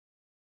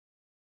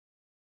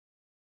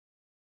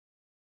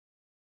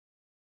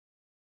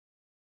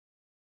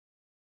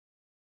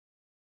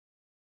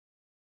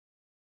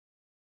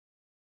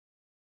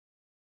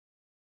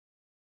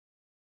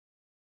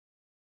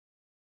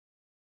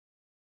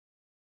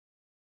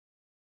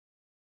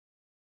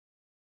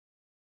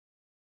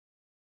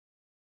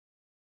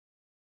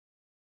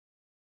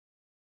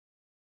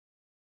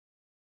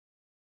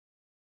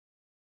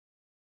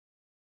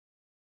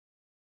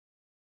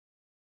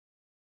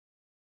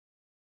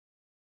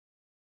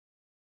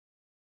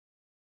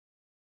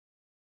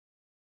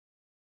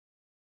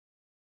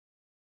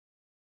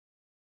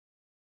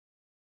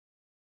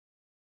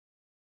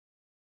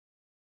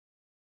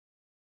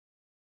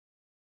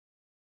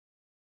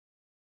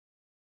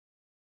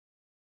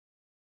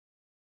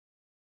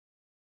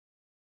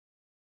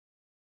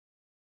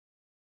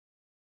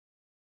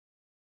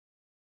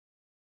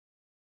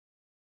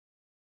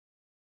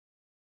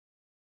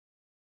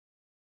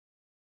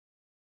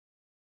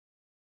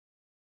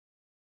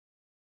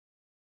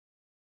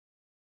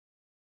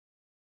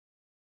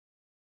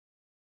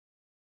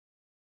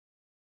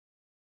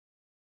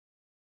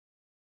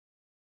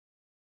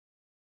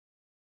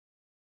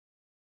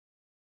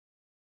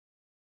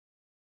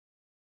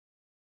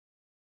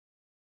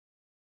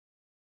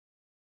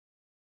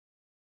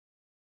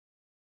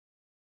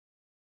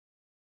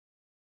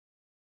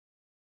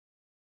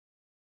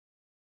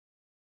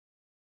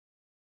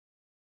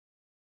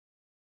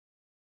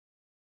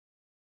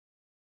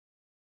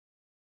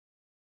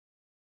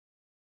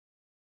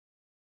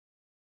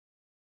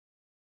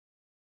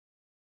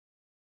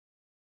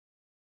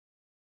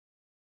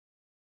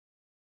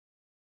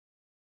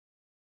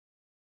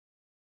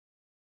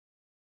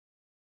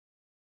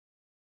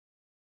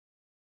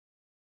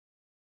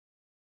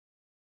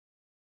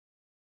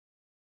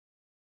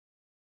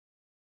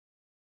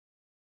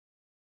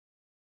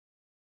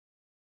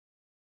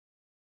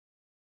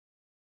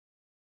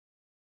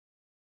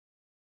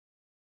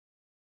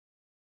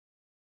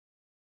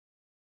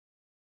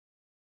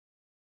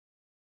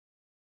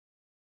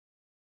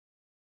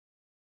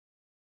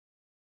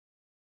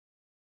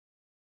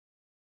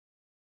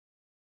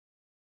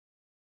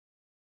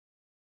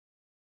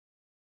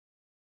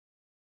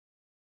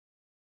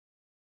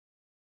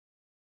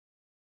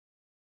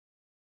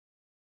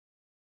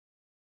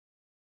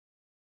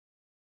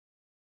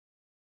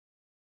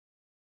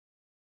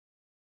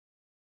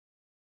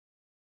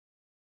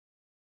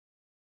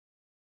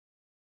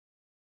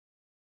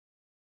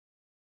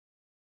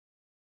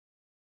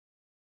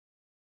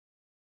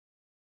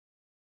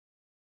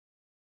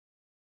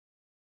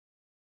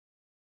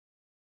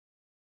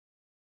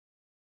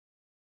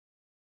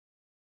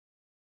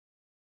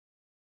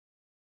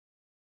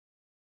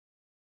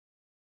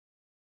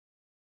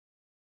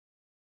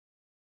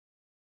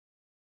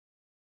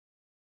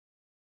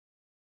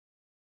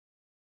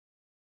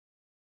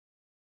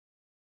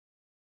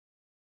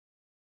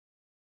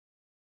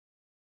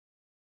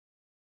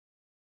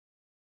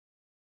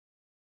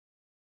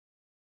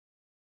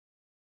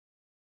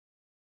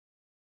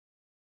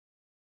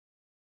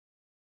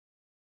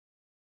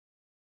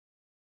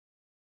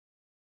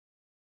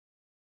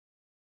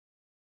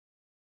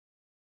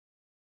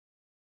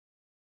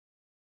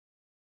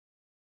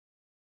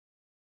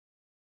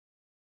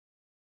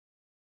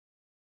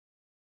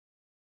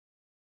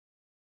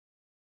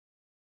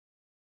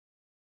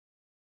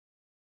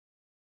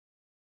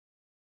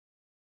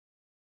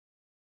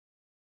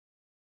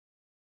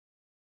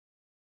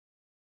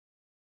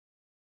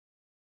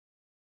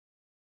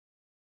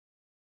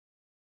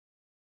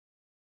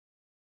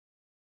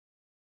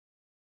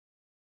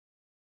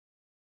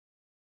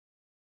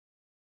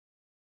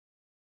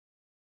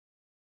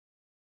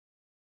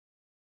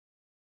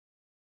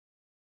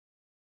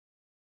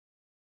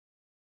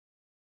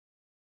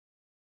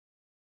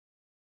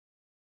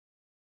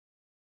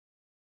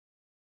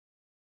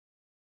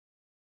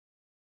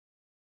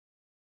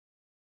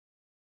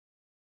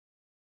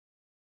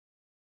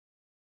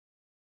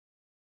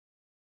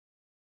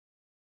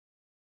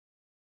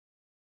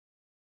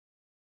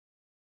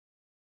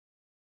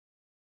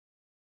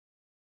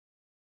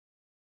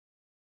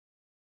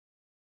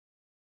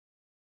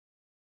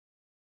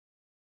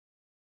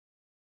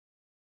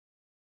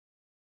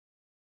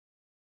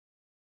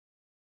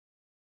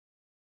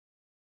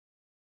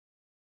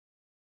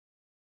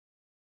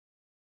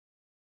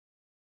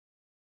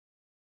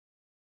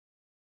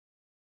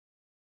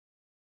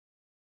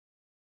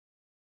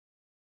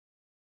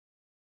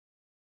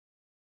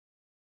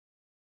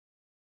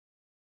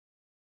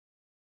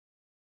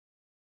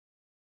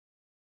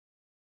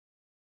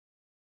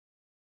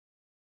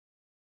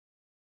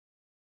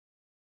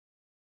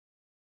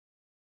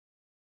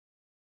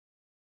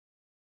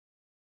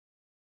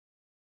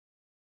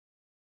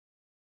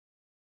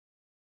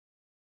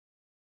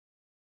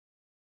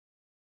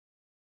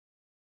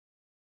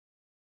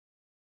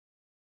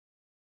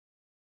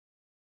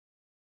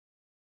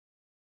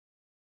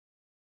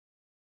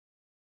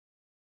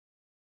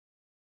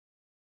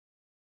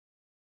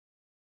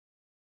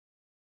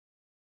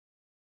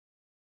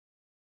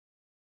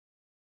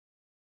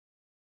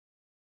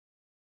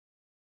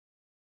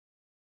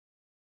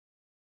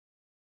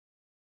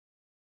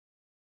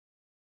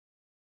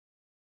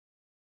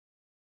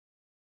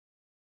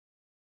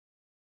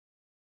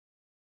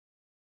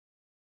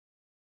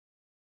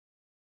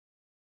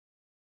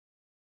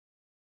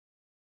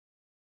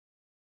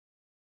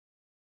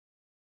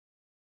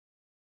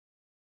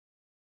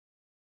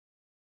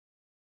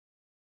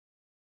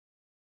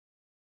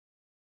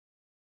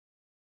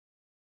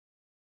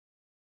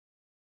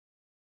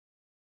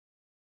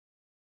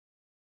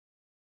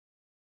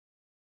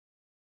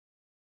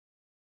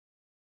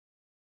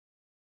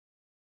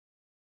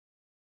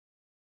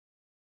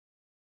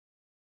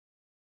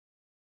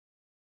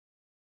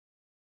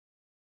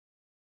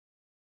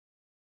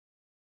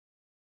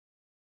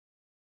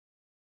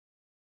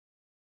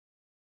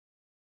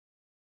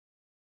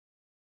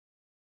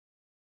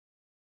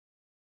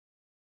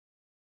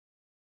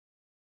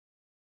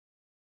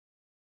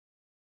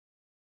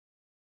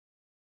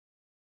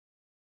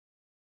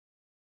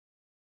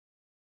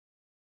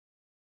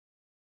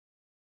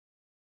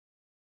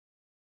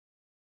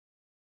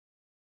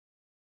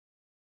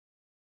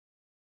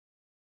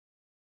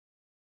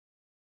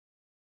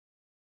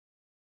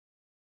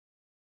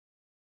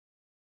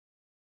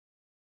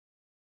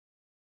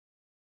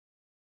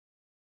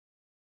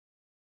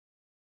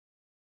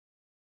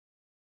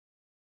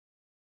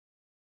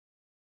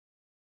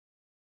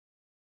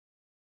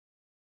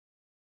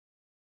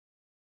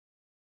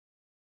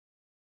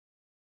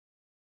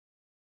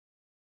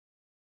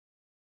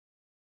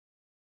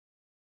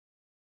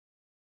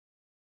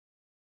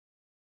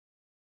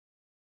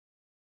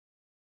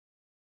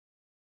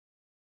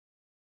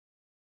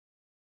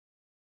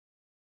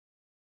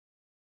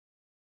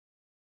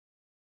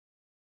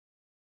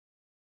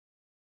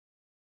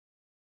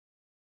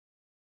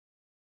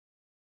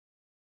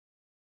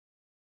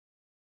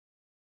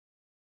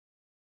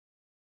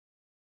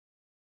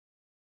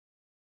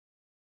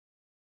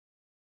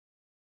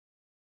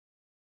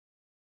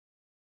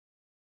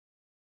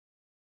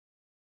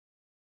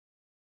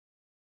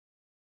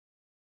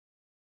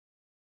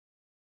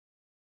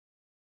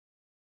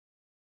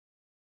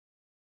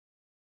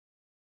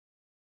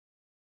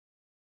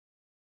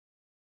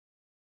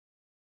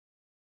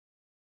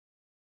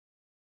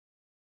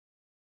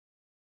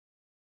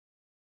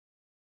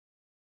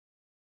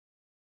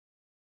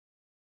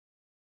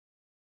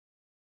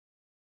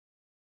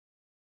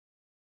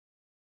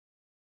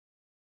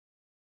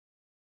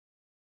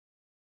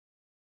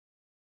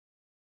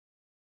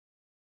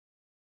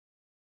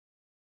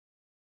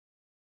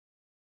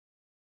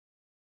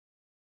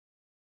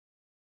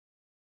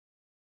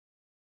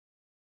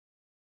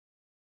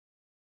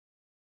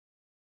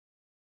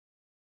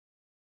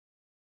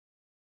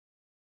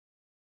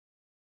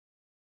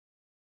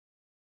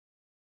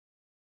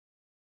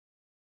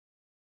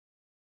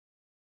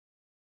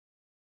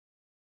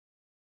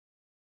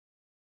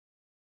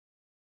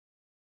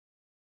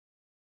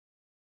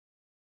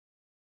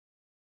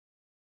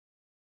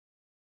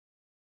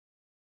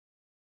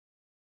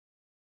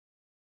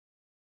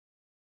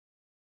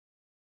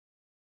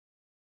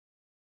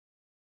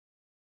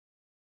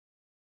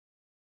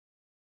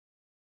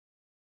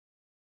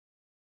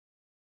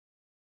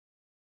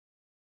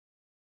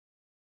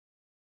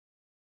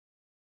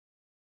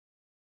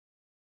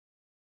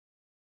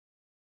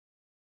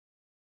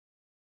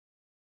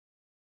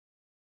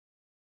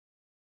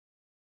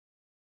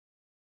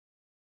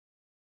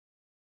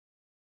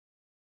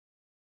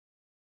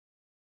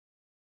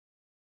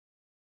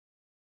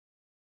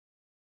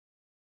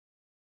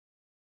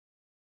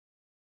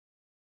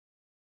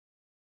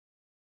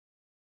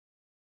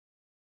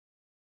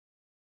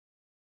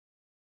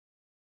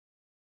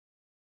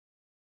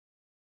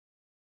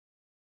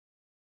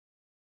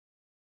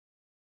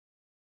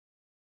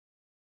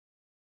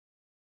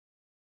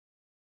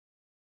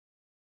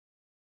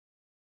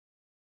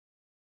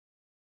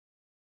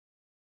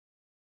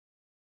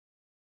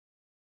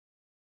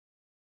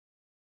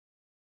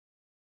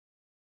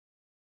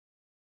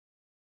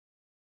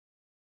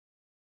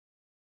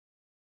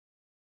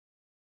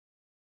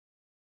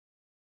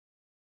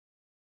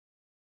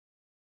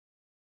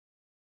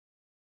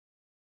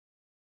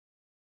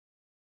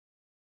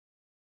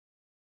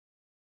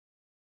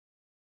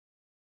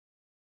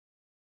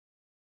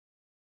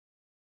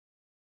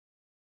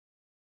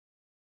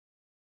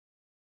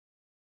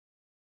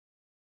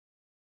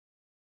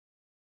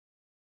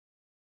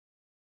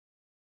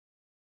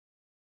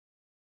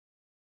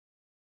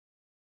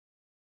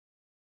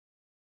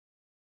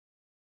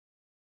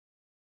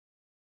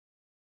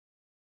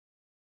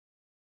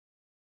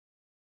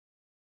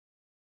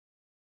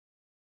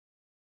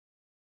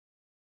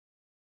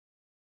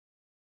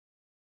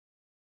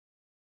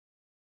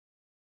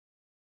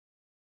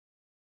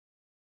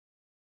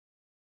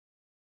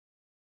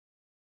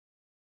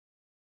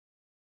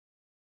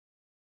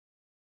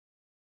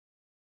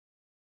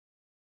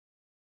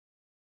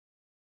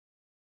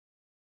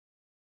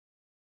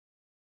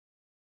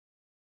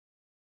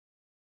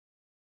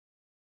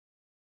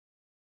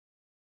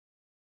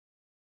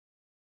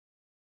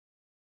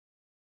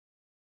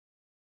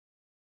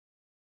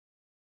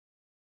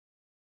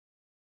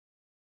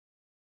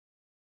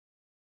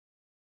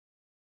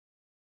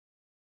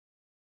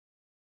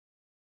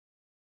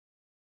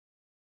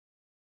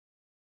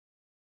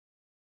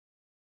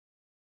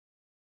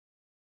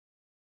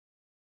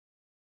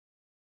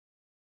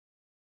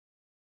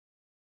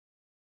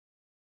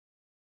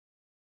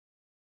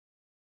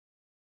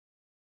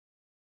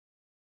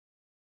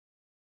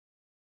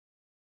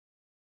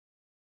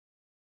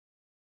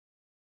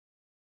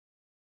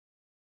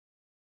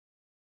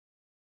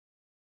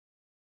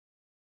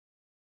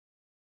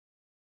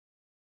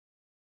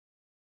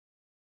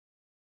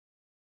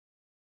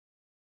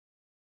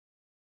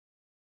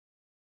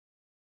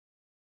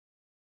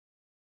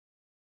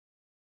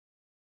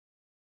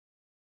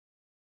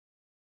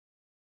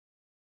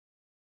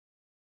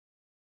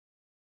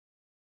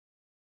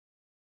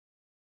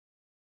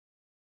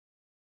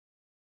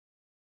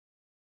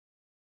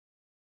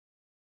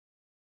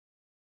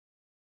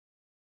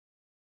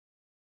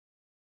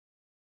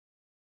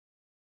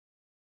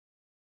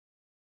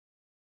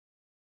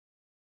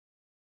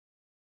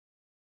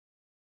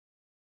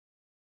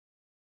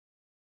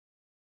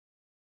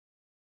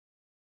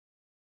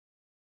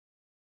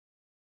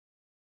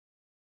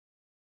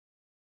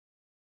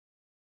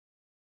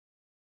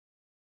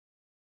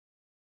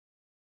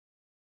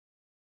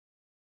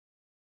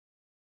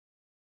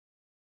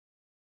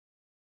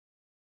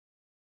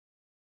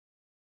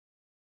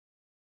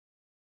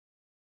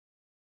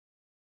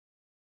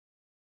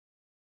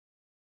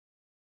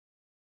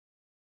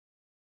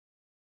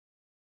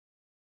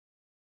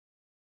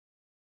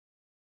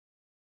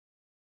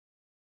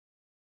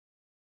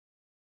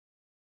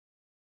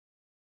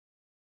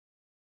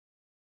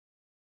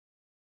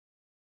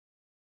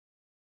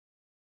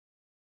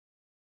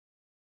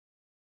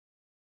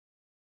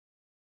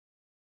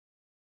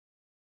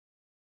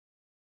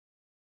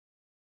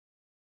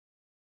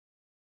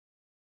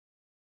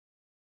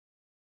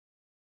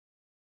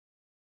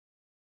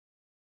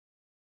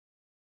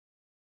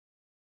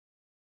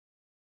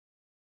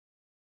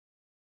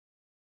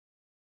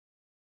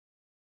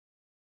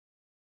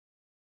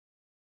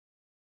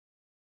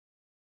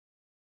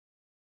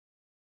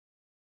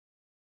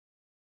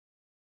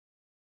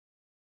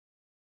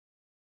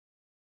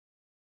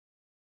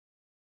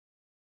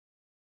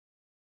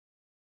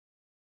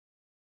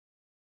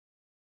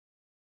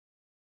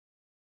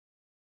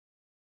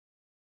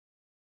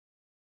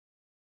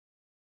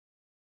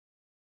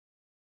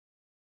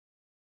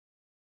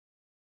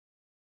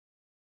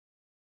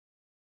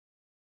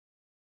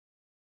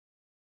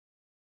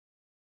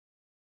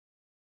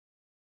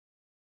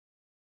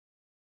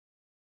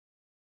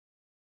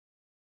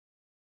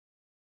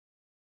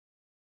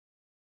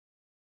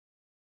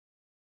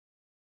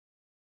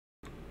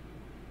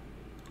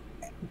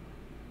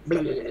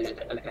Hey!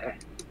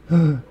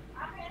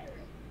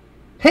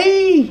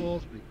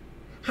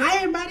 Hi,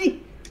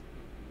 everybody!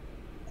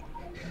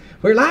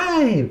 We're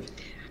live!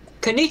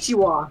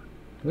 Konnichiwa.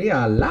 We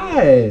are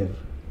live!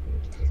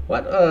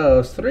 What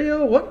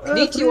thrill? What thrill?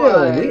 Konnichiwa, We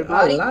are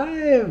everybody.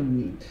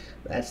 live!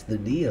 That's the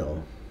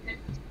deal.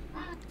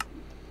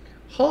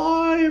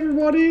 Hi,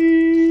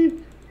 everybody!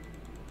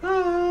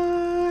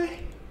 Hi!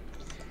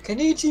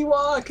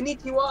 Konnichiwa,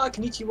 konnichiwa,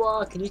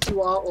 konnichiwa,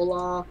 konnichiwa,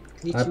 hola,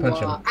 I punch him.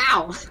 konnichiwa.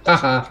 Ow!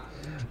 Haha!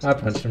 I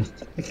punched him.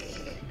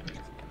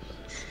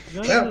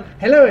 No, Well,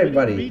 hello,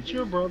 everybody. Beat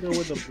your brother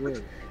with a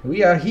brick.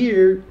 We are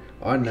here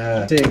on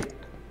Rustic.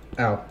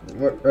 Ow!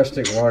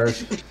 Rustic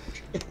Waters.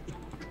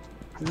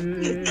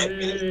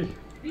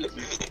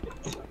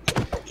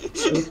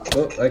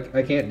 Oh,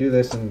 I can't do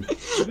this in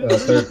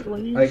third.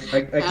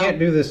 I can't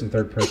do this in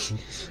third person.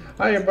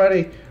 Hi,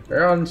 everybody.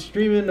 We're on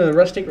streaming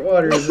Rustic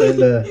Waters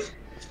and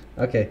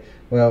okay.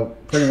 Well,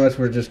 pretty much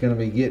we're just gonna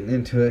be getting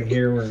into it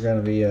here. We're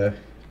gonna be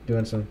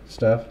doing some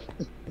stuff.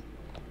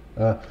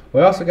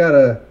 We also got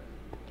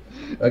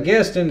a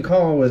guest in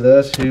call with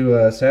us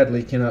who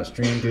sadly cannot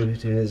stream due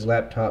to his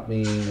laptop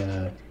being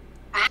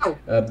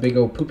a big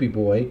old poopy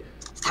boy.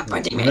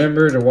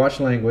 Remember to watch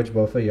language,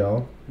 both of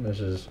y'all. This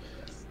is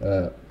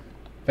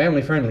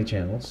family-friendly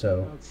channel,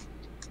 so.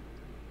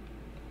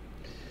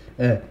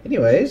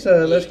 Anyways,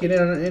 let's get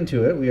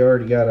into it. We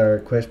already got our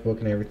quest book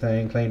and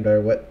everything. Claimed our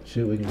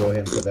wetsuit. We can go ahead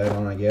and put that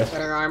on, I guess.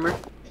 Better armor.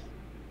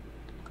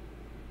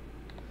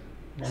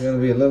 There's going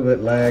to be a little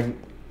bit lag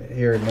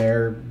here and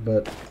there,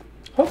 but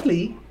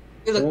hopefully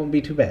it won't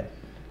be too bad.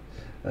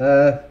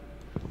 Let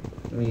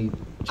me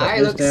chop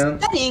this down.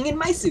 Stunning in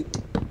my suit.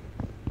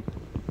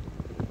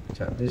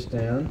 Chop this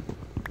down.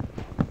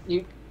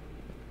 You.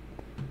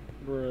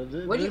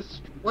 Bruh, What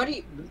do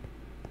you?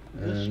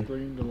 This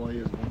stream delay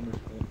is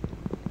wonderful.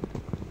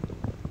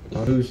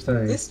 On whose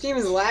thing? This stream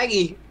is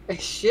laggy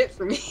as shit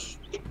for me.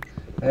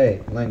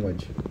 Hey,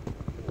 language.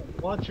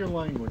 Watch your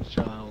language,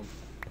 child.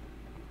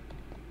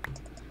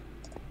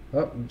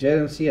 Oh,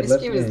 JedMc had This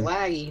left the stream is game.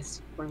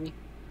 laggy for me.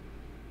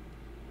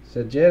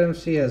 So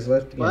JedMc has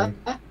left the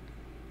What? game.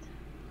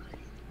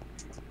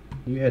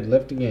 You had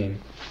left the game.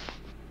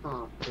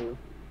 Oh, dude.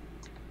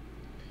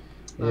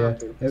 Yeah,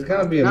 it's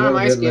gonna be a None of little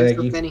my bit streams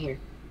go laggy. thin here.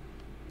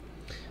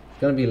 It's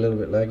gonna be a little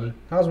bit laggy.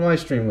 How's my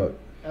stream look?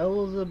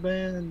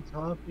 Elizabeth and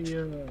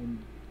Tapia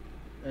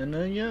and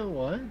then yeah,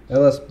 what?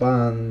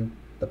 Elisban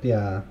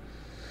Tapia.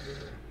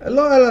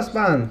 Hello,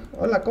 Elisban.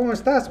 Hola, ¿cómo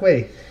estás,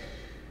 güey?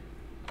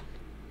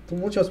 ¿Tú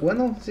muchos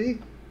bueno? ¿Sí?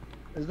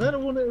 Is that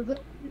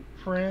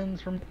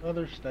friends from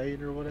other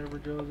state or whatever,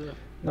 Joseph?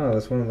 No,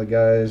 that's one of the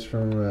guys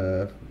from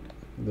the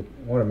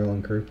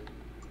Watermelon crew.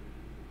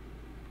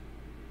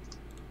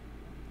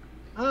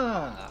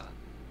 Ah.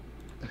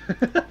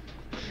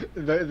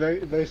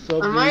 they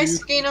sub On my you.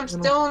 screen, I'm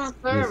still on the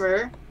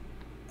server.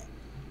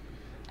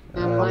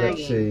 I'm Let's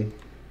lagging. see.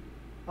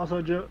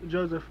 Also,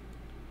 Joseph,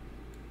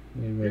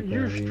 Let me make one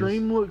your of these.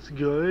 stream looks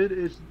good.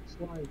 It's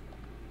like,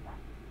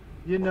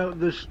 you know,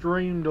 the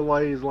stream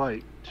delay is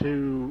like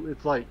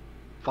it's like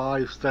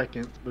 5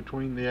 seconds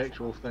between the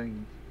actual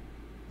things.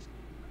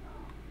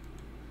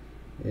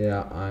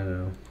 Yeah, I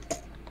know.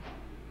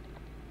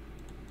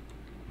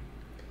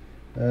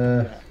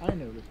 Yeah, I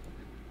know this.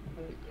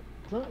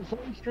 Some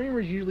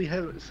streamers usually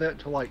have it set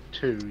to like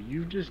 2.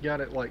 You just got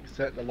it like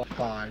set to like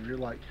 5. You're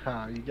like,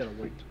 you gotta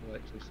wait till I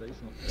actually say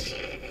something.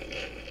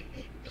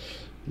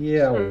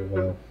 Yeah,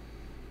 well.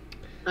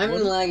 I'm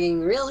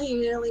lagging really,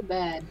 really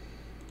bad.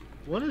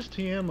 What does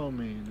TMO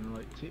mean? Or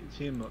like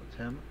TMO?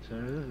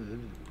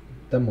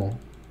 Demo.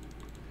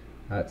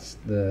 That's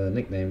the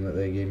nickname that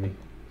they gave me.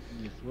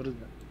 Yes, what is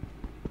that?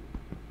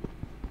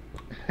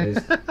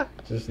 It's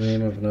just the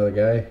name of another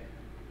guy.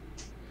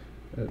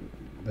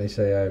 They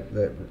say I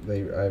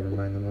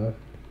remind them of.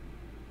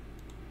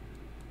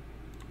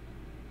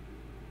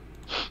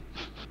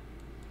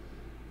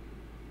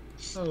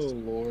 Oh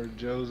Lord,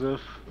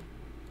 Joseph.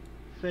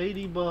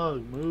 Sadie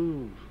Bug,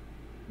 move.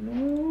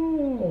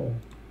 No.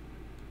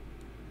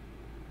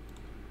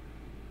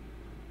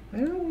 I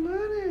don't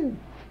want it.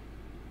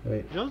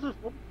 Wait. Joseph,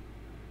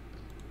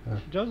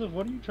 Joseph,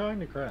 what are you trying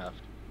to craft?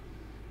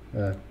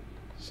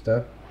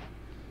 Stuff.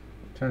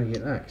 I'm trying to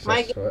get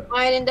access to it.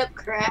 Might end up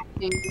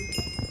crafting.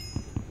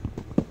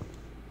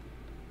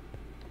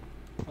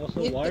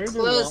 Also, You why have are to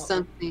there close locks?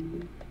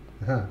 something.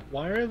 Huh.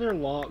 Why are there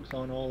locks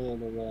on all of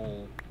the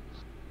walls?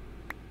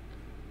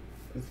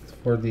 It's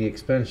for the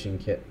expansion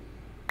kit.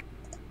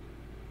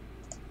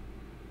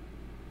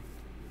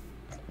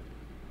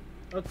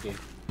 Okay.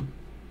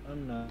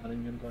 I'm not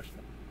even gonna question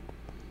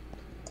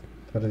it.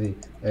 For the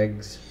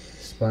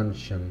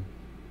expansion.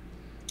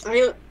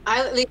 I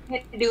literally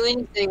can't do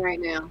anything right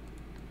now.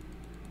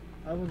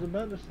 I was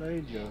about to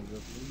say,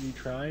 Joseph, are you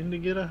trying to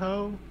get a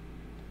hoe?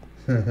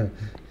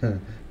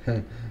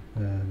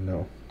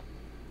 No.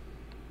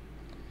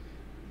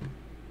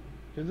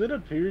 Because it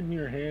appeared in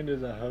your hand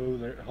as a hoe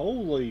there.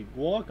 Holy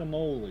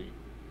guacamole.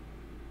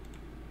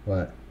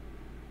 What?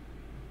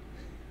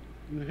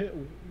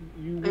 You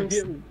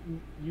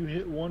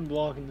hit one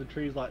block and the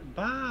tree's like,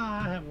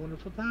 bye, have a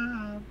wonderful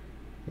time.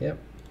 Yep.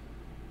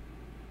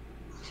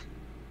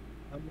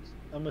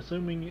 I'm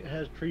assuming it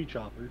has tree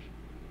choppers.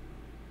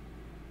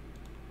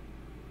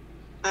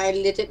 I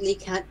literally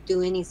can't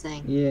do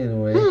anything. Yeah, in a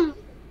way.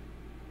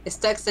 It's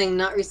stuck saying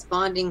not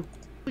responding.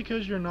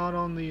 Because you're not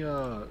on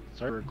the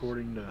server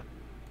according to...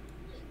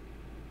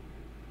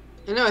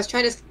 I know, I was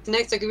trying to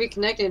connect so I could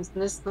reconnect it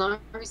and it's not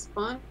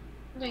responding.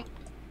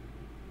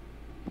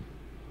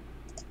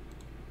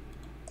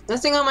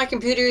 Nothing on my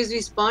computer is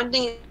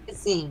responding, it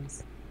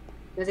seems.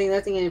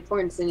 Nothing in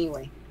importance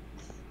anyway.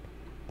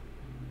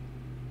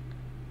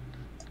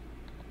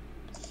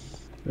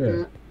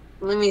 Yeah.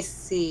 Let me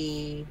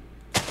see.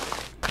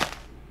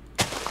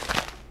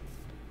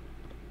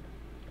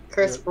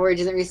 Curse Forge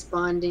isn't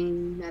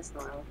responding. That's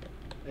normal.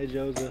 Hey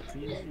Joseph,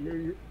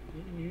 you're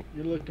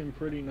looking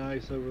pretty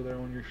nice over there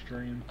on your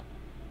stream.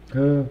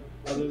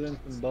 Other than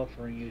some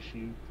buffering issues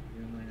here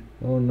and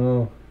there. Oh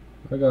no,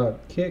 I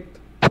got kicked.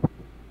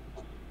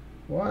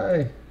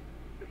 Why?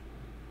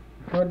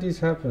 How'd these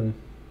happen?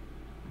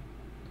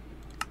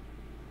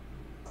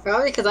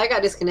 Probably because I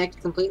got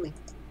disconnected completely.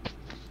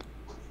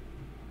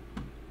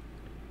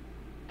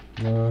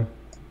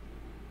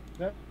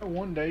 That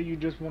one day you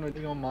just want to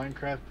be on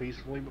Minecraft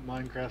peacefully, but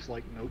Minecraft's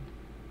like, nope.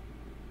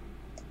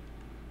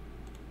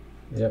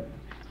 Yep.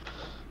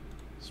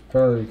 It's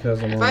probably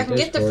because I'm on If I can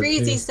get the Discord,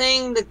 freezy too.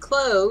 saying the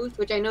close,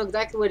 which I know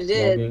exactly what it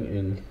is. Logging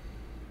in.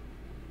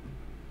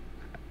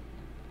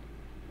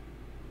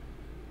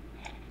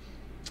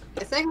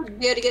 I think I'll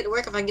be able to get to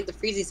work if I can get the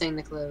freezy saying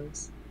the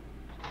close.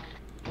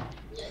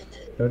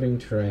 Loading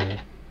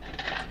terrain.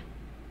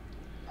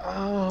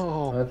 Oh.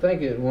 I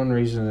think one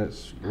reason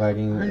it's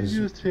lagging I is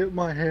just hit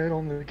my head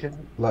on the camera.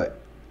 like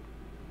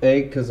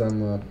A, because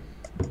I'm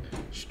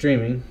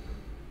streaming.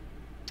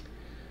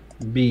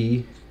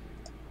 B,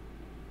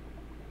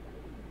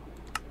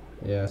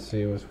 yeah,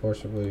 see, it was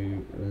forcibly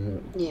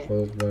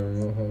closed by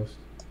remote host.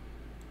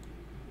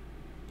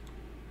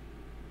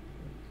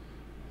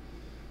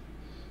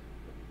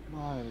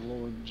 My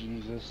Lord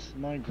Jesus,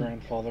 my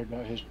grandfather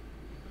got his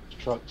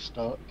truck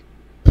stuck.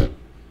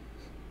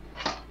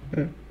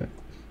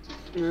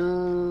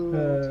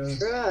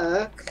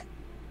 Truck.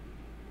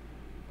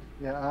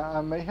 Yeah,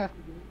 I may have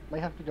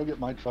to go get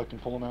my truck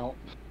and pull him out.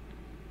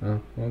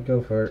 Oh, well,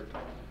 go for it.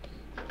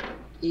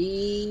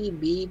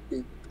 Beep,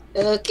 boop.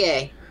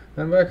 Okay.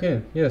 I'm back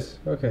in. Yes.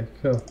 Okay.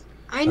 Cool.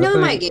 I know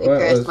my game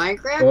crashed.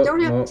 Minecraft.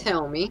 Don't have to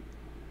tell me.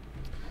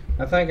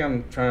 I think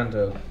I'm trying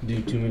to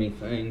do too many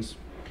things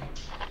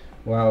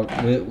while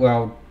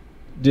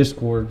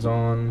Discord's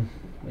on.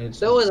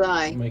 So was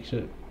I. Makes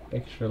it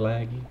extra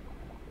laggy.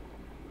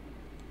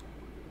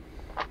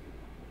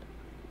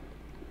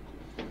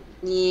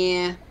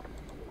 Yeah.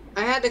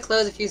 I had to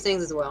close a few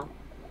things as well.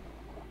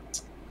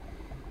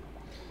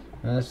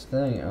 That's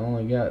the thing. I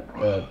only got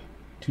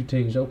 2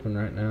 things open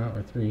right now,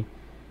 or 3.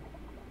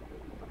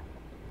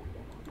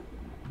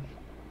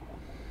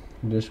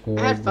 Discord.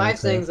 I had 5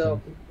 things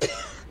open.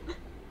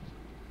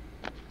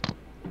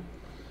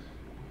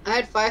 I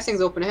had 5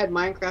 things open. I had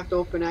Minecraft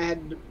open. I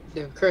had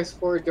the Curse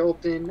Forge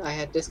open. I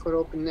had Discord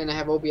open, and I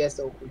have OBS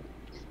open.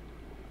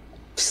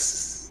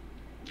 Psst.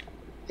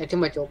 I had too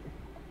much open.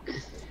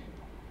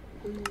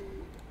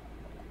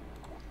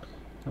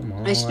 Come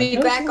on. I should be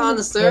back on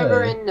the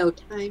server in no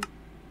time.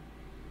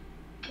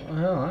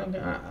 Well, I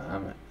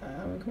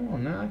come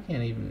on now. I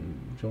can't even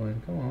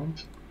join. Come on.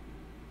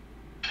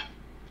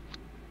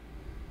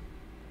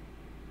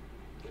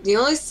 The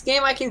only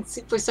game I can,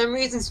 for some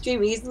reason,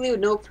 stream easily with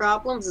no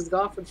problems is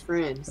Golf with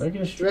Friends. I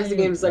can stream, the rest of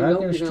the game is like, nope, I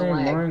can you're stream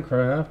gonna lag.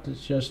 Minecraft.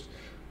 It's just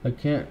I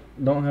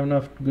don't have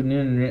enough good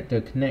internet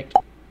to connect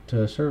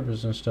to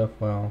servers and stuff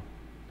while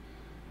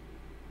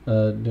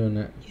doing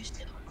that. You're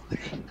still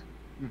recording.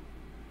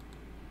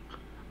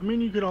 I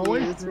mean, you could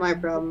always. Yeah, that's my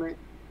problem, right?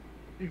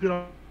 You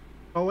could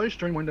always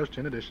stream Windows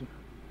 10 Edition.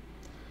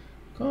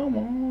 Come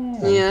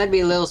on. Yeah, that'd be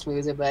a little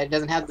smoother, but it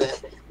doesn't have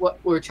what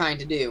we're trying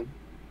to do.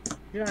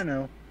 Yeah, I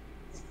know.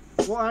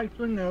 Well,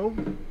 actually, no.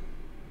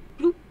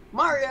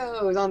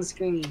 Mario is on the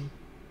screen.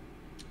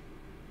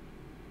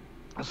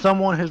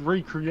 Someone has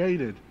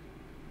recreated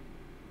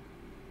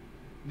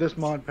this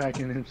mod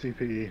pack in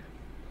MCPE.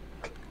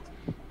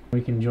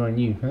 We can join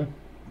you, huh?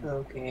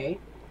 Okay.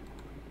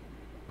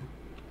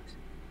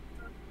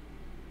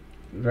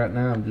 Right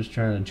now, I'm just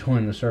trying to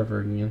join the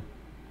server again.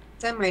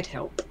 That might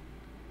help.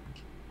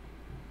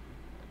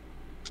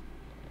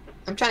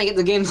 I'm trying to get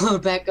the game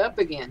load back up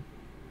again.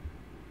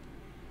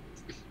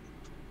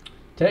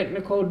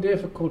 Technical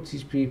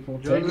difficulties, people.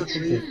 Technical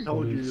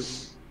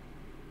difficulties.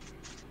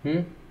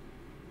 I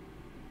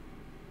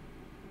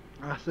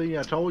see.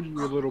 I told you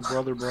your little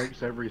brother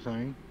breaks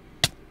everything.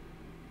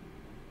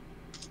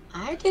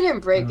 I didn't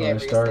break everything.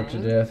 I starved to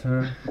death,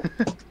 huh?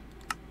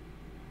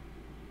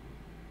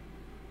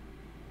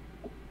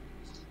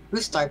 Who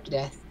starved to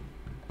death?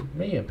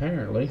 Me,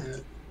 apparently.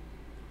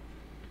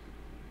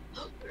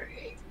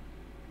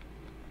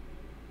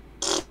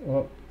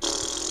 Well,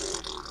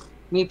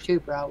 Me too,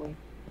 probably.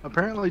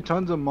 Apparently,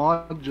 tons of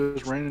mods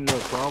just ran into a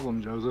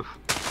problem, Joseph.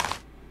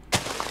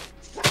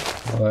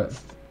 What?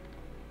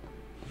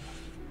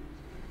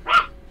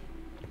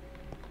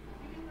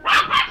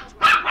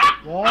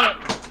 What?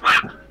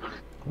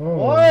 Oh,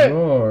 What?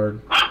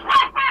 Lord.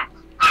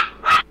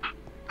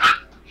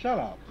 Shut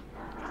up.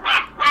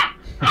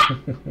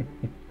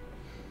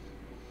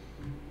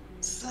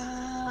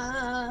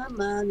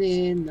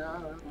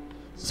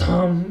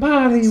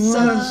 Somebody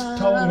once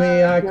told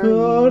me I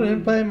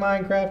couldn't play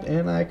Minecraft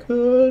and I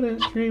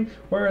couldn't stream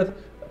worth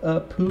a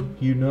poop,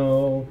 you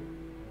know.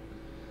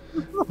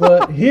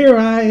 But here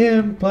I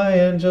am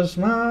playing just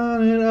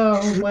mine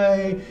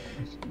away,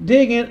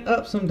 digging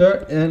up some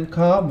dirt and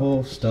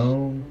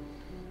cobblestone.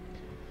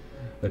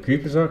 The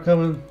creepers are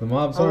coming, the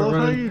mobs are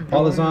running,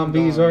 all the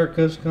zombies are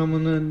just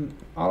coming in.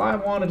 All I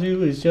want to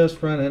do is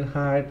just run and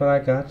hide, but I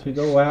got to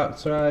go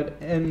outside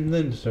and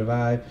then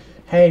survive.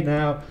 Hey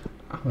now,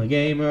 I'm a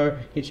gamer,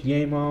 get your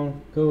game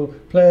on, go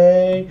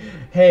play.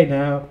 Hey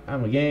now,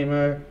 I'm a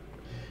gamer,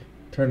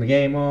 turn the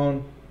game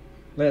on,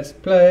 let's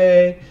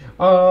play.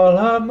 All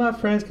of my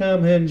friends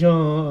come and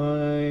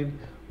join.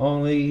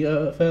 Only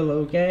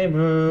fellow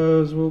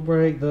gamers will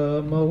break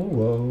the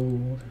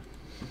mold.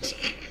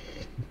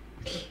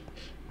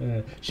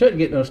 Shouldn't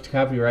get no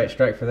copyright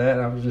strike for that.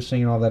 I was just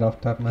singing all that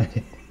off the top of my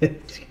head.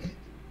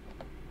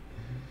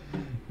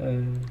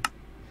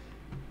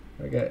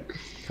 I got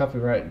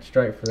copyright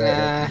strike for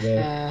that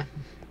yesterday.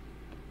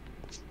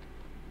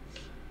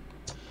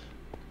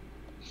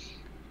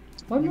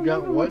 You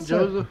got what,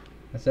 Joseph?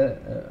 I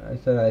said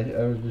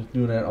I was just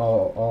doing that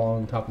all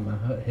on top of my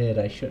head.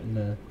 I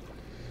shouldn't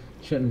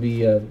be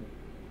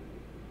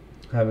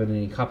having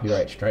any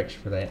copyright strikes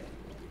for that.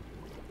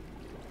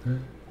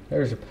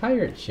 There's a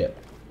pirate ship.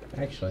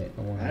 Actually,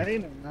 I want to.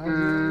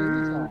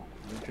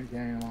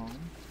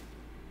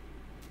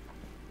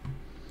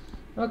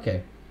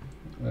 Okay.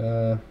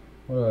 What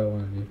do I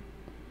want to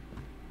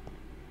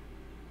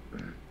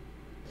do?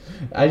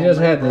 I just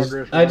had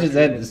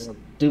this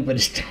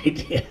stupidest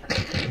idea.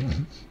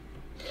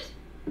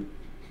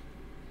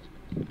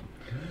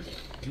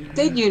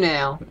 Did you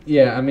now?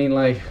 Yeah, I mean,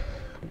 like,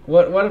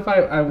 what if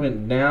I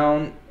went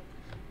down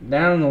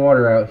in the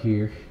water out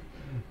here,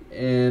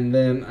 and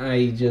then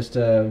I just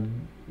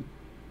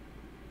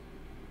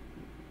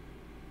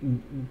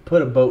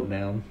put a boat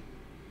down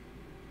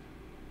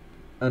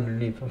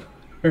underneath the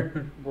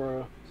water.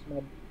 Bruh.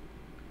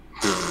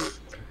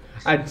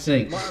 I'd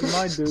sink.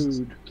 My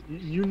dude,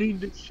 you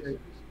need to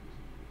shake.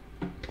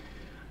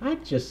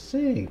 I'd just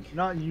sink.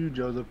 Not you,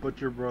 Joseph,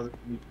 but your brother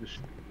needs to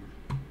shake.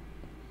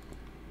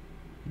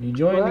 You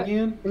join What?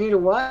 again? You need a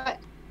what?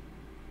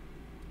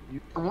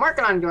 I'm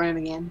working on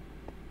joining again.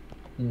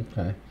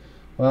 Okay.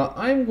 Well,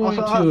 I'm going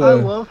also, to. I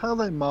love how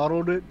they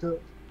modeled it to.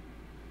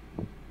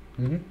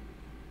 Mm-hmm.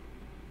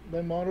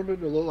 They modeled it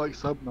to look like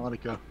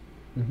Subnautica.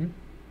 Mm-hmm.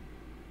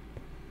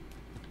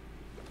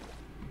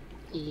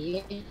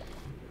 Yeah.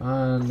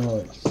 I know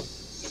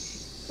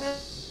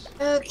it's.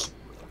 Okay.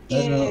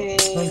 I know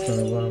something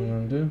of what I'm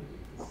going to do.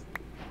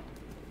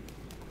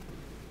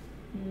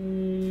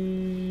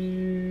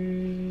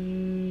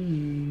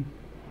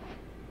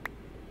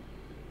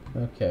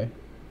 Okay.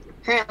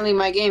 Apparently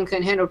my game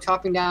couldn't handle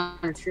chopping down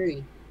a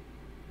tree.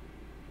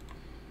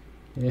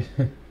 Yeah.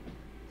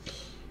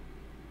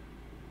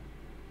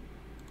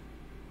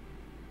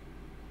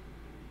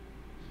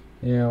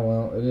 Yeah,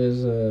 well, it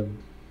is a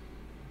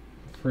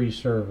free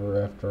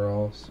server after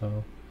all,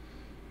 so.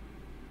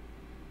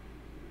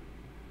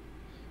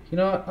 You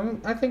know what?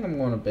 I think I'm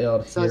going to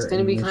build So here. it's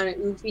going to be kind of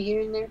oofy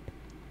here and there?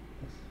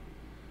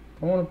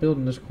 I want to build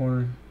in this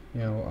corner.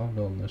 Yeah, I'll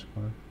build in this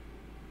corner.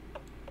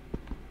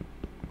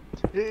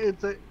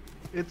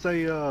 It's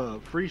a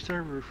free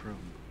server from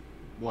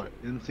what?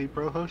 NC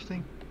Pro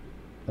hosting?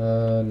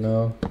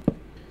 No.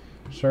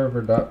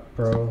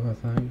 Server.pro, I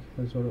think,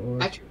 is what it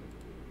was.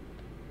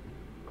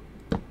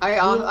 I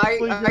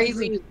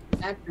usually use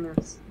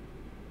Atronos.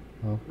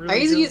 Oh. I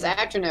usually use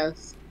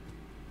Atronos.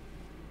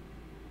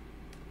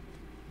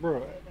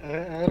 Bro,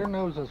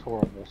 Atronos is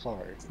horrible,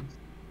 sorry.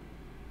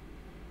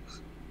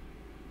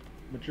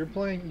 But you're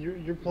playing the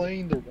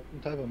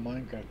wrong type of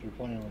Minecraft you're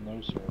playing on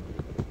those servers.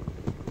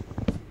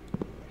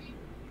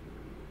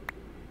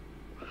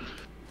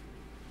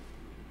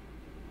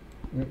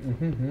 I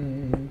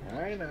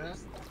know.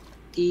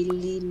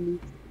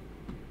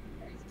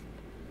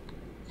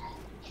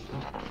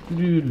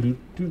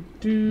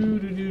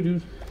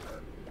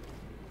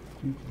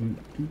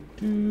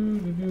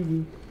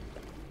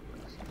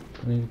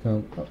 I need to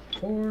come up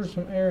for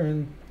some air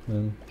and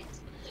then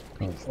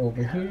come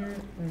over here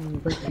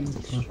and break these.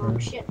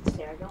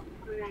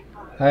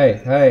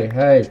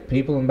 Hey,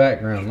 people in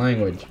background,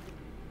 language.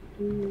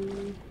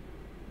 You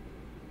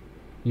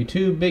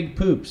two big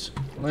poops,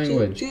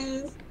 language.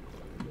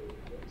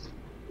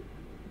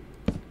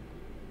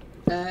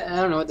 I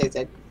don't know what they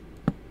said.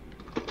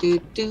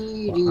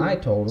 Well, I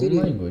told them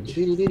language.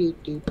 I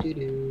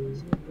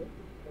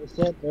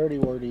said dirty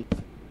wordy.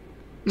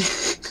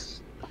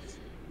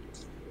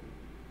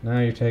 Now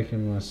you're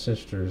taking my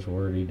sister's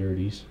wordy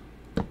dirties.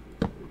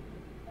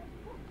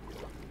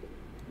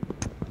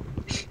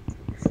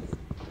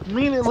 I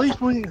mean, at least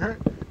we ain't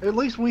heard. At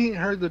least we ain't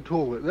heard the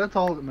toilet. That's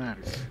all that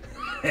matters.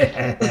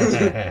 I'm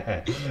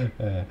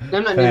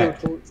not near no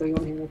toilet, so you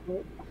won't hear no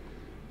toilet.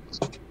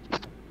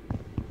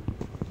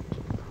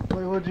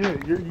 Like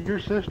legit, your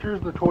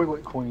sister's the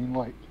toilet queen.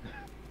 Like.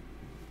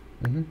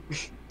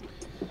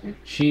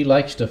 She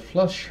likes to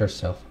flush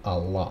herself a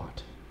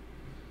lot,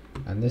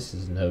 and this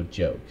is no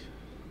joke.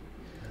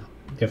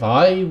 If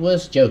I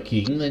was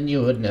joking, then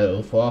you would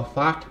know for a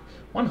fact,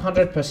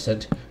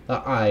 100%,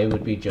 that I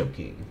would be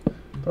joking.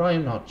 But I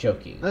am not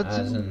joking, that's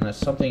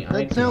something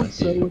I do not do. That sounds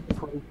so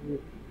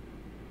inappropriate.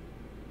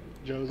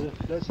 Joseph,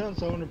 that sounds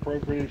so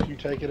inappropriate if you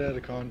take it out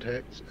of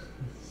context.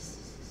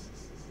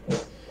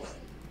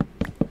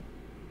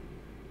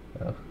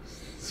 Oh.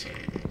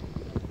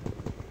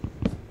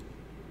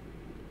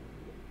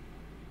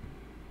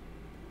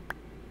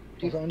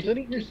 So I'm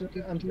sitting here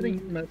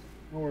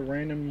with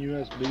random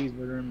USBs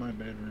that are in my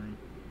bedroom.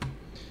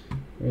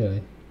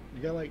 Really?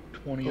 You got like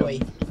 20 of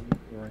them.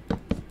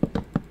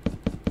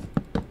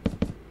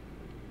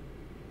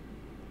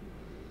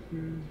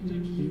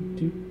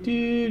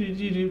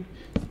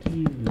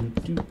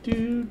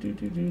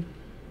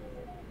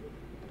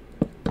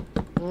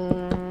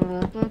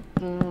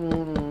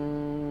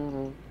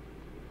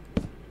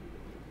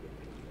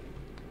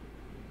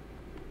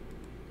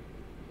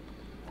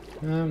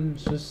 I'm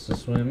just a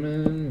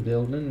swimming,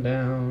 building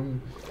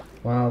down,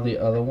 while the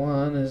other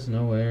one is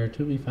nowhere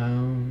to be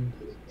found.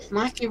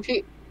 My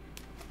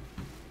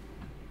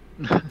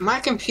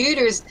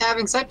computer's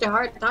having such a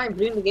hard time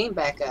putting the game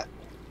back up.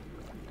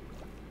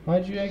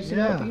 Why'd you exit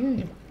out the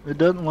game? It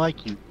doesn't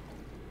like you.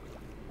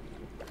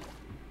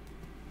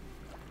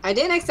 I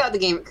didn't exit out the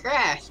game, it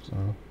crashed.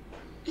 Oh.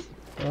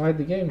 Why'd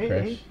the game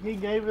crash? He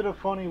gave it a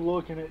funny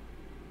look and it...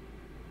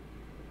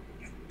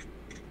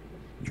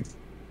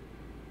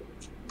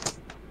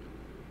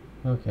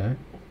 Okay.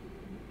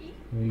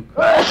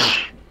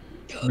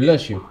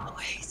 Bless you.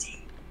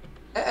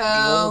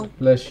 Uh-oh.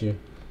 Bless you.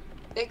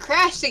 It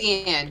crashed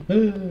again.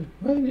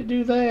 Why did it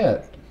do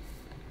that?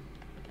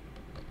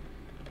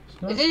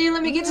 It didn't even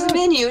let me get to the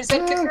menu. It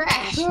said to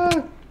crash.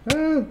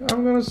 I'm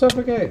gonna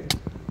suffocate.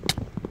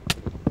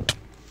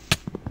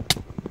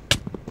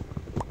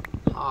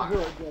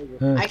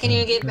 I can't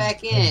even get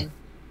back in.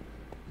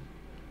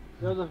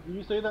 Joseph, do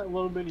you see that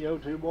little bitty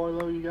O2 bar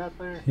though you got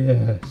there?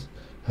 Yes,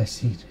 I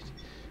seen it.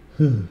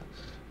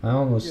 I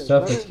almost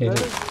suffocated.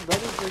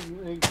 That is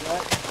the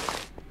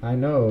exact. I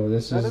know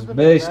this is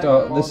based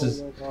off.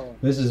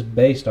 This is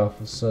based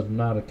off of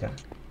Subnautica.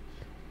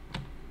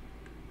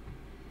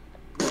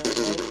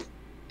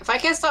 If I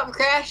can't stop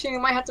crashing, I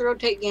might have to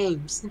rotate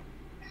games.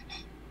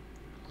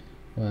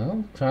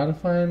 Well, try to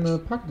find the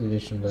Pocket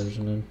Edition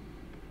version then.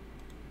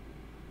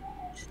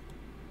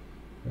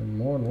 You're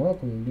more than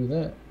welcome to do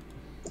that.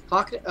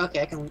 Pocket?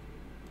 Okay, I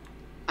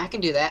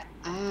can do that.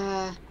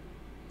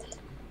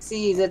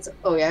 See, that's...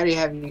 Oh, yeah, I already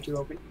have YouTube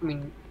open. I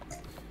mean...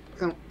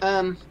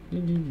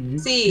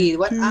 see,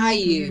 what I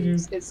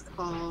use. It's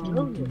called...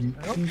 Don't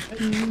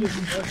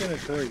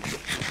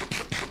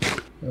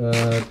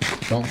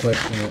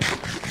question it.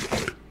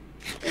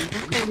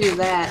 If I'm gonna do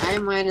that, I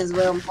might as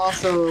well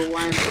also,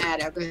 while I'm at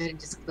it, I'll go ahead and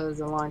just close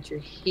the launcher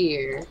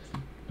here.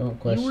 Don't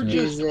question it.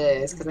 Use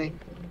this, because I...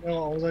 No,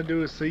 all I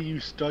do is see you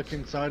stuck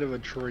inside of a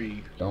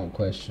tree. Don't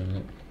question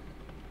it.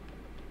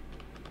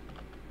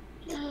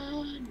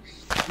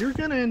 You're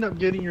gonna end up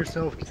getting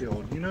yourself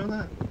killed, you know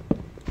that?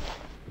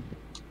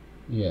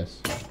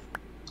 Yes.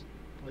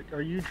 Like,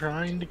 are you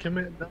trying to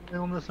commit die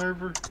on the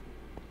server?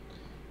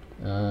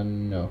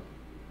 No.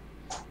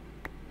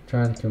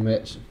 Trying to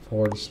commit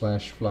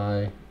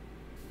 /fly.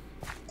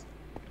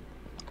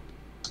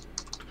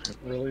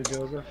 Really,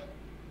 Joseph?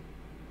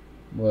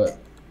 What?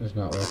 It's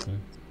not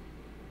working.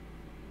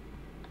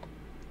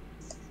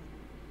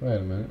 Wait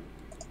a minute.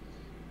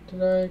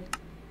 Did I?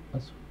 I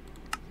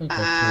think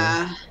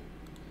I did.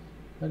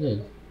 I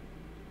did.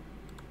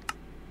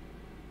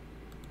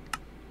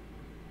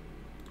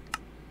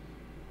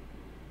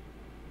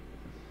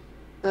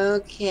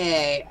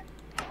 Okay.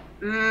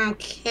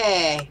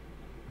 Okay.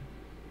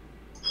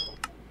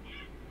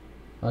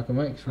 I can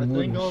make some I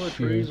wooden think all the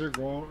trees shears.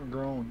 are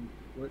growing.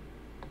 What?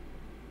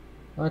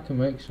 I can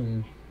make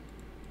some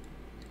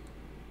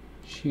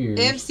shears.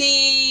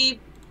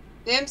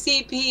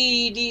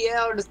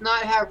 MCPDL does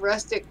not have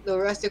Rustic. The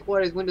Rustic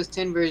Waters Windows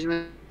 10 version,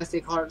 unless they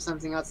call it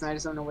something else, and I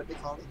just don't know what they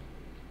call it.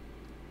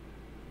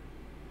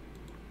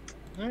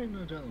 I ain't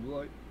no telling.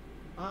 Like,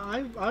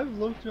 I've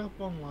looked up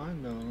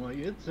online though. Like,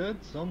 it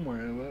said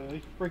somewhere.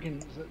 Like,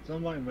 freaking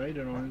somebody made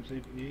it on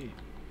MCP.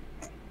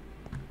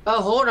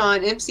 Oh, hold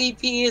on.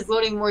 MCP is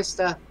loading more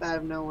stuff out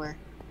of nowhere.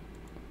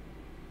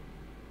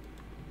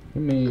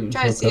 I'm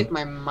trying to see if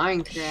my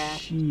Minecraft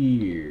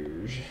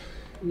shears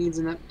needs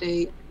an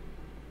update.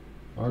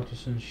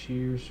 Artisan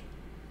shears.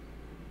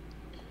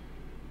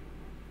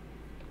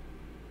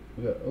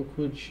 We got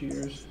oakwood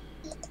shears.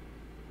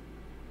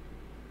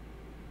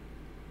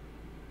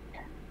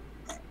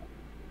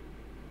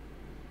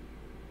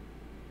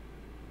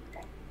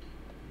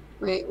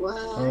 Wait, what?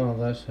 Oh,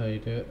 that's how you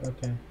do it.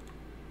 Okay.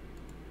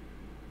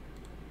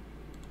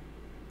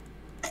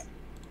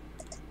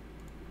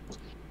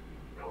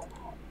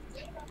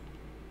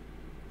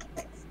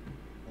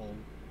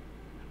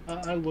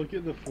 I look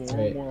at the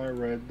forum where I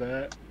read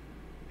that.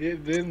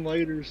 It then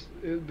later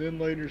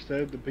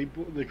said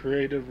the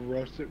creative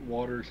Rustic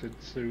Waters had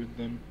sued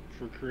them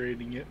for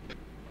creating it.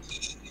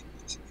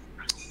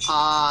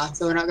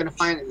 So we're not gonna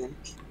find it then.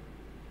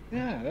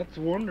 Yeah, that's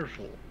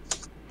wonderful.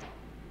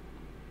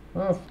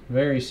 Well,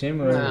 very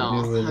similar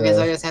to do with I guess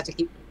I just have to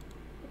keep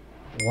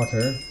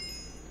water.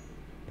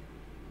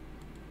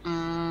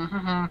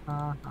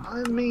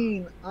 I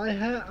mean, I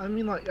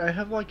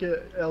have like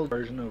a L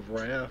version of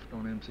Raft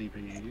on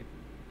MCP.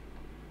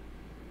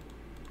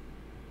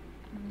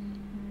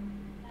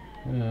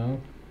 Yeah.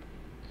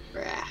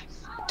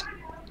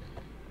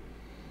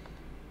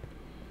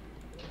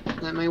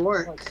 That may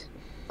work.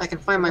 I can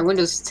find my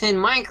Windows 10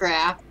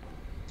 Minecraft.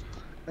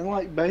 And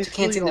like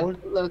basically, Can't seem to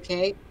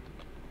locate.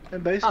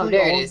 And basically, oh,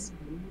 there it is.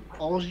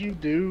 All you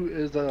do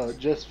is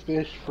just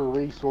fish for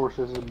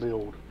resources and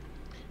build.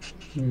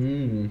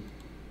 Hmm.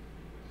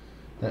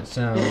 That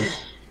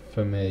sounds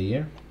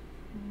familiar.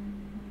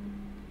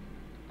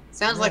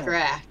 Sounds like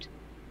Raft.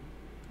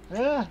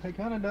 Yeah, it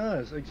kind of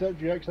does. Except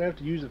you actually have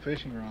to use a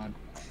fishing rod.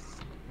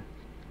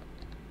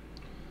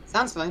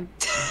 Sounds fun.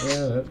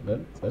 Yeah,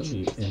 that'd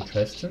be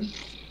interesting,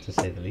 to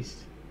say the least.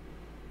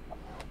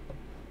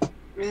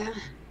 Yeah.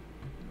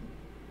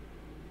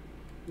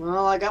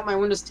 Well, I got my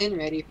Windows 10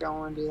 ready if y'all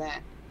want to do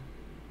that.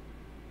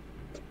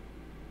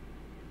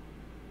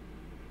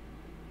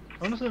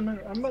 Honestly, I'm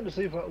about to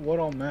see what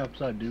all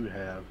maps I do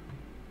have.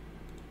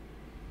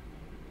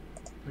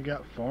 We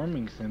got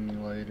Farming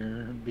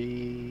Simulator,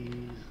 Bees,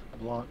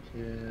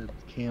 Blockheads,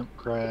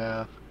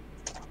 Campcraft,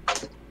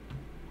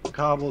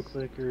 Cobble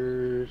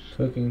Clickers,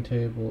 Cooking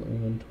table,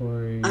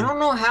 inventory. I don't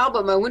know how,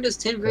 but my Windows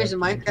 10 version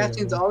of Minecraft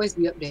seems to always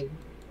be updated.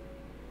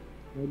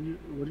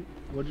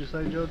 What'd you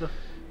say, Joseph?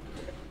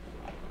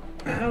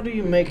 How do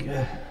you make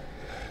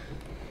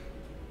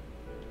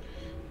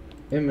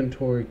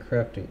inventory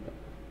crafting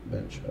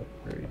bench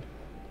upgrade?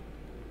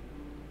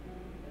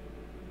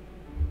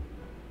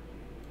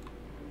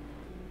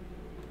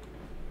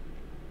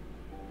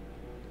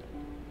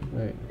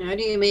 Right. How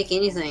do you make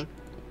anything?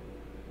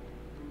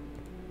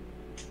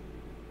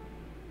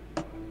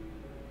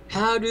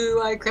 How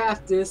do I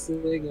craft this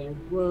again?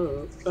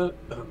 Whoa,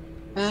 uh-oh.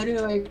 How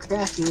do I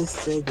craft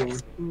this again?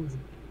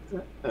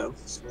 Uh-oh.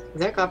 Is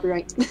that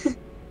copyright?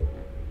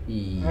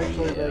 Yeah.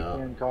 Actually, they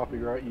can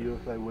copyright you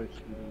if they wish to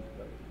do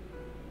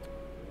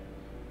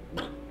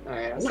so.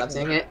 Alright, I'll stop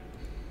saying it.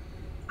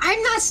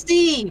 I'm not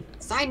Steve!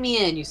 Sign me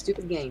in, you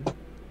stupid game.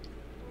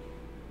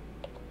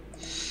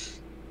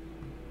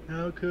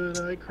 How could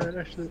I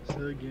crash this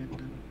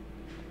again?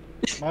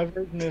 My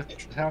version is,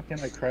 how can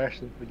I crash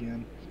this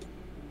again?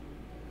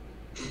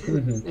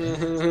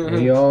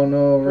 We all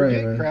know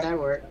Raymond. That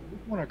worked. I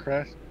just want to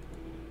crash.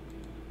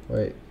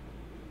 Wait.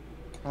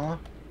 Huh?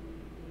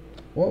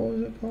 What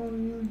was it called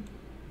again?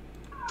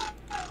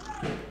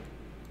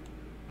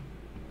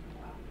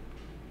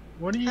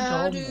 What are you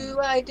How talking do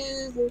about? I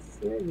do this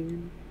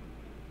again?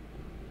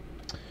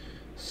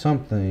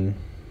 Something.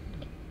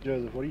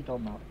 Joseph, what are you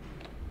talking about?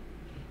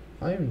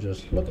 I am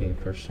just looking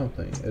for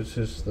something. It's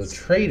just the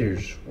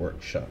Trader's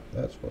Workshop.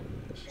 That's what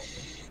it is.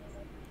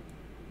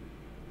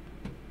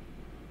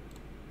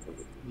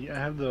 Yeah, I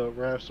have the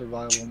Raft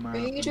Survival map.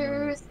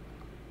 Rangers.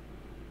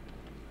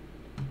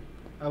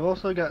 I've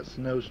also got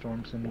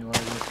Snowstorm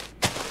Simulator.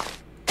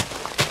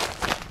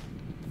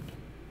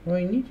 Well,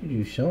 you need to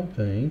do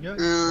something.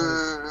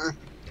 Yeah,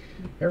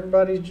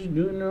 Everybody's just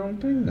doing their own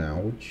thing now,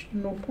 which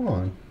is no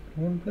fun.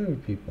 I want to play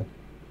with people.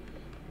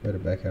 Better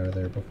back out of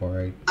there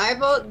before I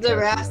vote the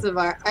Raft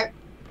Survival.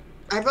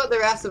 I vote the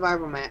Raft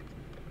Survival map.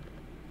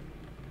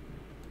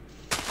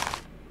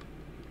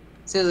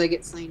 As soon as I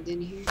get signed in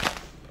here.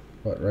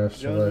 What Raft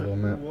Survival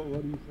map?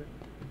 What do you think?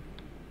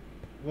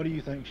 What do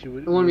you think she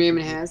would? The one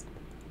Raymond has.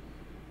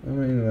 I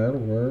mean, that'll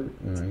work.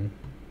 I mean,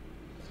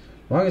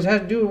 as long as it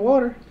has to do with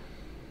water,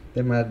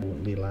 then that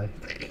wouldn't be live.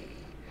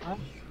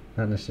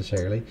 Not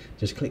necessarily,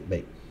 just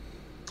clickbait.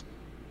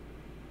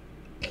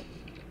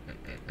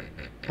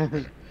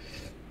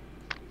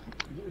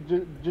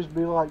 Just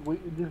be like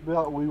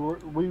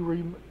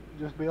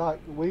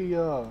we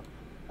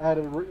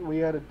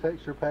added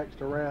texture packs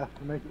to Raft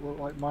to make it look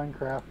like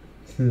Minecraft.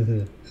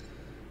 I'm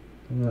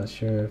not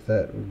sure if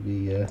that would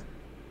be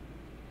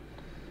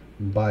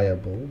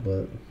viable,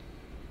 but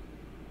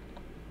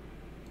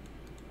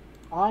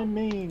I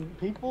mean,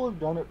 people have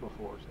done it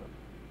before, so.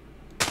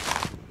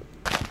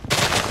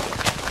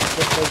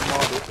 Except they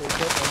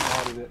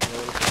modded it,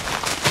 really.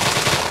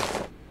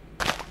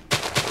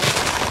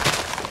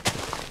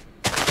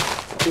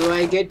 Do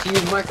I get to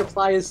use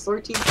Markiplier's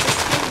sorting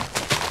system?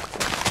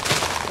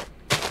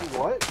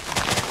 What?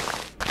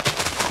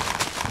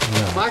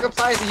 no.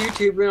 Markiplier is a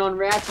YouTuber on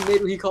Raft who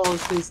made what he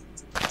calls his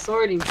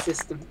sorting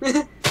system. Which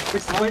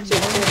is a bunch of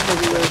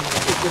characters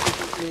with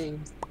different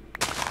names.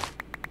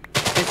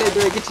 I said,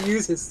 do I get to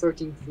use his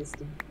sorting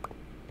system?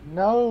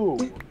 No!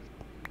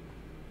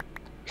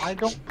 I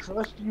don't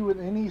trust you with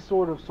any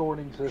sort of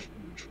sorting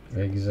system.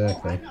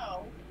 Exactly.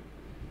 Oh,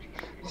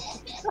 I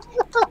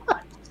know.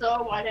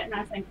 So why didn't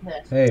I think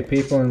this? Hey,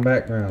 people in the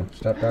background,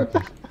 stop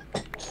talking.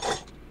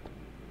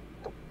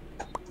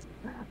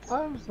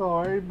 I'm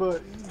sorry,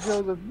 but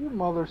Joseph, your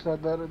mother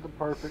said that at the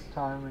perfect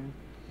timing.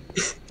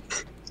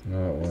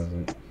 No, it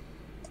wasn't.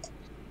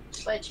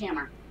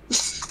 Sledgehammer.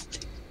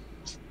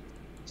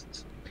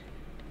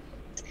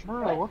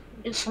 Bro, what's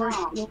It's the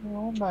wrong. going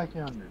on back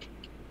yonder?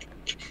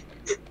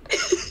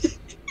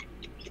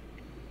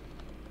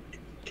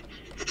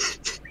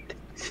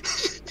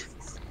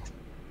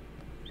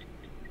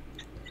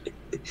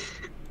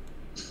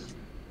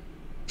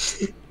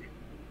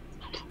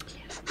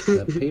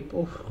 The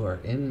people who are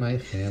in my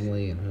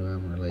family and who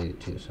I'm related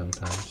to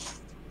sometimes.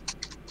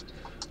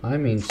 I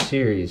mean,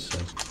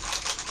 seriously.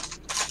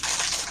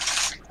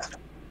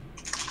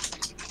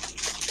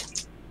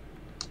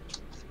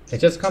 They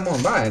just come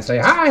on by and say,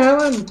 "Hi,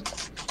 Helen!"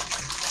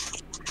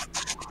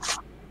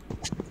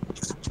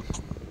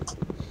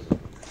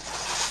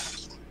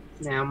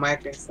 Now,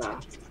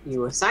 Microsoft,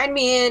 you will sign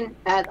me in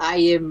as I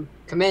am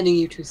commanding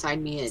you to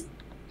sign me in.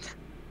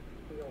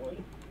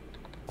 Really?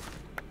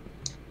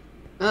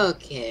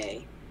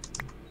 Okay.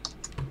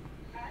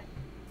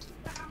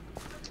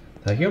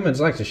 The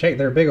humans like to shake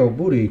their big old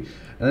booty,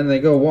 and then they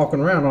go walking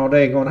around all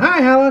day going,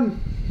 "Hi, Helen!"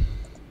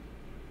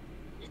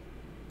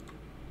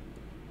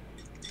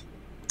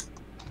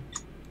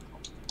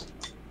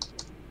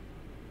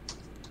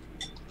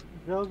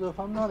 Joseph,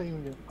 I'm not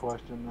even going to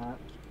question that.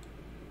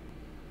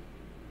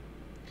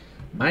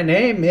 My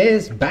name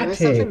is there Batty.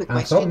 something to I'm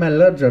question? so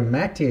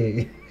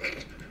melodramatic.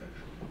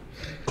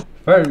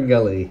 Fern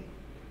Gully.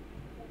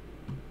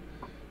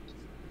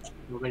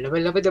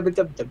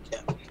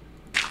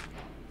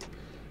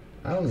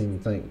 I don't even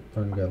think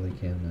Fern Gully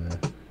can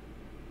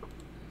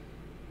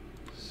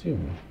sue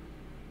me.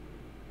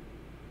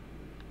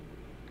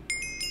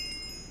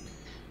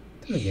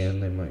 Then again,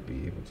 they might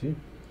be able to.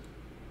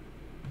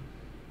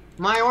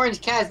 My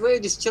orange cat is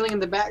literally just chilling in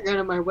the background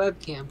of my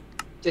webcam.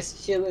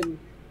 Just chilling.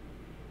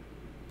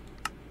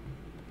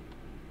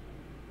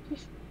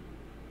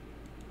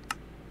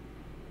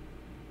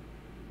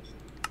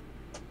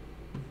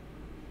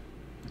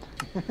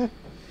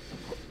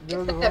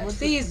 Joseph,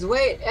 Please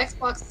wait,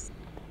 Xbox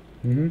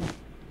Mm-hmm.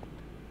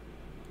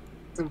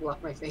 doesn't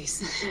block my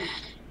face.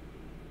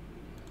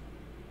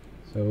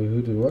 So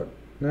who do what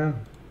now?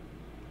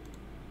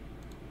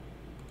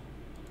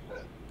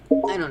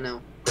 I don't know.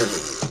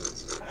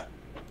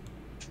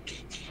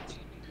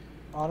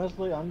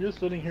 honestly, I'm just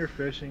sitting here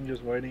fishing,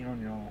 just waiting on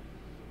y'all.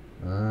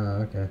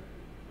 Ah, okay.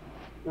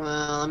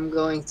 Well, I'm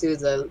going through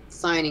the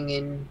signing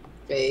in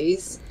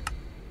phase.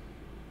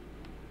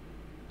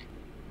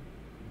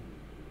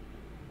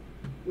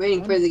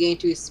 Waiting for the game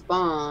to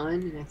spawn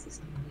and access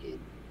signing in.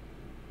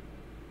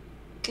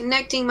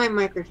 Connecting my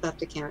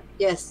Microsoft account.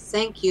 Yes,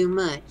 thank you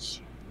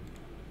much.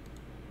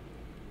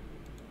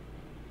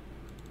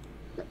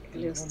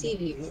 Little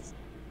Stevie.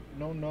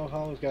 No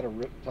know-how's got a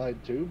Riptide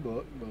 2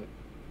 book, but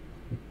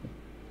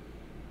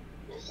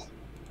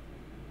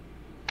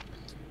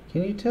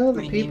Can you tell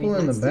the My name people is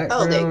in the not Steve- oh,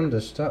 there you background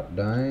to stop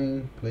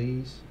dying,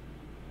 please?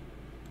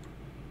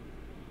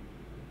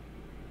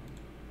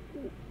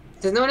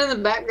 There's no one in the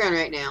background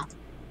right now.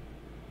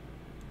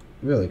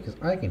 Really, because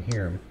I can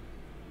hear them.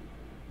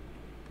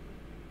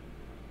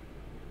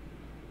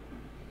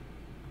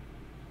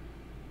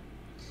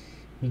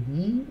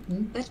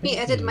 Let me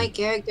edit my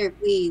character,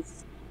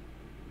 please.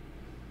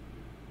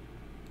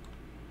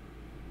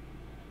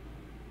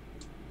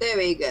 There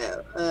we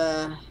go.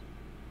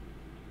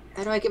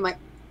 How do I get my... I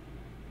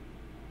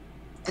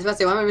was about to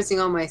say, why am I missing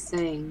all my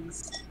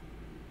things?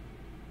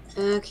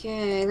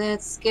 Okay,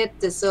 let's get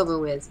this over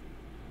with.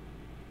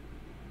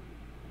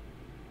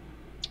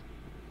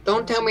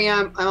 Don't tell me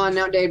I'm on an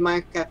outdated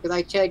Minecraft, because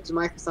I checked the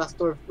Microsoft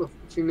Store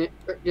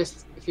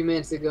just a few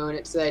minutes ago, and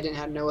it said I didn't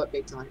have no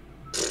updates on it.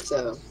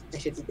 So, I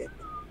should be good.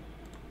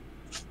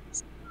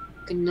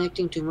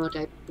 Connecting to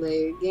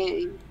multiplayer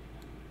game.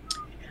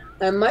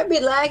 It might be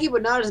laggy,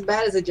 but not as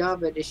bad as the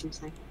Java edition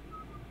thing.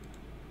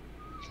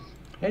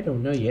 I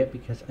don't know yet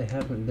because I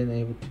haven't been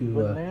able to.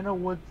 Banana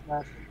wood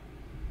snack.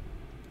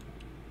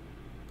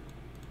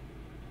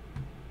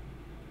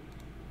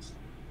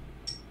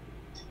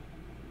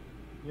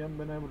 You haven't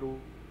been able to.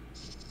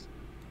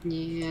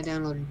 Yeah,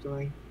 downloading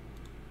story.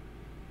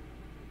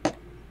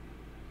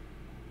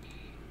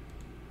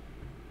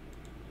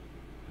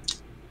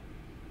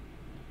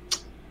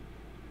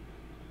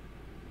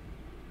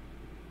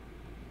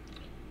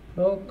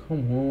 Oh,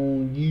 come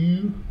on,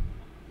 you.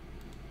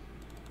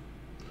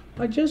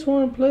 I just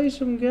want to play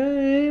some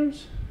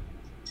games.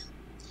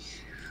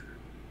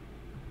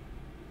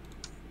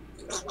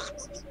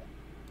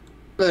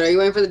 But are you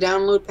waiting for the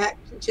download pack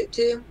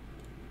too?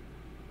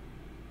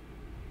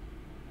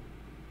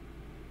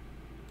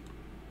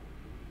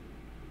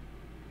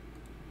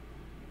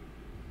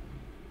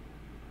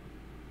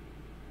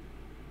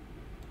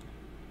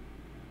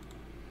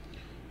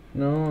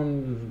 No,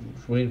 I'm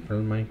just waiting for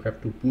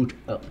Minecraft to boot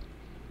up.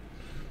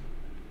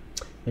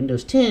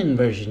 Windows 10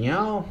 version,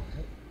 y'all.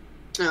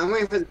 No, I'm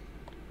waiting for the...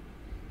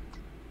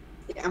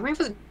 Yeah, I'm waiting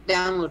for the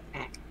download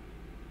pack.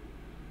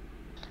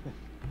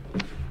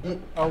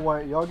 Oh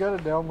wait, y'all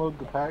gotta download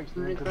the packs.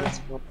 Right, into that's-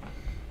 this book.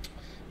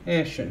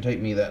 It shouldn't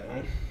take me that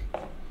long.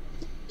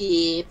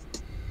 Yep.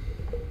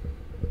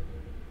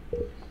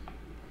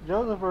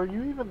 Joseph, are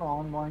you even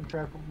on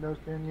Minecraft Windows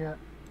 10 yet?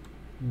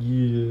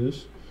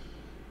 Yes.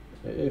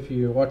 If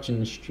you're watching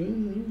the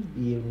stream,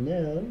 you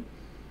know.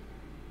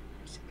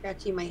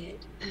 Scratching my head.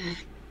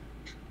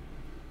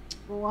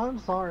 Well, I'm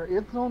sorry.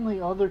 It's on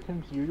the other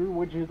computer,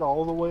 which is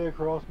all the way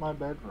across my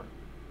bedroom.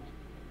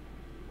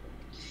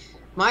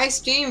 My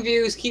stream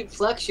views keep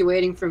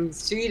fluctuating from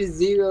 3 to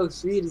 0,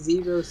 3 to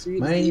 0, 3 to 0.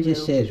 Mine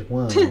just says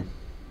 1.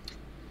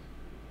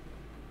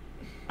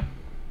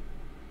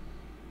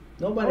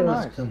 Nobody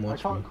wants to come watch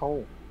I caught me.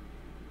 coal.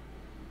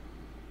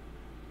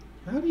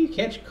 How do you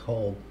catch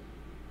coal?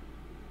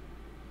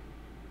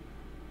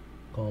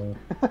 Coal.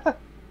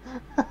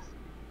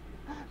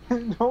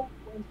 Don't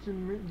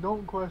question me.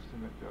 Don't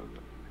question it,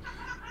 Joseph.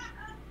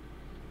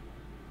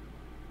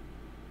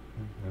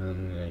 I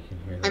can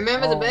hear that. I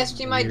remember the best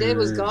stream I did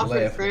was Golf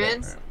with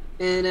Friends,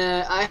 and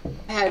I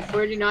had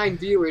 49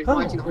 viewers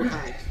watching the whole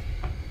time.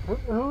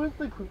 Who is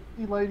the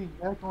creepy lady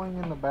echoing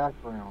in the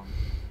background?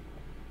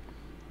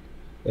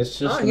 It's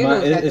just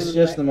it's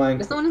just the Minecraft.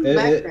 There's no one in the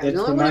background.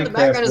 The only one in the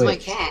background is my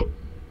cat.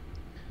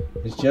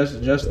 It's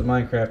just the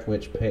Minecraft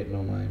witch painting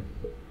on mine.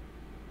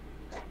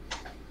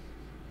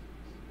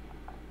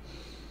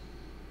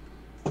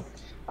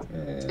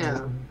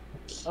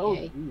 Oh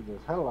Jesus!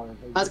 Hello.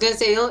 I was gonna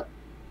say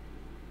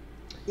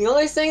the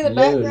only thing in the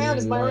background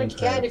is my orange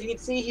cat. If you can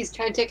see, he's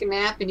trying to take a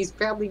nap, and he's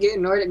probably getting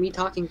annoyed at me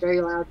talking very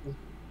loudly.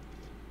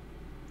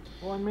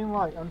 Well, I mean,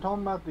 like, I'm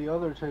talking about the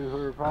other two who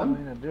are probably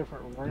in a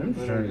different room. I'm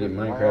just trying to get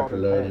Minecraft to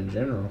load in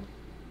general.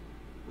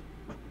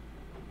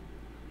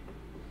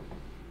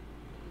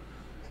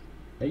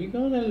 Are you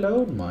gonna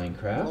load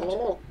Minecraft?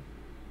 Oh.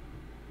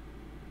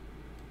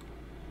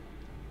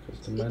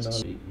 Because the men not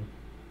eating.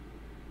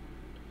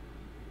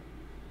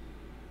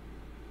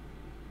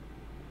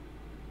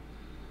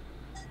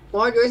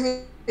 Well, yours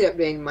needs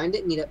updating. Mine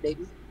didn't need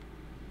updating.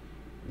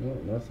 No,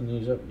 nothing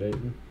needs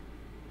updating.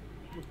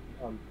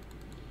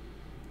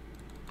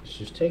 It's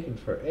just taking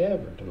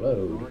forever to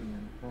load.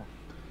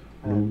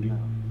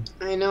 Loading.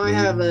 I know I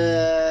have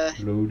a.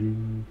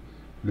 Loading.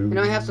 I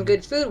know I have some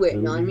good food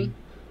waiting on me.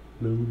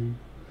 Loading.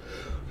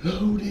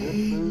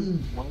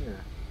 Loading.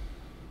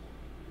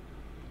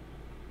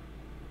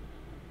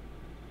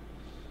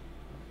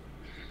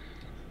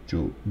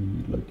 Joke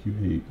me like you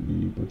hate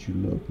me, but you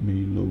love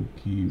me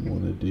low-key.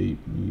 Wanna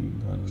date me,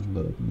 kinda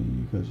love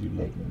me, cause you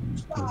love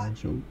me. Kinda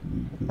joke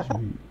me, cause you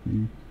hate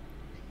me.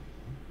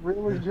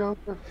 Really,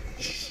 Joker?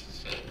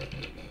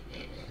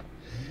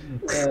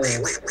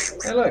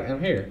 Hey look,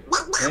 I'm here.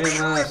 And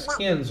my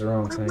skin's the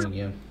wrong thing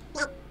again.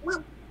 There we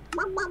go.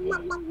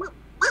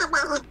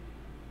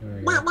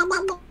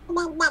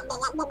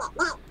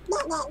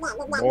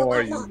 Boy,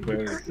 you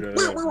better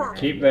shut up.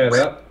 Keep that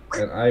up,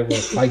 and I will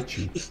fight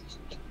you.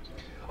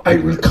 I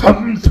will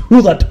come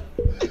through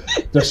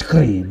the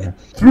screen,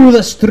 through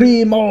the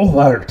stream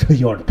over to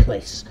your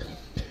place,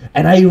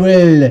 and I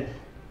will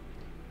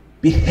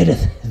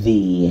beheadeth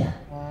thee,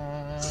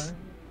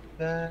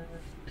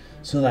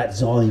 so that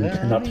Zoin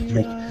cannot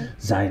make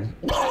Zine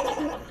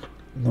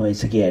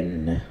noise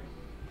again.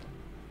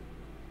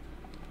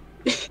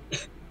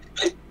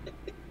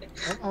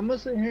 I'm gonna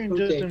sit here and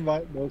just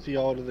invite both of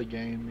y'all to the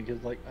game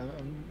because, like,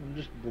 I'm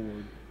just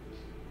bored.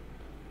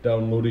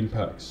 Downloading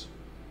packs.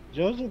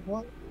 Joseph,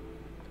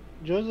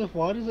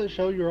 why does it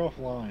show you're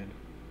offline?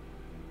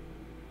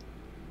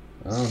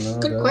 I don't know.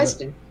 Good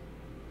question.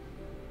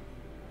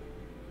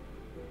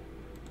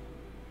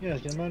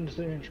 Yes, I'm going to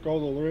sit here and scroll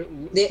through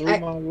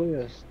my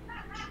list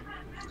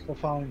to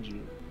find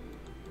you.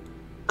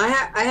 I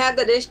had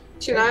that issue,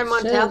 and I'm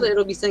on tablet.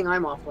 It'll be saying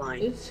I'm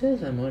offline. It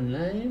says I'm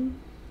online.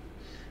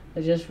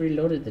 I just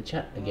reloaded the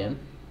chat again.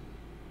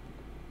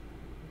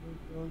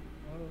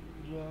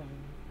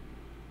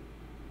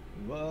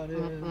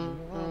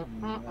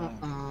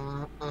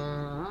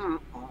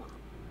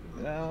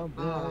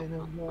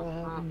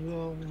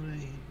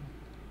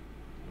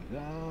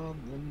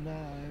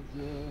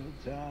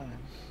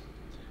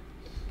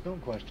 Don't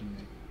question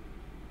me.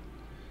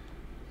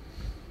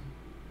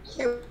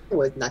 I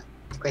was not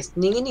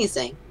questioning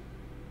anything.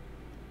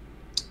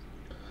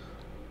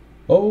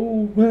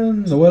 Oh,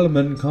 when the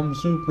Wellerman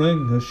comes to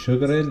bring us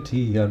sugar and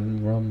tea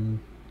and rum.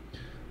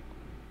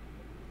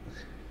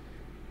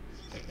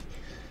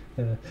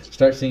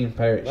 Start singing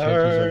pirate shanties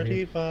over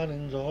here.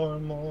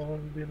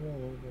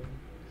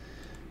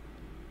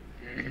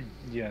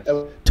 Yes.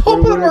 Top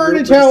of the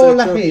morning to all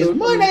lappies.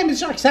 My name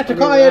is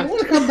Jacksepticeye and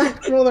welcome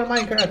back to another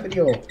Minecraft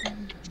video.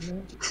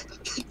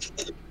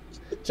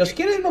 Just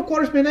kidding, of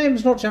course, my name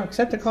is not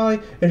Jacksepticeye.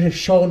 It is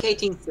Sean.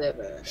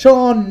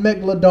 Sean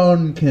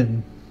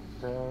Megalodonkin.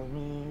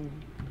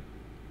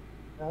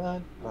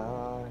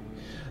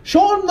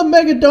 Sean the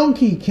Mega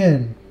Donkey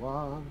Kin.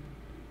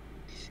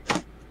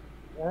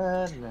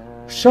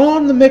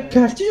 Sean the Mega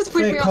Cat. Did you just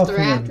push me off the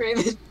raft,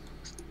 Raymond?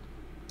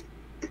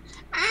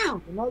 Ow!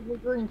 The ugly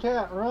green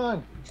cat,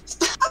 run!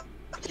 Stop!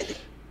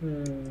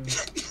 And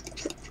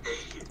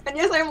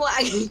yes, I'm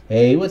lagging.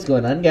 Hey, what's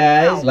going on,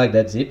 guys? Ow. Like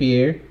that zip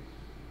here.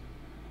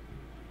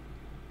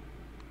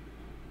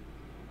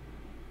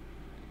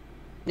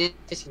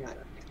 Fishing rod.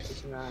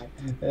 Fishing rod.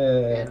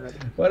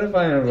 What if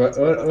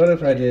what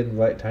if I did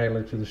invite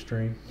Tyler to the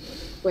stream?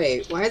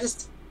 Wait, why is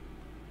this?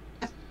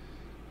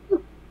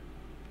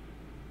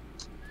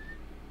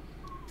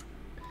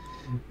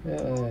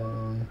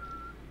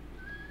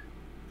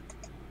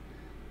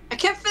 I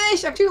can't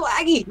fish. I'm too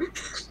laggy.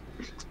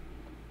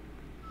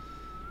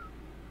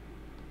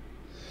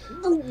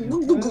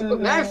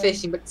 Now I'm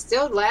fishing, but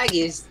still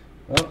laggy is.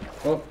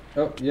 Oh,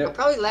 yeah. I'll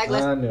probably lag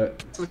less. I knew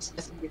it.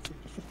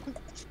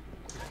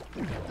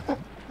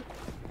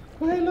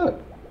 Hey,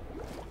 look.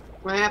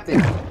 What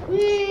happened?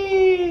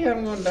 Whee!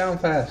 I'm going down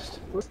fast.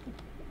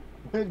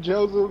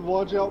 Joseph,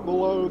 watch out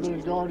below.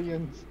 There's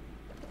guardians.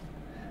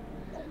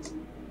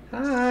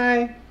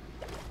 Hi.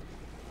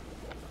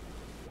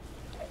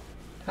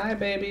 Hi,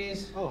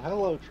 babies. Oh,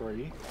 hello,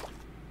 tree.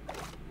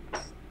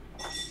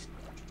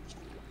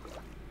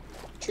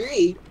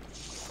 Tree.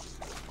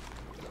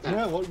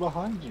 Yeah, look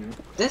behind you.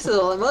 This is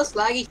the most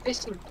laggy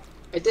fishing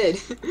I did.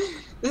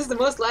 This is the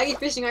most laggy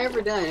fishing I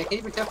ever done. I can't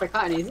even tell if I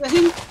caught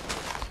anything.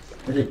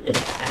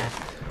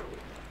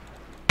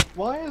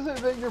 Why is it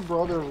that your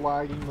brother's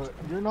lagging, but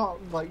you're not,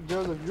 like,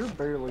 Joseph, you're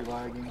barely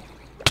lagging?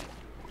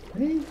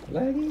 Hey,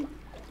 laggy?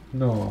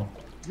 No.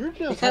 You're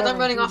just because I'm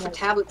running off a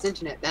tablet's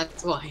internet,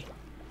 that's why.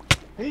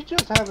 He's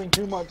just having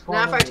too much fun.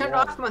 Now if I turned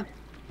off my...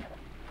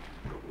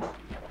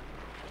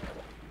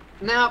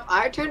 Now if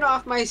I turned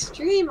off my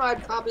stream,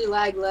 I'd probably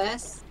lag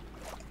less.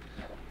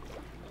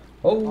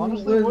 Oh,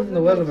 Honestly, when the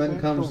weatherman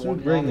comes to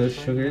bring us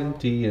sugar and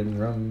tea and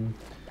rum.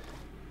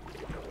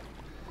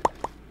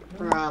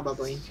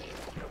 Probably.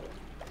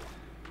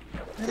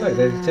 I like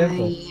that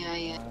temple. Yeah.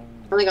 I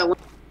only got one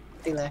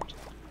thing left.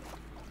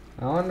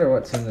 I wonder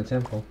what's in the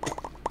temple.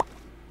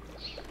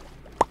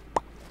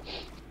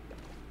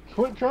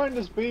 Quit trying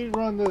to speed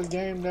run this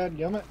game,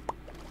 dadgummit.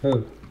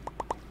 Who?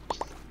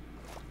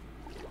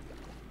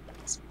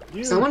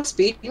 You. Someone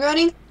speed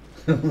running?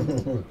 I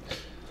mean,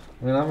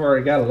 I've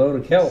already got a load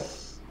of kelp.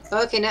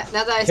 Okay, now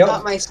that I Kelp.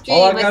 stop my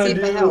stream, let's see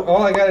if I help.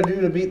 All I gotta do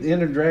to beat the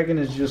Ender Dragon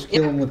is just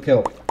kill him with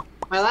kelp.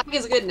 My lag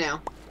is good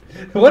now.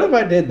 What if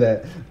I did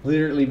that?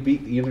 Literally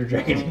beat the Ender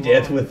Dragon to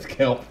death with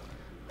kelp.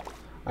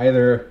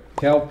 Either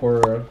kelp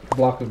or a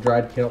block of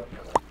dried kelp.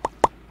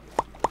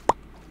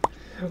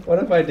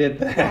 What if I did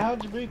that?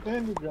 How'd you beat the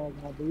Ender Dragon?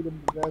 I beat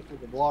him to death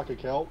with a block of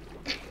kelp.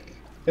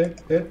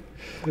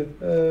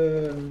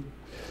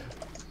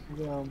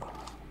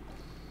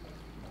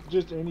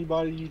 Just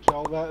anybody you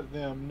tell that,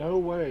 them, no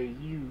way,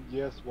 you,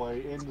 yes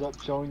way, ends up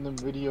showing them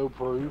video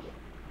proof.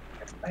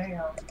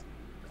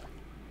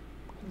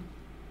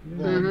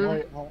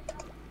 Then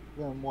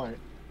wait.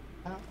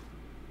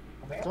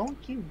 Don't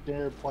you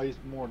dare place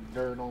more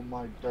dirt on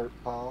my dirt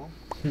pile.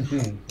 You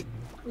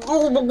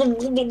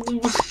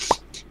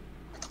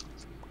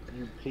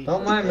piece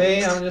Don't of mind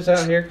me, I'm just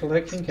out here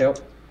collecting kelp.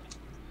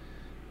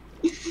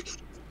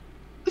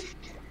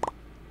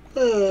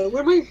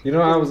 Where am I? You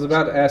know, I was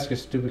about to ask a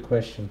stupid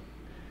question.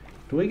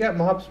 Do we got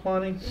mob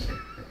spawning?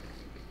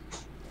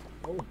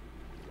 Oh.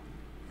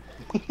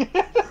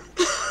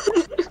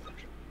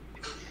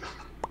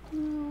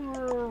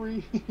 Where are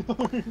we?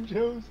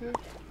 Joseph?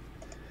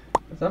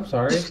 I'm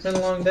sorry, it's been a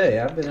long day.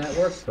 I've been at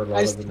work for a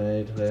lot of the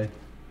day today.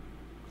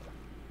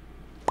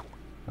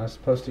 I was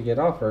supposed to get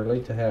off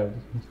early to have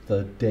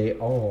the day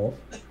off.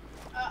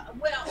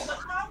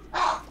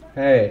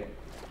 Hey,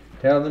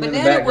 tell them in the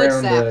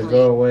background to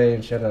go away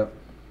and shut up.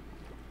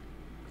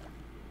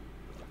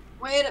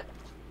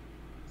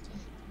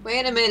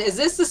 Wait a minute, is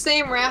this the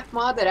same raft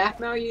mod that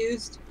Afmel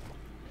used?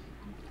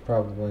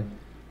 Probably.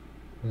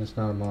 And it's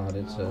not a mod,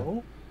 it's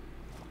a...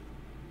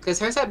 Because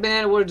hers had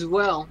banana wood as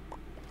well.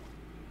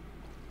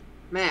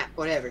 Matt,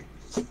 whatever.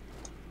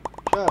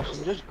 Josh,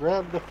 just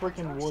grab the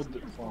freaking wood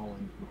that's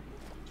falling.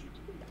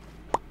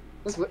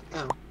 What's what?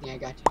 Oh, yeah,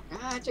 gotcha.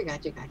 Gotcha.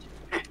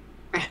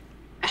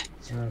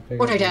 Multitasking,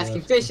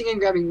 Multitasking, fishing and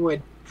grabbing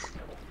wood.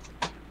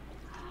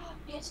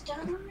 It's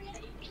done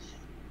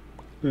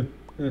already.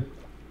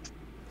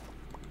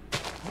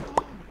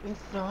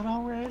 It's done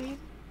already?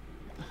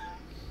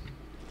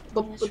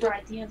 Let's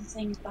try the other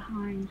things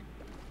behind.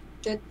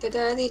 So what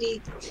are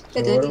we supposed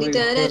to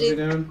be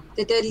doing?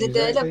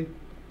 Exactly?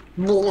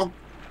 I'm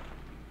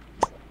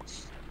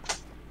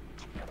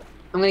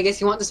gonna guess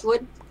you want this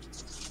wood?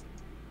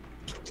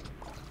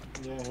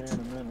 Yeah, here in a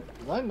minute.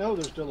 Because I know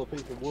there's still a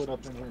piece of wood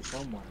up in here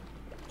somewhere.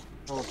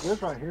 Oh, if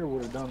this right here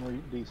would have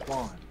done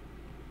despawn.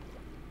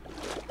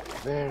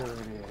 There it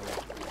is.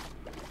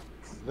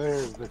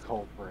 There's the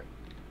culprit.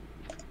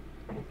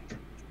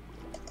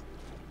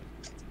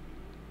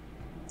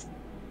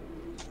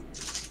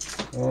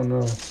 Oh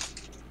no.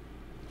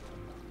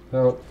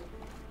 Help.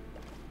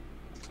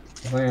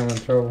 I think I'm in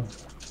trouble.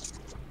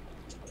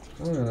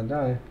 I'm gonna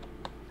die.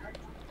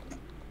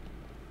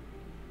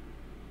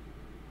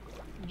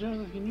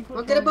 Joseph, can you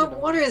We'll get above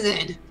water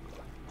then.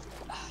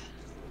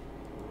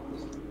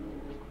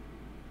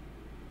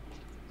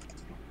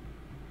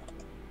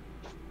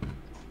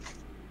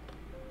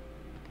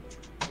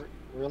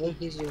 Really?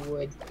 Here's your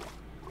wood.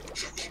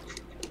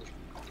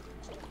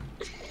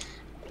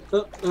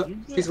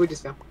 His wood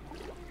just fell.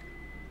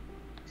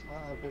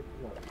 I picked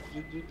it up.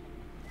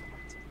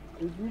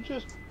 Did you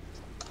just...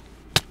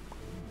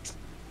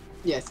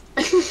 Yes.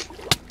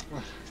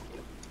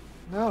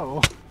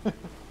 No.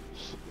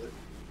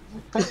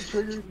 That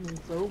triggers me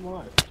so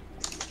much.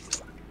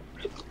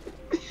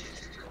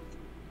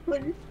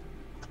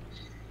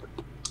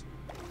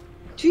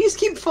 Trees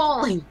keep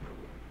falling.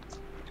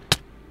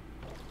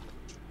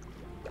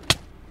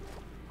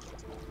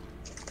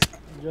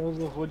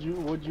 Joseph, would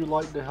you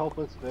like to help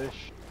us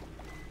fish?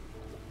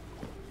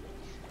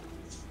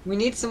 We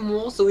need some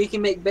wool so we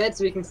can make beds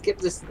so we can skip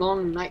this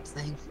long night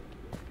thing.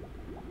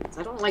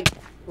 I don't like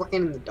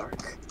working in the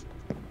dark.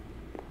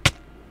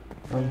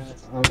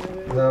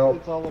 Help.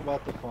 It's all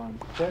about the fun.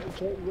 Check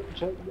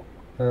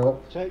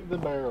Help. check the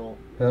barrel.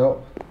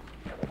 Help.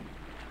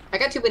 I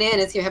got 2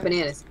 bananas. Here, have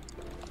bananas.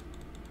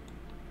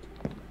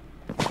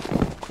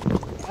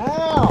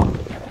 Ow!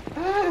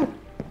 Ah!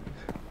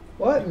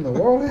 What in the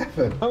world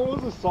happened? I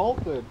was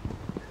assaulted.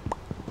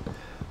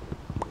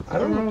 I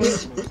don't know.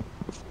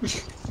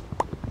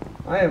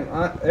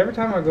 Every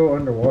time I go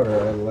underwater,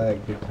 I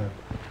lag big time.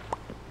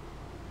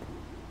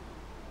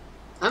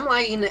 I'm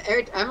lagging.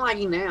 I'm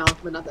lagging now,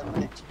 but not that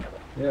much.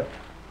 Yep.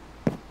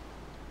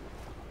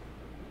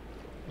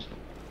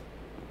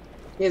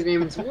 Here's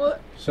Raymond's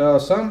what? So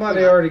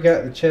somebody already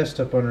got the chest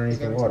up underneath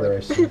the water, I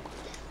see.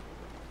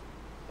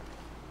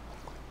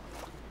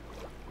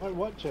 Wait,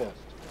 what chest?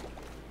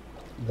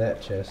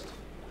 That chest.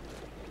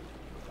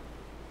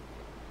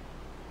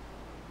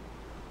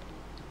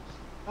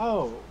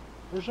 Oh,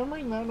 for some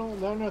reason I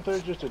don't know if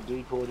there's just a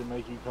decoy to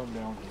make you come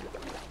down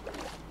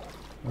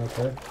here.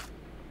 Okay.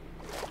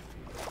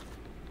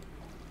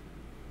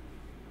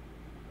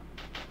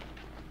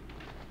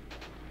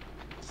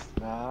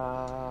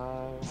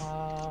 I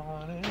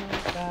want it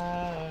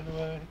that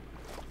way.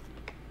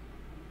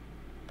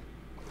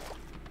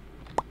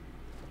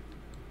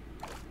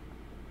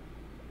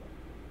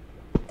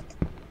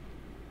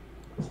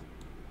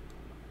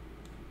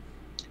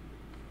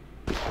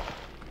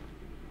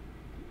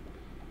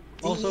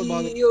 Also,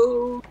 by the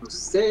old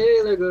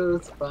sailor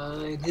goes to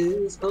find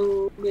his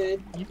home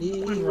and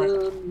he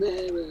will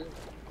never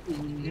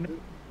you know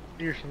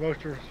you're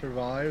supposed to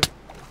survive.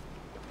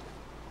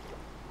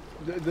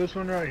 This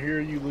one right here,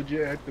 you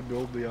legit have to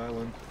build the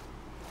island.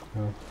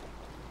 Oh.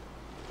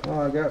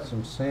 Oh, I got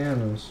some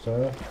sand and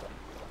stuff.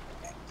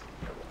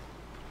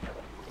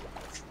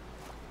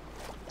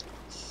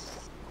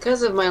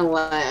 Because of my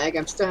lag,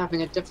 I'm still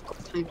having a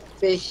difficult time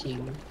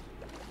fishing.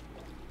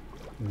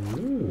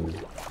 Ooh.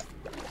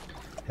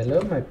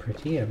 Hello, my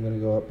pretty. I'm gonna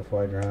go up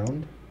before I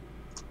drown.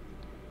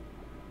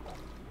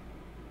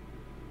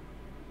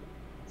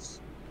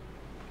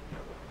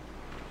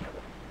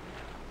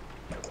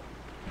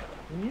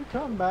 Can you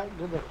come back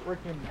to the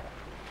frickin'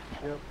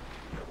 ship?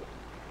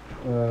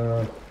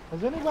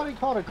 Has anybody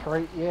caught a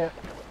crate yet?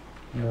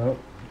 Nope.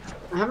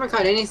 I haven't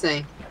caught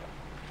anything.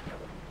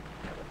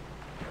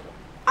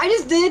 I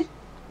just did!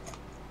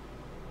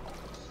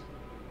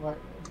 Like,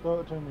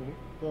 throw it to me.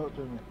 Throw it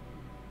to me.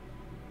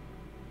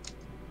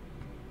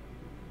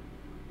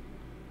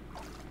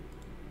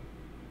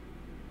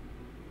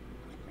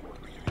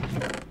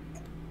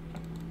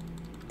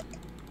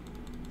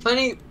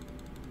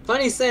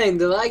 Funny saying,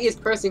 the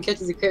laggiest person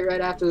catches a crate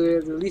right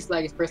after the least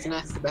laggiest person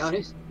asks about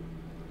it.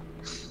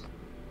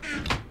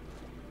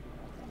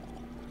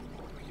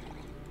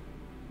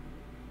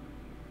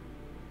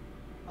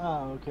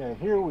 Oh, okay,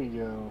 here we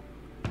go.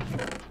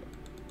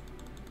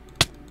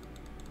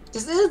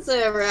 This is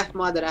a raft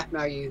mod that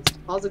Afmar used.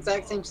 All the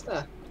exact same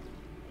stuff.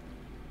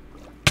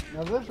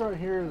 Now this right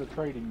here is a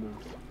trading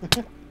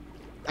booth.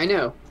 I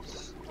know.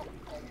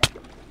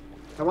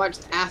 I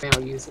watched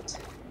Afmar use it.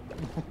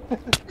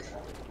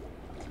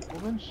 Well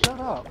then shut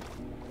up.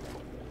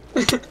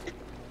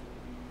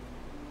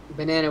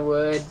 Banana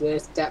wood,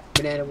 this, that for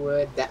banana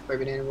wood, that for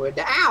banana wood.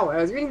 Ow!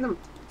 I was reading them.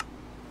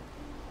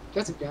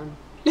 Joseph down.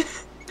 I'm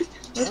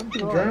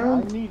sorry,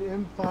 I need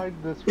inside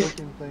this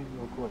freaking thing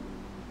real quick.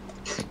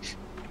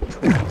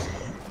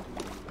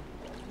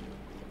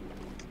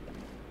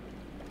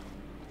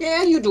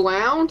 Yeah, you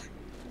drowned.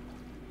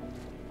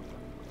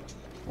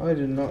 I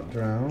did not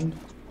drown.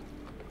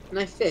 And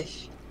I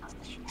fish.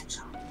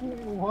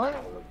 What?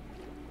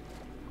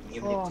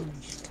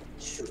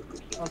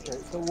 Okay,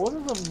 so what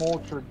does a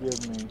mulcher give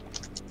me?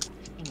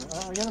 I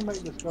gotta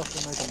make this stuff to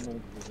make a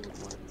mulcher real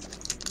quick.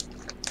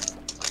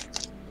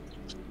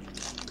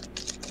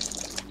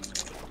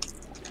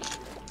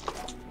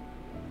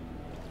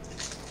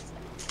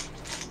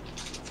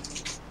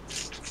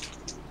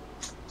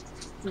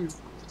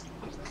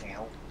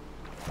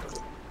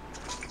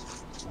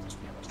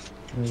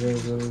 I'm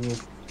gonna go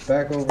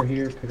back over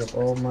here, pick up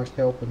all my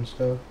kelp and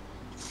stuff.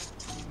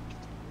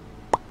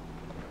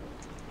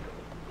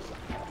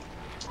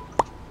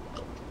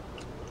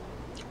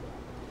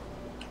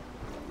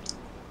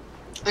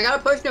 I got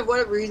a potion of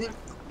whatever reason.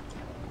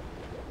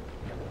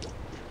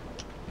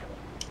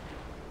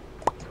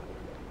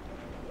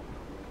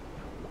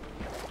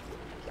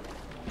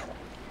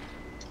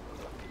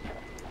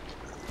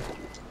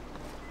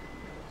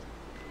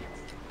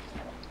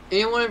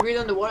 Anyone want to breathe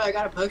underwater? I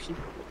got a potion.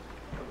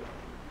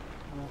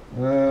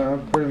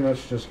 I'm pretty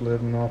much just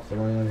living off the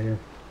land here.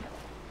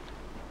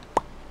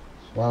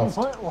 Wow.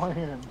 What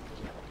land?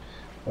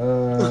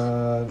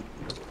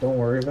 Don't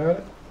worry about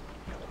it.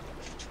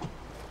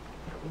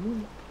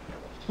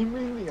 You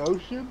mean the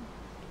ocean?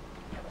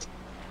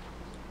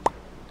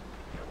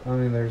 I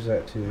mean, there's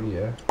that too,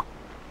 yeah.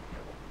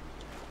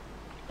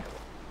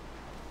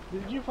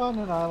 Did you find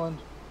an island?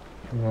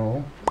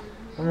 No.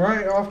 I'm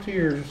right off to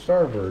your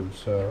starboard,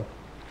 so...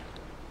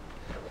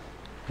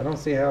 I don't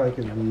see how I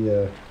could be,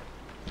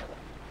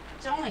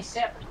 It's only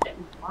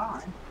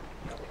 775.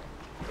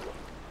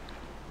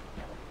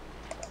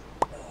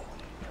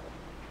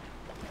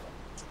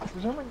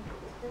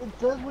 It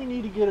says we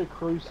need to get a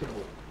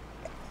crucible.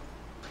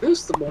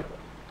 Crucible.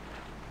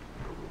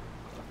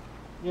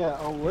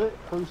 Yeah, a lit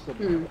crucible.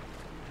 Hmm.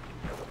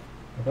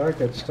 if I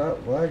could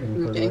stop lagging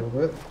for a Okay. little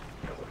bit.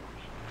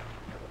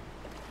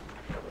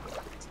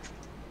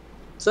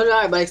 So did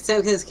I, but I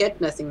can't catch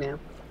nothing now.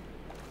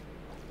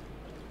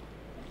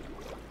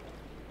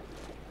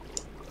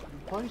 You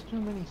placed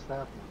too many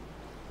saplings.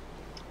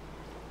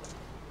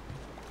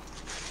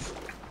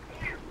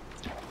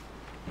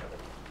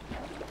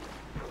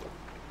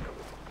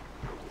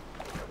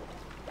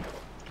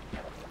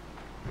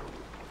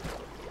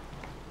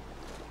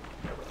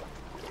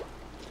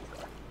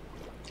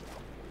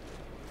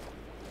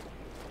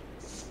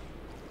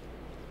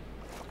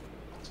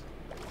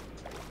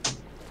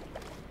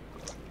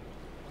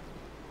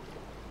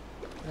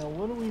 Now,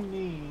 what do we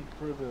need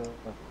for the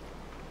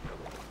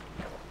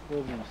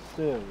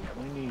sieves?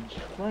 We need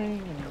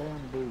string and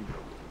bamboo.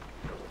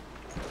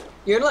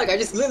 You're like, I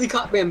just literally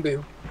caught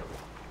bamboo.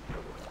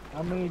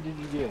 How many did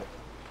you get?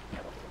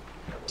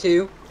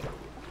 2.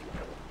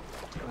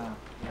 No.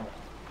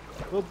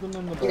 Put them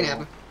in the You can have barrel.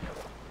 them.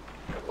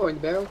 Or in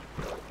the barrel.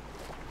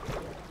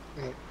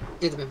 Alright,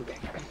 here's the bamboo bag.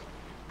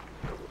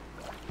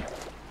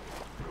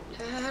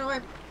 How do I...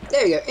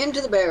 There you go,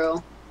 into the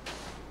barrel.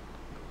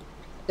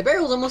 The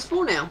barrel's almost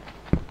full now.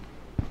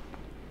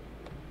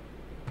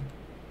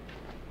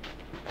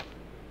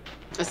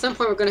 At some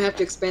point, we're gonna have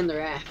to expand the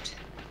raft.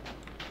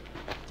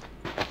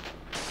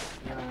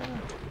 Yeah, I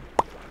know.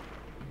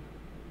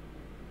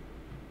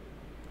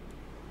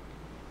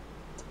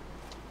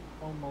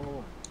 Oh my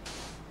lord.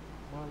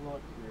 My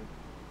luck here.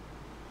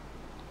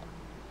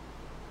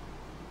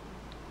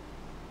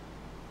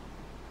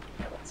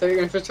 So you're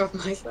gonna fish off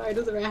my side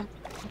of the raft.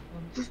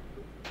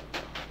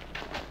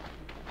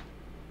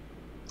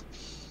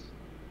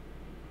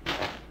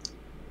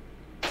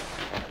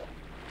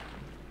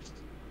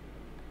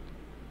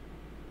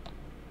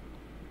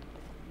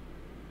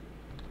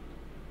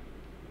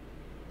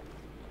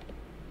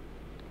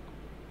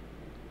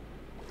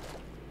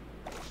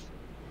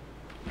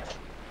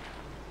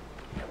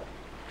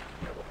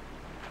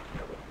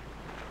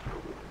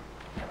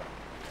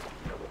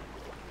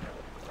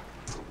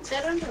 Is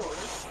that underwater?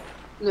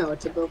 No,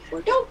 it's a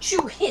billboard. Don't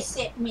you hiss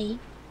at me.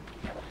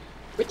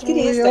 Which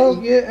kitty is We all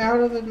that? get out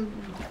of the...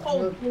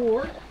 Oh,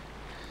 Lord.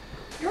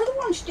 You're the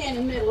one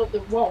standing in the middle of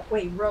the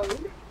walkway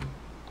road.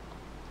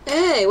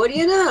 Hey, what do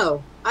you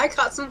know? I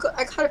caught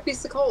a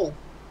piece of coal.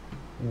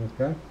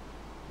 Okay.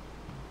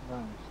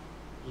 Nice.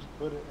 Just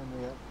put it in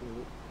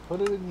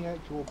the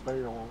actual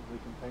barrel of the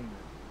container.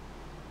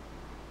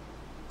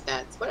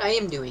 That's what I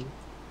am doing.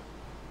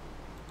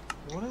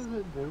 What is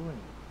it doing?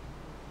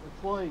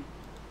 It's like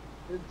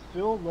it's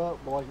filled up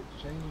like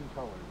it's changing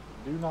colors.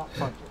 Do not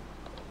punch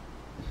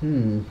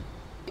it.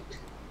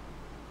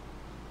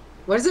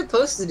 What is it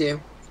supposed to do?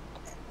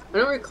 I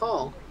don't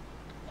recall.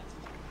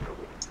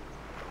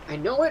 I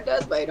know what it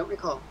does, but I don't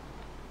recall.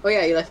 Oh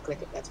yeah, you left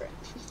click it. That's right.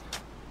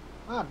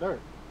 Ah, dirt.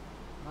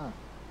 Ah.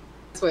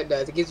 That's what it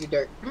does. It gives you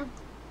dirt.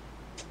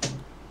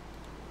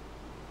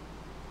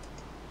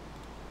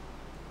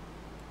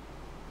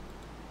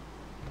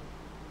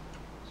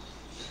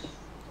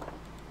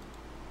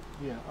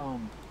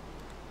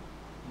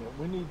 Yeah,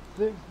 we need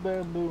 6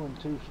 bamboo and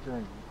 2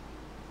 string.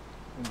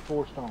 And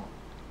 4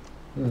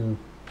 stone.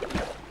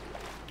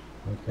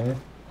 Okay.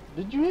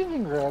 Did you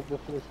even grab the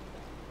fish?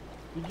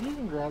 Did you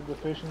even grab the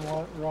fishing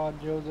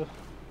rod, Joseph?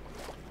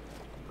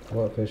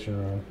 What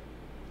fishing rod?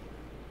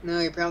 No,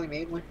 you probably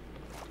made one.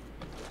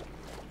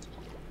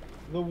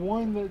 The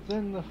one that's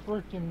in the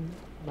freaking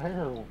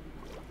barrel.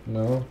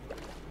 No.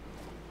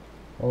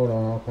 Hold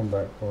on, I'll come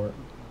back for it.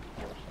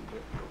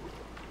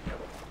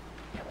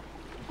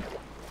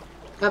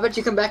 How about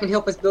you come back and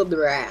help us build the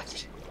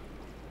raft?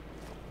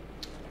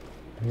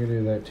 You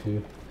do that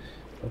too.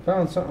 I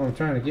found something I'm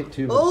trying to get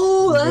to. But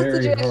Oh, it's that's the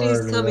very direction he's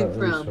hard coming without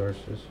from.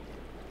 resources.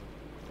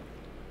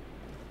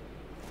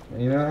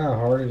 You know how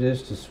hard it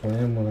is to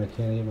swim when I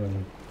can't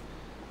even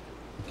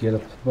get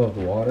up above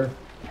the water?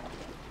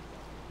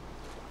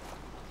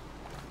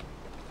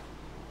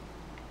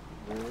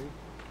 Very.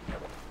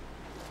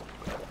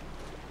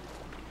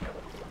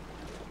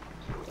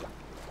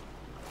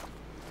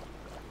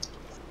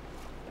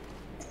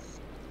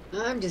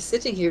 I'm just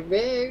sitting here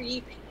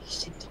very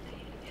patiently.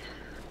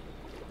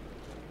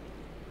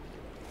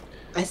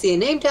 I see a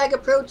name tag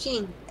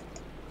approaching.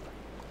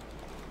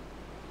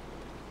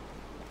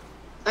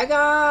 I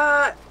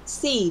got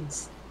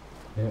seeds.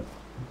 Yep.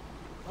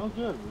 Oh,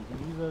 good. We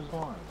can use those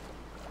farms.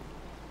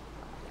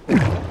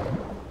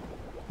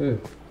 Ooh.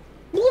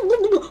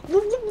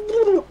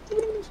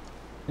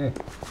 Yeah.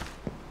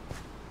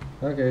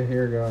 Okay,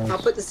 here goes. I'll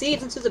put the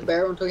seeds into the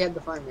barrel until we have the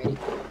farm ready.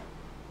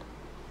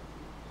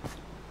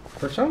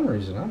 For some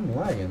reason, I'm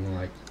lagging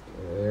like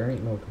there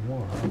ain't no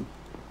tomorrow.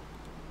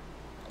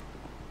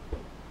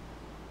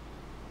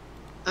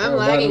 I'm Oh,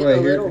 lagging by the way,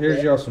 a little here's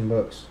bit. y'all some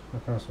books. I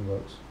found some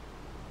books.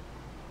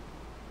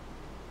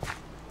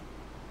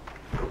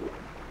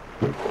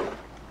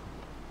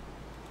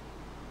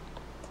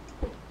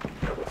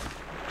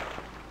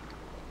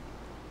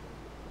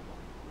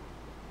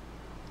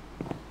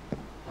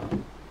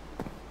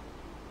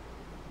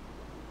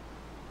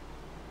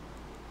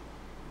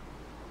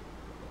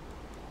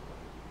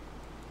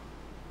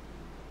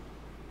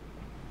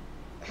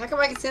 How come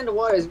I can see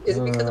underwater? Is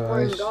it because I'm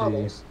wearing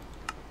goggles?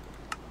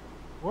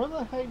 Where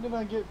the heck did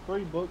I get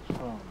 3 books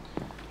from?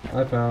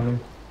 I found them.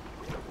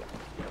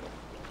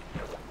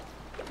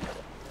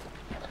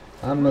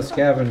 I'm a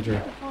scavenger. I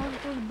found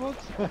 3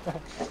 books.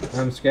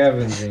 I'm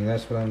scavenging.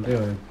 That's what I'm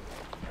doing.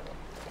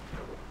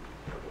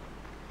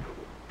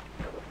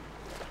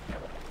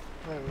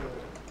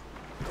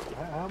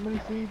 How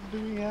many seeds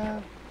do we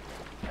have?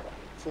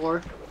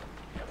 4.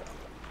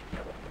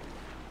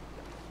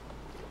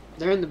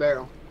 They're in the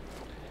barrel.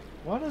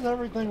 Why does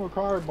everything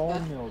require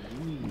bone meal?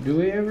 Jeez. Do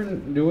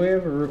we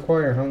ever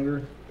require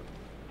hunger?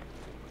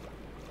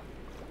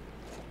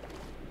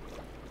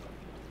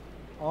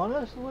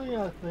 Honestly,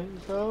 I think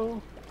so.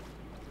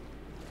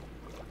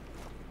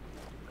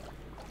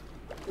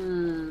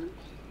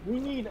 We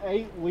need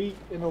 8 wheat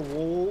and a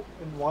wool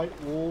and white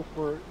wool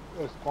for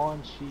a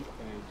spawn sheep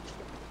egg.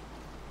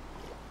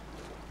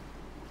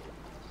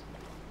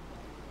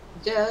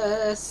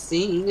 Just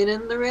singing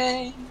in the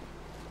rain.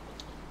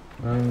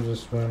 I'm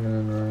just swimming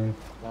in the rain.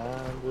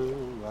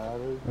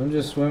 I'm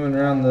just swimming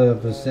around the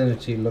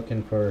vicinity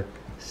looking for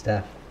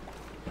stuff.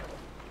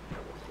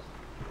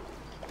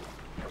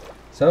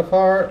 So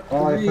far,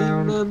 all I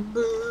found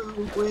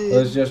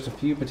was just a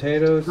few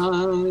potatoes,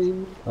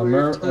 a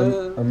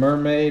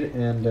mermaid,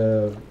 and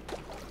a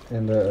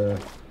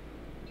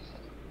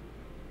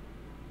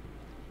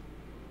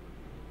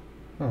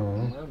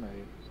oh,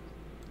 Mermaid.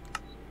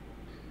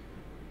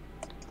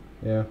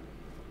 yeah.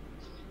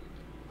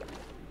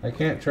 I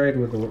can't trade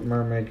with the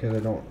mermaid because I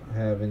don't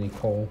have any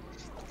coal.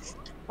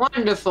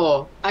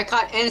 Wonderful. I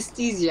caught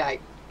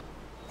anesthesiite.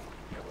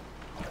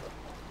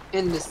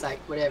 Endosite,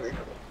 whatever.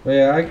 But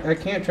yeah, I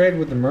can't trade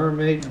with the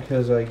mermaid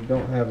because I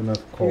don't have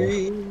enough coal.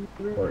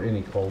 Or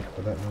any coal,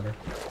 for that matter.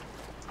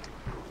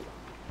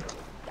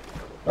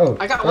 Oh,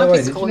 I got by the one way,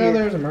 piece of did coal you know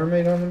here. there's a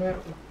mermaid on the map?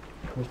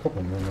 There's a couple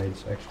of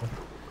mermaids, actually.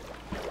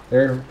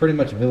 They're pretty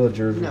much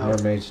villagers with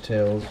mermaids'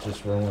 tails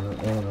just rolling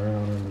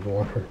around under the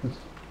water.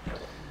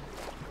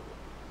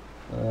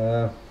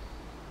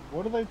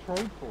 What do they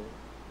trade for?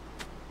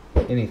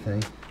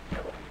 Anything.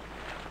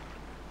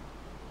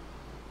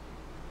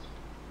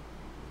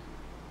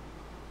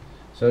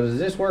 So does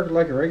this work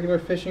like a regular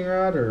fishing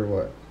rod or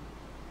what?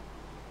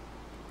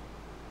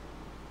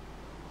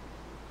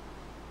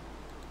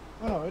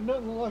 Oh, it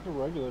doesn't look like a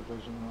regular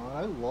fishing rod.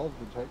 I love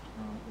the texture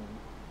on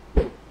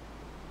it.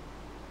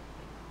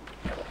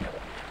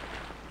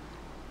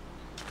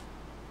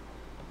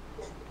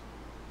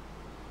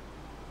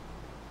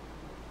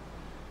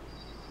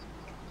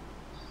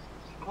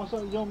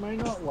 Also, y'all may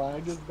not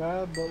lag as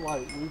bad, but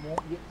like we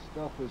won't get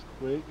stuff as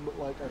quick. But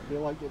like I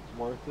feel like it's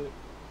worth it.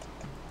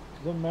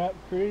 The map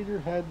creator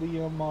had the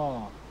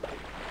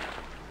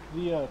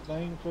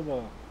thing for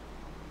the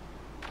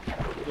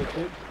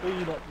tick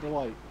speed up to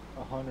like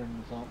 100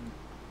 and something.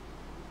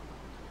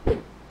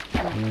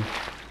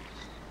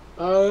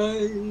 I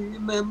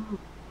remember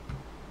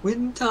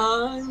when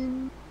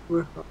time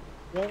were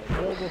as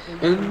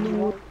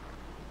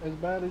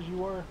bad as you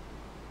were.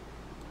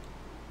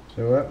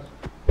 So what?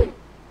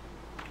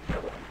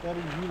 That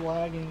is you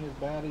lagging as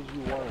bad as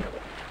you were.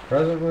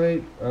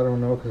 Presently, I don't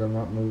know because I'm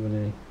not moving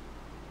any.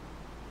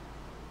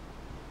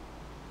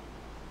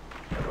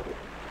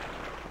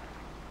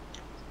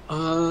 I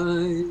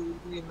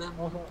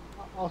remember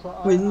Also,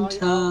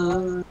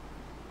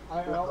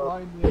 I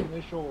outlined the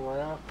initial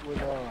raft with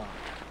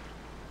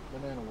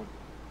banana wood.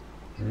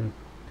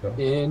 Cool.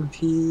 and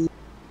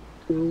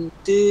people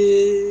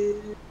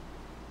did.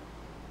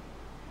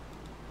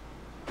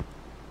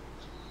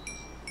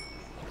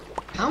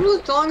 How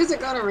long is it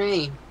gonna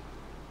rain?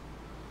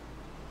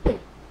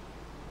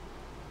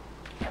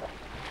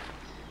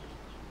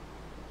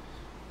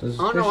 Does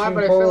I don't know why, fishing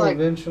but I pole feel like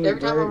eventually every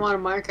time break? I'm on a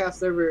Minecraft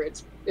server,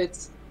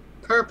 its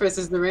purpose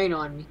is to rain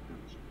on me.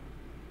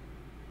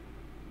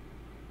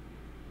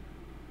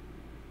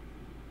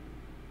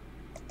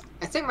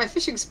 I think my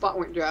fishing spot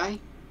went dry.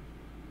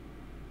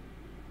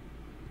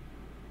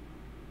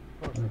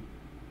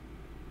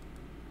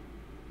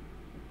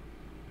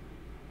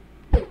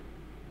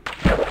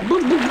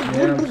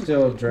 Yeah,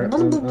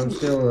 I'm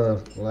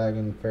still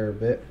lagging a fair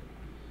bit.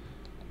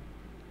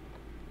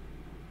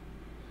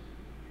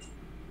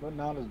 But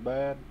not as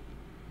bad.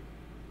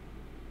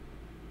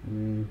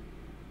 Mm.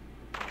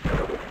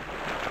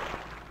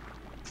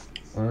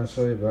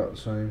 Honestly, about the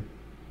same.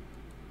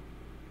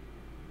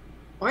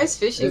 Why is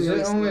fishing Is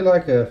really it only slow?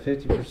 like a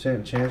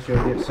 50% chance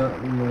you'll get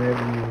something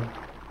whenever you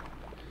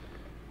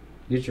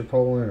get your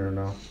pole in or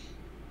no?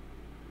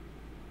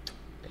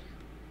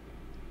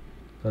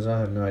 Because I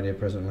have no idea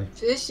presently.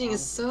 Fishing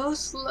is so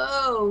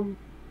slow.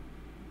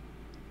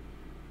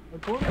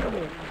 According to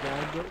the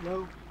guidebook,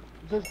 though,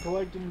 it says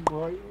collecting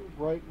bright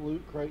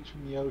loot crates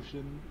from the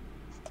ocean.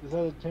 This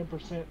has a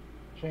 10%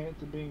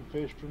 chance of being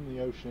fished from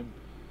the ocean.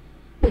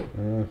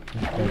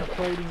 Okay. Use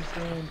trading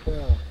stand.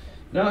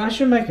 No, I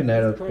should make a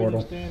nether trading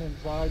portal. stand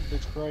inside the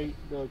crate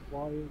to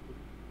acquire.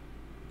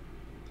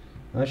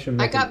 I should I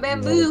make got a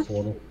bamboo. nether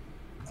portal.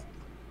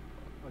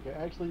 Okay,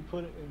 actually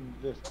put it in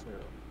this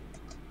barrel.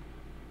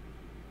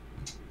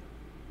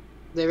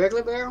 The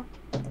regular barrel?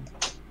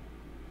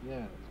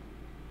 Yeah.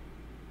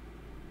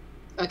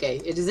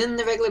 Okay, it is in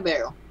the regular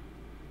barrel.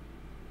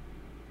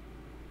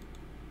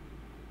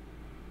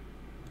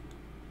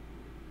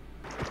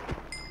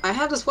 I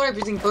have this water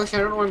freezing potion.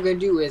 I don't know what I'm going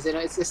to do with it.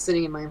 It's just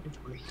sitting in my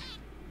inventory.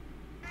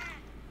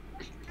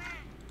 I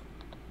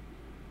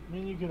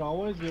mean, you can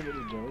always give it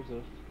to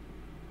Joseph.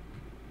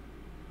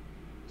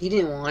 He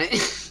didn't want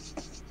it.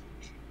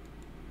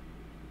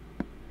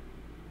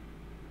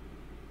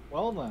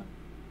 Well then,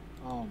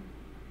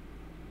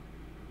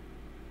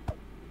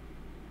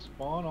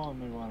 spawn on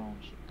me, why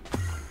don't you?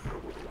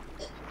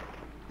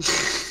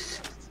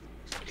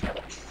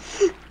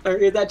 I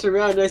heard that turn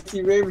around and I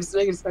see Raymond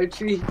sitting inside a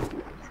tree.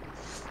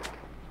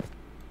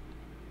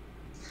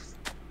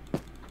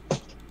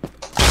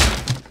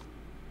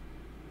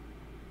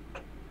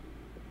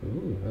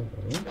 Ooh, hello.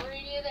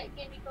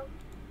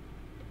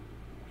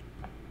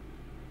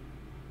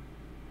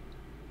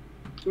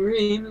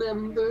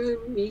 Remember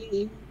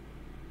me,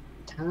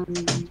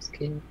 times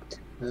kept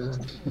up.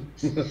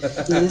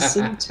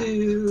 Listen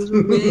to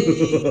the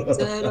waves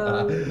that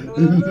are up.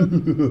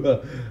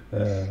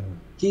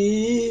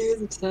 Hear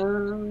the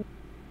sound.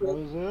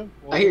 Joseph,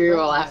 I hear you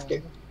all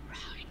after.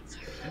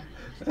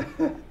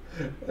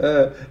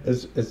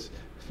 It's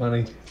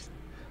funny.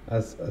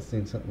 I've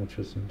seen something which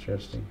was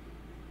interesting.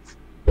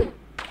 You've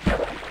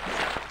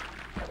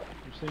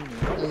seen it.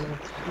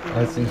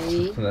 I've seen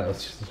something that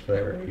was just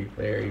very,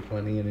 very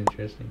funny and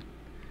interesting.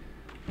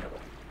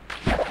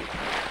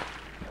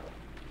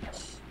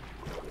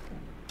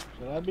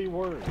 Should I be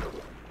worried?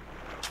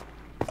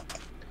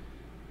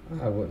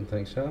 I wouldn't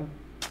think so.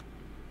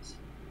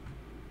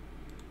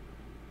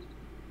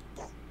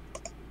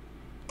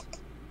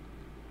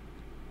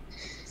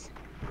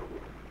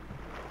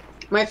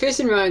 My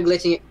fishing rod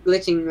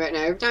glitching right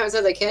now. Every time it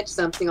says I catch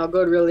something, I'll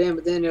go to reel it in,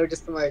 but then it'll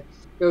just put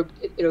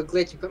it'll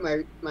glitch and put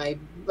my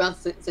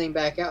bounce thing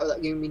back out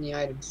without giving me any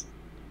items.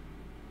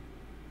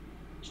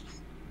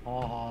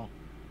 I'm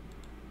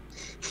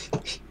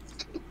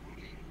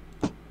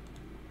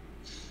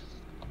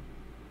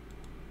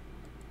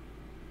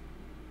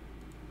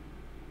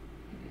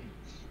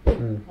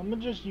gonna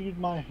just use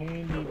my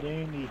handy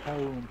dandy hoe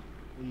and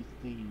these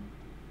thieves.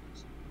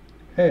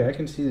 Hey, I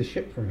can see the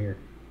ship from here.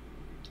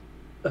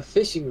 A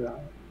fishing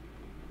rod.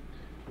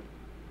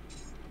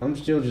 I'm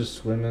still just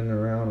swimming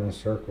around in a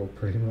circle,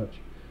 pretty much.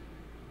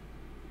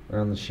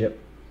 Around the ship.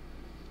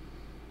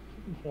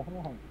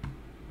 Wow.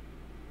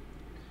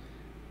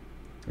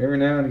 Every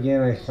now and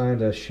again I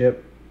find a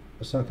ship,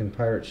 a sunken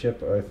pirate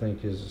ship I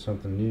think is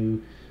something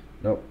new.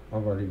 Nope,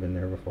 I've already been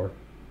there before.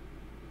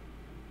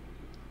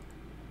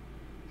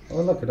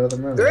 Oh look, another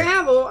mermaid.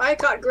 Gravel! I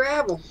caught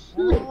gravel!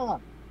 Why?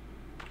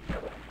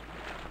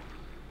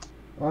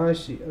 Oh, I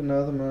see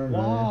another mermaid.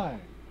 Why?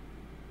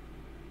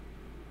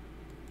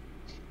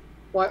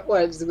 What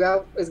is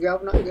gravel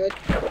not good?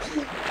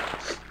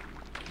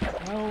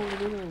 No,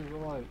 it is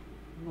like,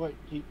 wait,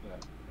 keep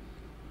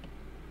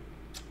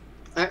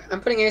that. I'm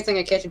putting everything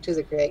I catch into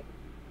the crate.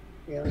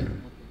 Really? Okay,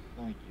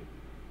 thank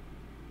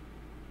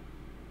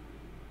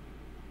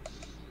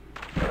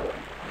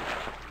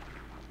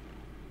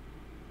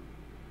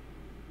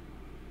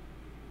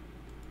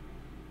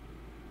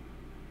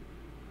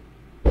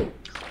you.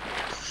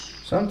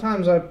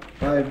 Sometimes I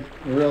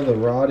reel the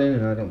rod in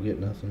and I don't get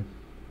nothing.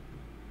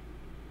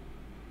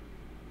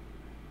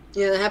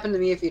 Yeah, that happened to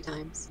me a few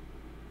times.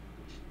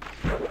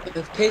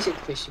 A patient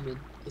fisherman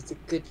is a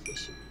good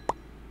fisherman.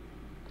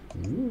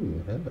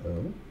 Ooh,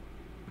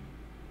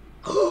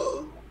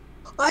 hello.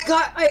 I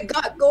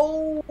got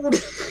gold!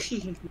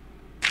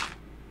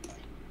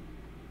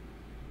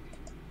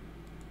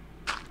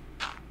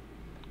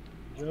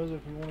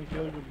 Joseph, you want to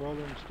kill your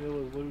brother and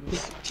steal his loot?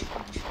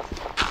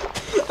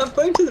 I'm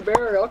putting to the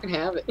barrel, y'all can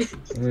have it.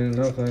 I mean,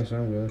 no thanks,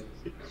 I'm good.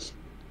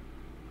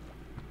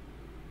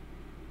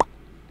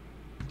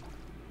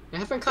 I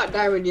haven't caught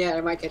diamond yet,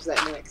 I might catch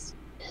that next.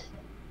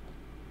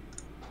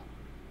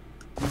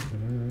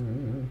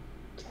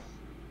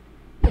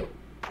 You're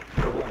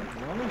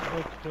only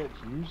supposed to catch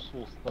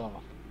useful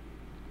stuff.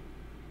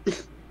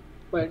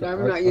 What,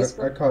 diamond not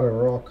useful? I caught a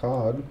raw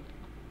cod.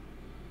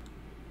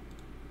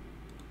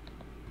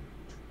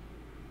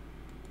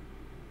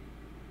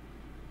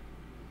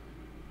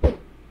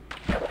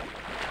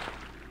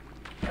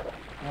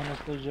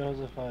 Honestly,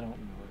 Joseph, I don't know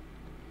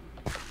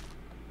it.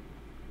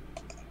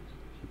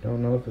 You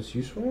don't know if it's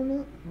useful or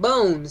not?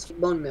 Bones.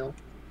 Bone meal.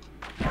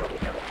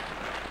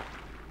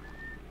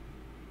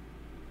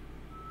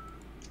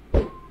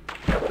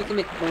 We can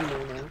make bone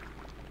meal now.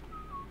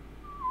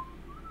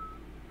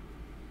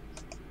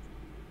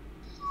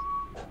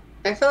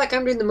 I feel like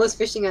I'm doing the most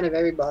fishing out of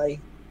everybody.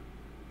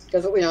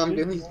 That's what we know I'm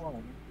doing.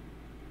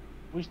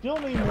 We still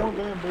need more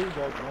bamboo,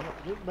 guys.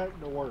 Get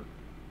back to work.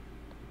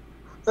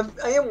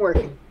 I am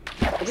working.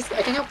 I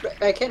can't help.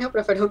 I can't help it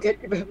if I don't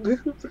get bamboo.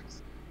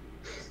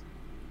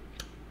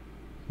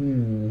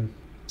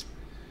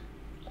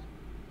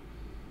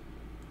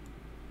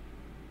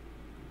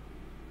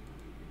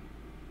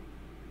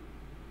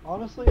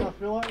 Honestly, I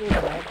feel like this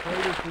map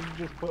creator should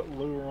just put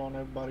lure on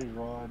everybody's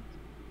rods.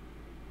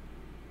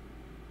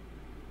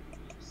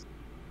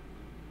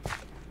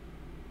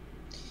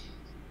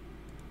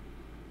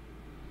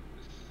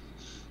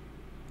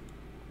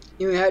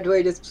 You have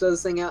to just throw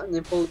this thing out and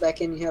then pull it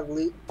back in and you have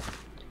loot.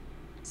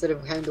 Instead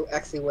of having to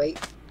actually wait.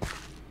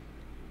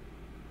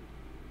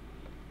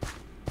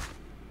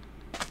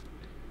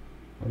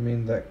 I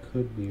mean, that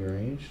could be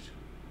arranged.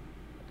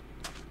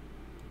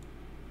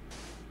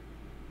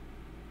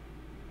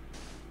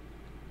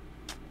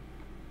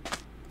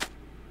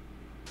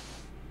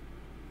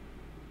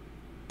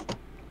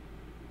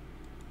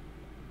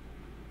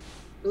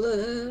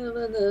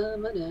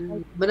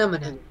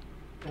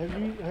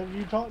 Have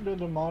you talked to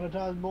the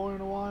monetized boy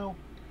in a while?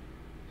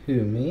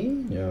 Who,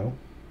 me? No.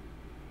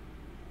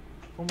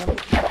 From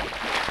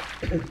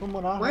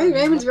what I Why is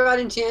Raymond's rod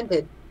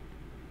enchanted?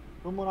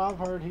 From what I've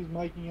heard, he's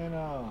making an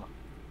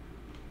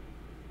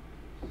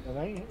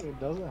it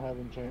doesn't have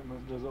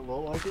enchantments. Does it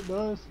look like it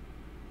does?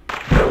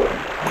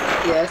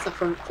 Yes,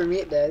 for me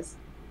it does.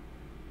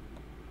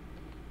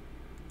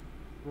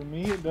 For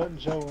me, it doesn't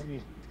show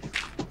anything.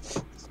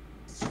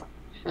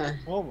 Huh.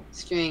 Oh.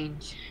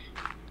 Strange.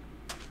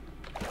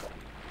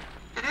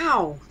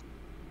 Ow!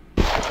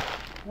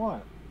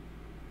 What?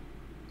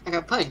 I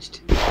got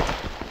punched.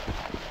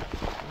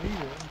 You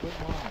didn't put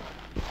mine.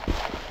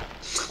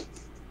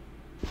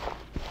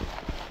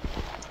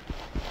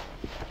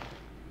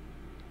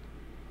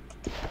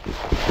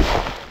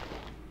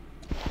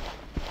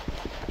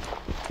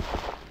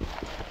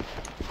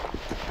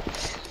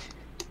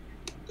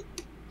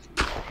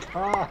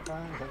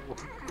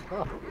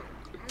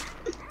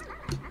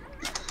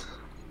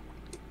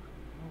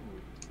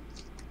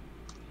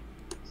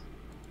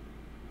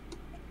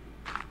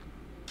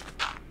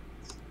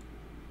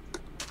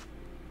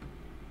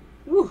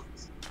 Woo!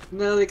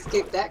 No,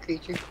 escape that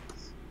creature.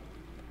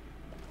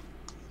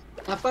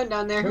 Have fun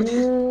down there.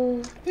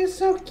 Oh, it's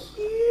so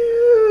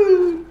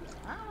cute.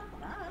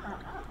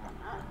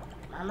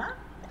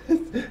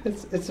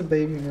 It's a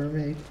baby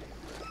mermaid.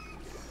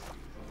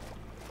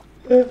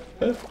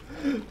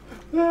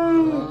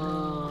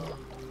 Oh.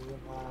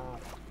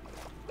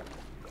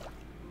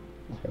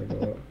 Gotta go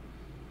up.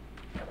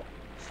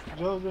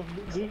 Joseph,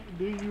 do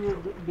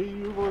you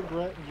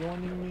regret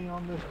joining me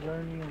on this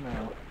journey or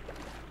not?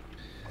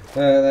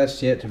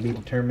 That's yet to be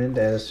determined,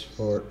 as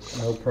for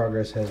no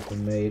progress has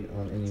been made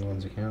on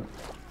anyone's account.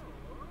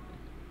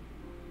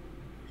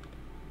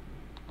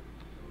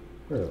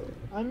 Really?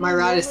 I mean, My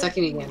rod is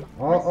sucking again.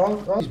 All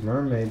these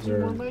mermaids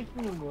we're are.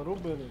 making a little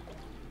bit of.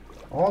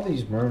 All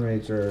these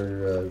mermaids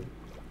are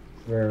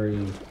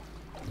very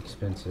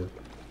expensive.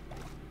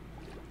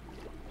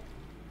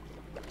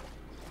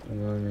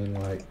 And I mean,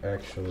 like,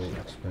 actually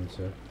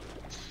expensive.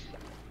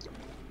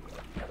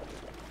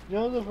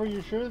 Joseph, are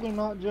you sure they're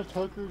not just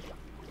hookers?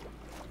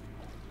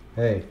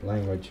 Hey,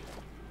 language.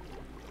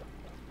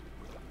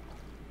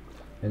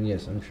 And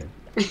yes, I'm sure.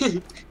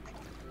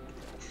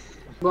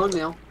 Bone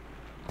meal.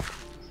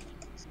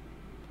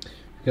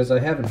 Because I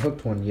haven't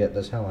hooked one yet,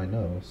 that's how I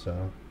know,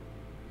 so.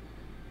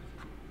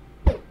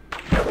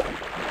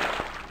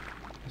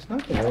 It's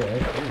not the way I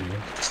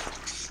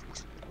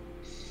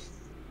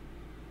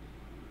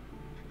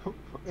feel.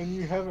 And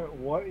you haven't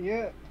what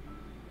yet?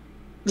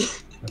 I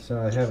said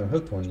I haven't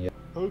hooked one yet.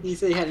 You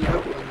said you hadn't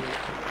hooked one yet.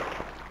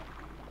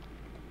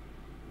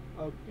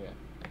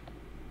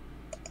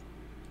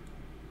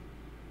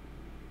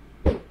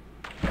 Okay.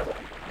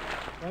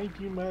 Thank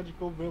you,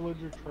 magical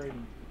villager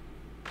trading.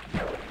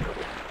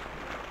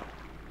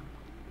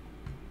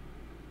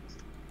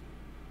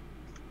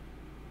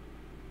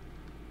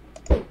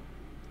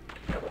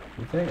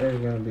 You think there's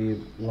gonna be a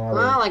lot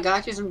Well, of I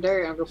got you some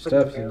dirt. I'm gonna put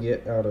stuff it to there.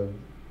 get out of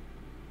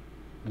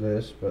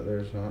this, but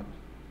there's not.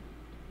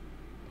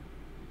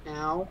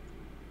 Ow.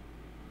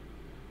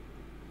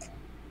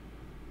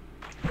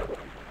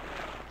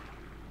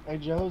 Hey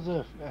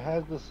Joseph, it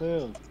has the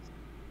sieve.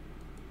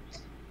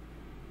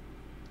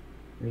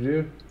 You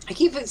do? I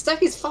keep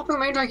stuff is flopping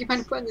around. I keep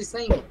trying to put in this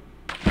thing.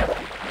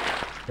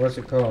 What's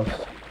it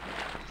cost?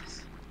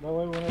 That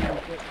way whenever you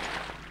put...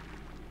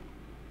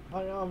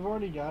 I've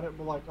already got it,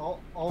 but like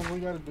all we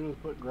gotta do is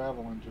put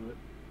gravel into it.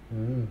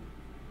 Mm.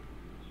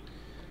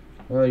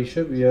 Well, you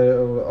should be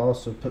able to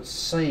also put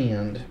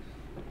sand.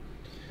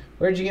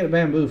 Where'd you get the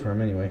bamboo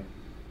from, anyway?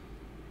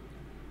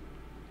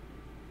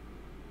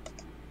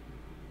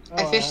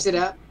 I fished it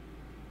up.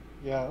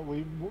 Yeah,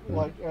 we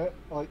like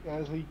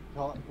as he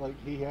caught, like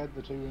he had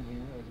the 2 in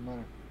here as a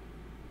matter,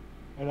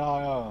 and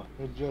I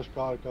had just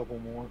caught a couple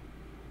more.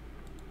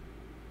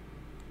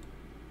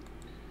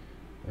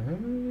 How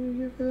much did you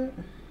get for that?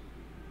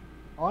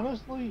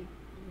 Honestly,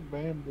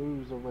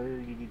 bamboo's a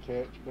rarity to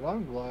catch, but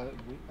I'm glad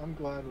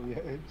we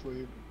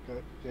actually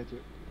catch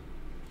it.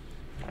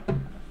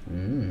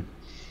 Mm.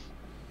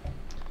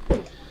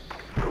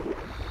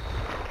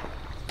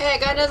 Hey, I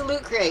got another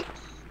loot crate.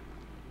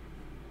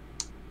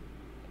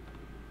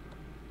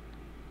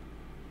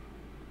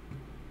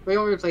 Where do you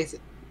want me to place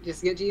it?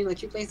 Just get to you and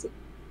let you place it?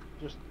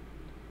 Just,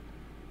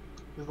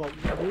 cause like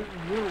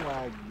you're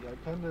laggy. I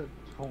kind of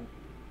don't.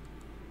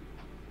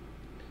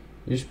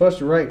 You're supposed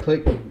to right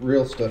click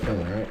real stuff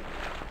in, right?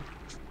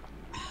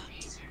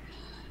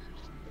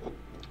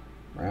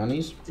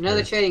 Brownies?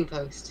 Another trading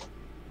post.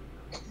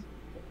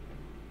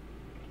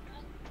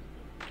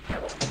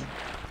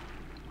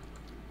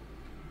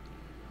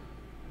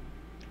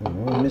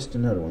 Oh, I missed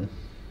another one.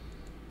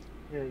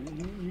 Here, you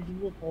can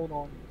just hold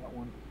on to that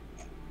one.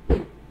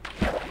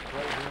 Right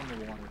here in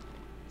the water.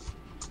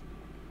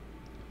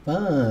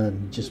 Fun.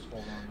 Just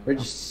we're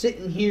just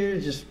sitting here,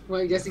 just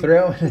Well,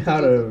 throwing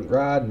out a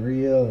rod and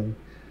reel, and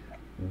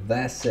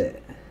that's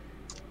it.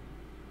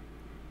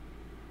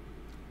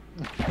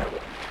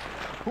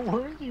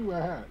 Where are you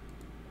at?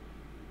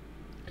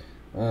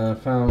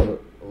 Found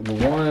the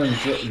one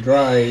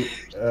dry,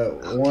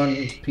 one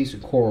piece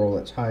of coral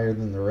that's higher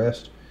than the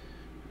rest.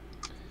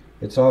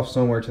 It's off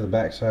somewhere to the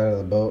back side of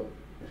the boat.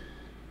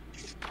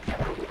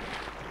 I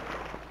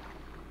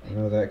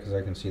know that because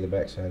I can see the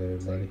back side of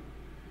everybody.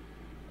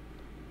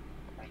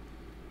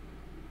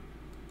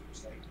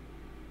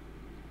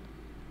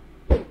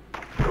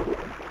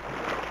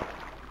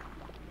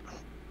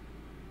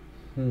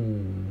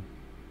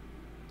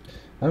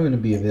 I'm gonna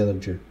be a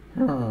villager.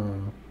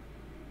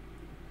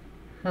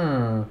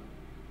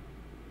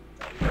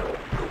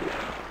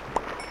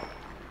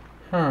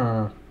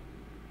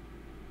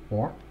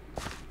 What?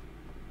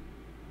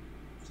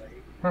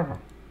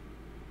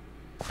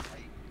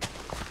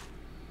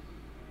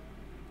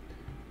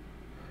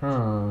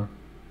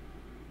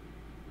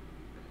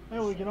 Hey,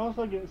 we can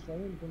also get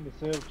sand from the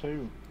sieve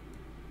too.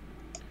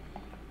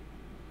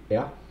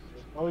 Yeah.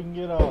 Oh, we can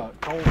get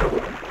coal.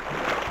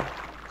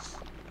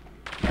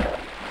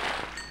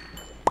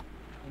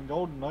 And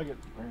golden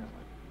nuggets, apparently.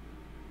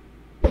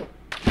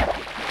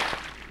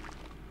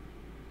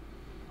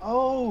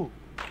 Oh!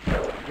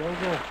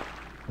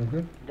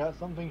 Jojo, got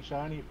something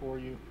shiny for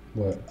you.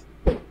 What?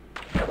 Come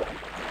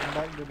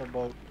back to the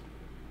boat.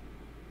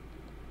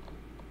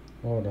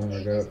 Hold on,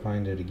 I gotta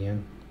find it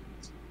again.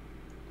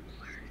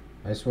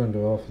 I swam to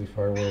awfully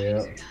far way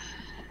out.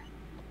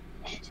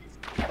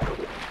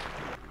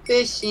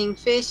 Fishing,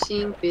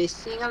 fishing,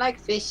 fishing. I like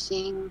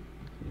fishing.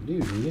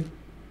 You do you?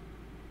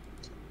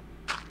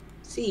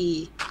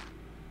 See.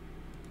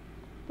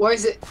 Where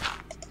is it?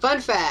 Fun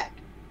fact.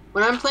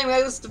 When I'm playing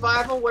regular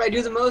survival, what I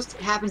do the most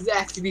happens to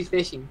actually be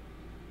fishing.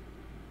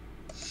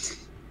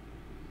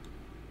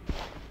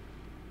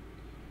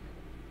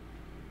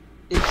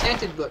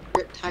 Enchanted book,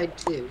 Riptide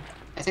 2.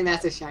 I think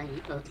that's a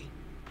shiny. Okay.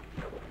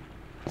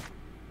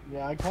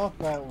 Yeah, I caught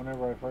that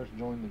whenever I first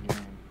joined the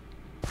game.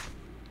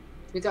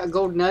 We got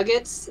gold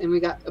nuggets, and we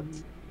got a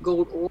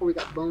gold ore, we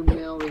got bone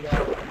meal, we got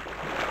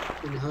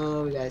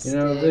hoe, we got a You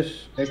know, stick,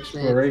 this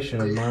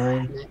exploration of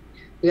mine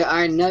we got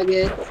iron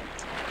nuggets.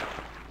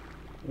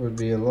 would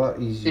be a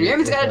lot easier And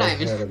Raymond's if got a I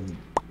diamond. had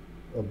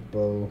a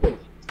bow.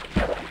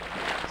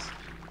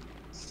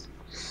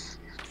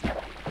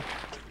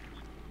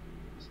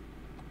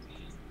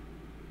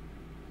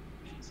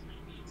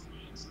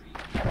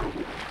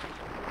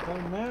 So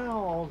now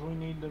all we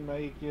need to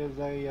make is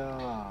a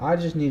I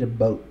just need a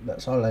boat.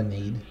 That's all I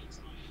need.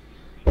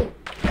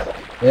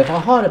 If I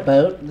had a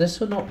boat, this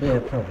would not be a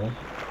problem.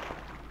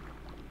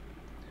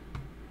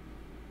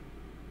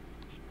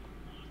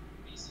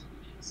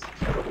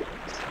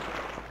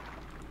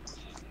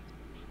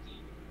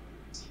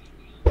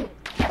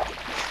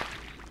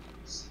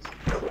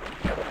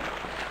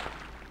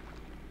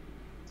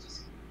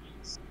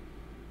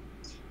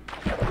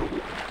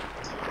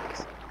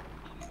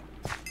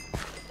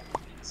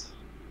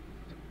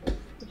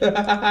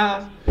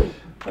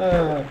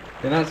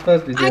 You're not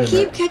supposed to be doing I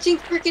keep that. catching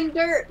freaking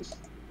dirt.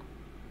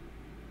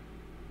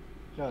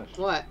 Josh.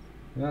 What?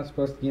 You're not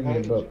supposed to give me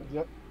a boat.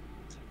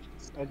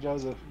 Hey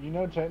Joseph, you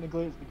know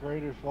technically it's the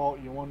creator's fault.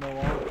 You want to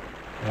know why?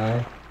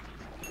 Why?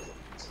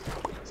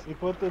 He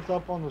put this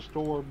up on the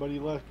store, but he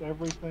left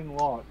everything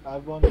locked.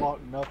 I've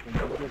unlocked nothing. He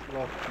just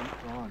left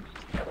each on.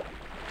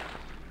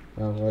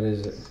 Oh, what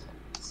is it?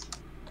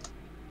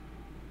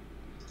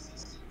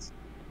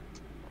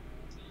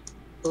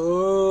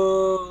 Oh.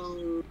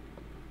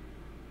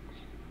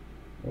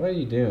 What are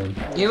you doing?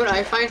 You know what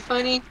I find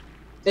funny?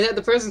 Is that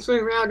the person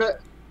swimming around.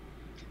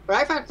 What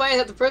I find funny is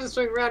that the person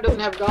swimming around doesn't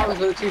have goggles,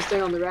 but the two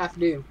staying on the raft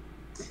do.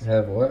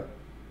 Have what?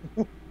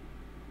 Look,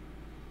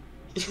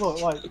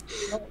 like,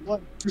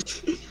 what?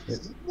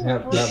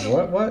 Have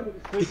what?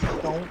 What? Please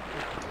don't.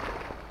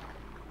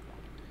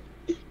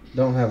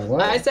 Don't have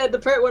what? I said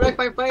what I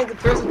find funny is the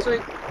person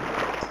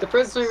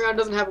swimming around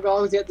doesn't have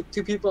goggles yet. The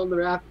two people on the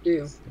raft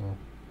do. Oh.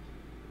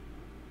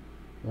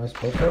 Am I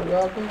supposed to have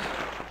goggles?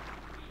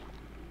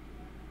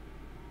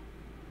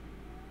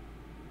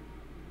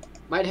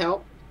 Might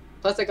help.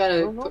 Plus, I got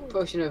a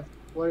potion of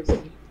water.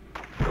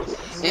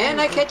 And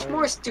I catch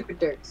more stupid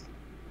dirt.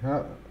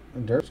 How?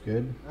 Dirt's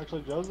good.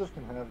 Actually, Joseph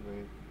can have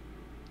these.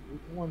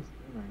 Which one's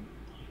swimming?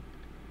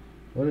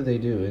 What do they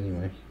do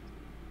anyway?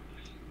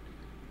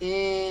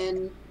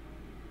 And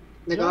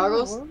the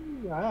goggles. Where are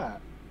you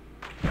at?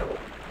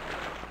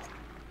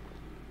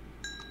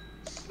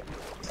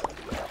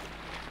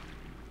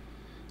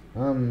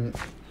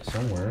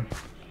 Somewhere.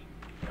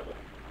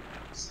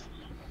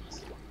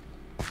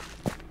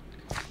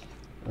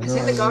 I see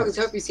the goggles.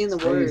 Hope you've seen the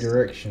words.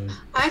 Direction.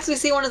 I actually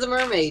see one of the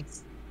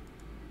mermaids.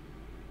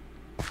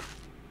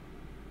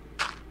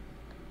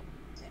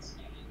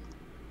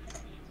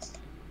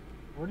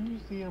 Where do you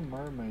see a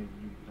mermaid,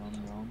 you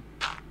dumb?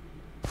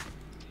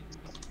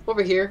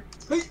 Over here.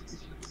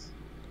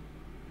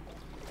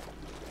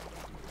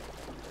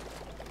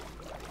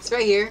 It's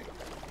right here.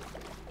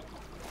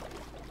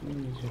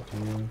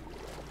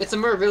 It's a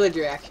mer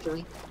villager,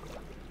 actually.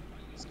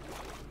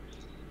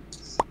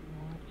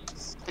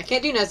 I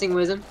can't do nothing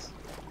with him.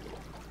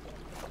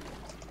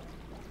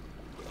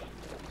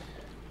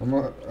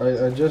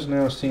 I just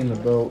now seen the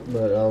boat,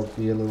 but I'll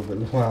be a little bit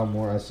while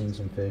more. I seen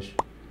some fish.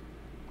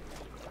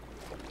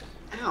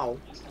 Ow.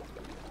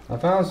 I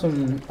found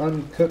some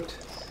uncooked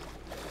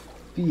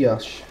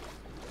fish.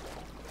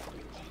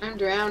 I'm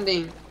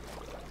drowning.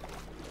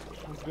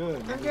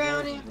 Good. I'm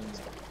drowning.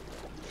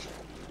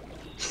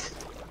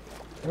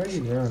 Where are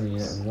you drowning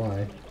at and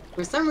why?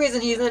 For some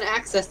reason, he's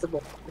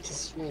inaccessible, which is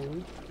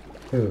strange.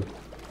 Who?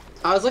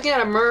 I was looking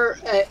at a mer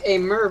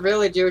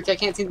villager, which I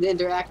can't seem to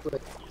interact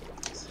with.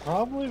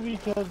 Probably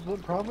because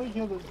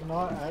it's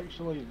not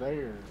actually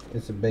there.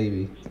 It's a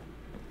baby.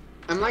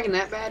 I'm liking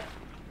that bad.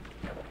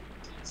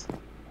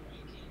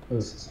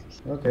 Ooh.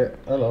 Okay,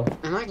 hello.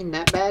 I'm liking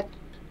that bad.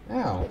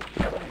 Ow.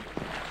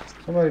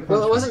 Somebody punched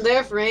Well, it me. wasn't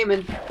there for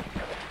Raymond.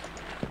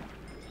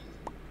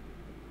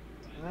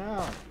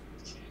 Ow.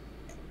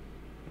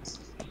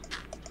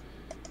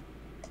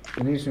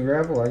 You need some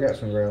gravel? I got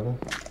some gravel.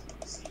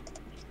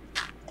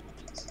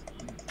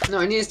 No,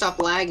 I need to stop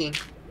lagging.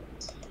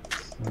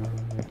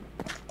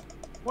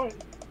 Wait,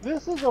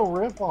 this is a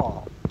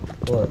ripoff.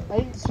 What?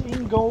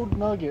 18 gold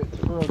nuggets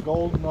for a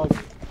gold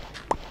nugget.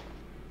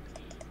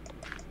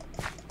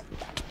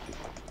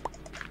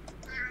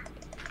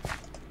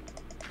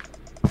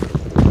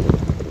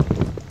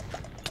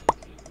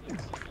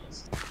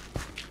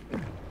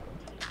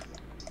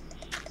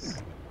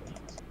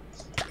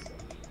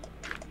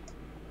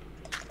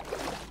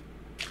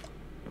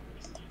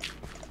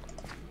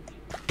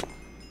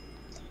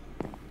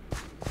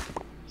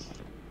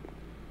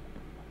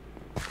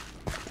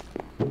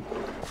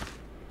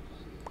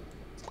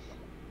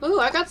 Ooh,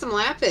 I got some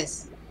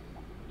lapis.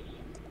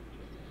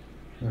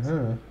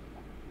 Uh-huh.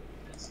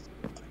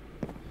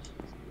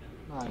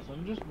 Nice,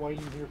 I'm just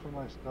waiting here for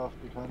my stuff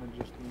to kind of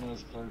just,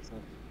 surface.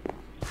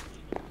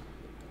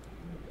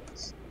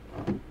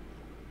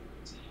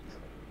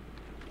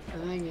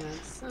 I got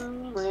so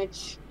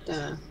much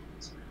stuff.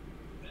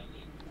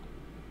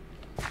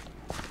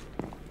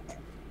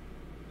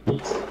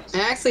 I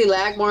actually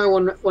lag more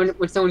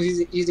when someone's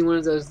using one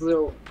of those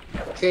little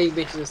trading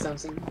benches or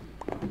something.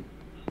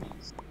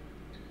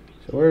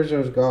 So where's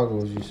those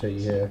goggles you say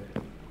you have?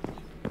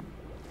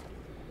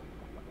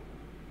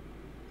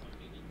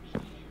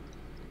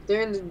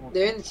 They're in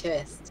the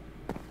chest.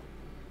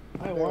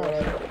 Hey, why?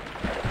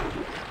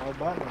 I was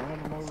about to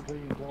hand them over to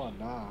you until I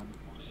died.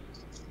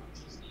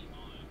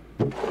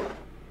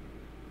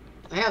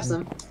 I have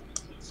some.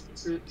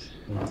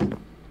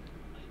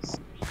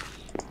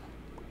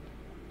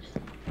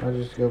 I'll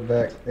just go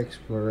back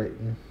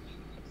explorating.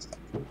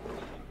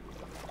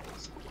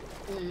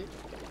 Alright.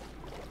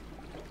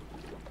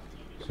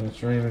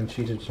 Since Raymond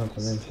cheated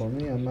something in for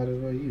me, I might as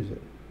well use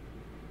it.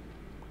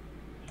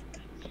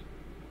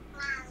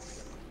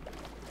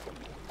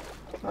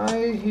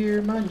 I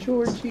hear my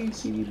Georgie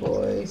kitty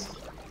boy.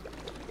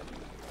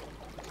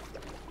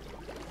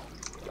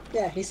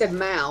 Yeah, he said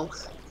Mal.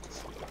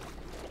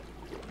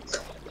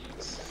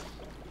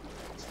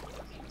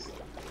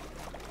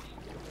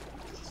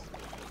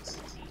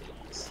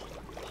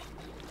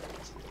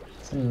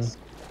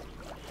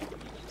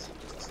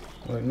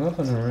 Like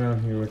nothing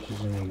around here which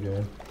is any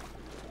good.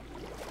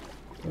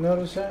 You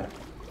notice that?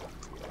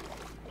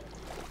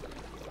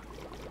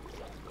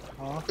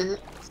 Huh? Well,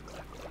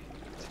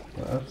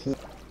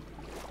 absolutely.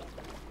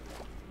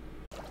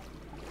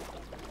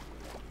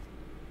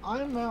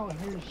 I'm out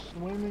here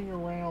swimming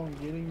around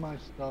getting my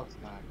stuff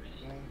back,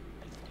 okay?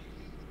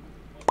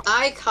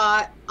 I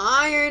caught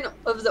iron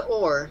of the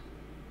ore.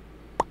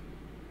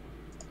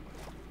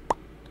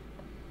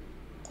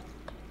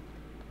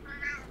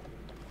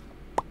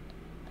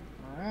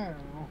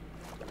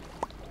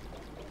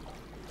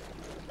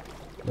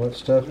 What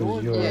stuff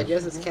is yours? Yeah,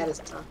 Joseph's cat is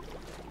tough.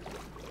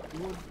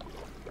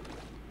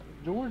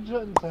 George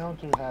doesn't sound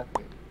too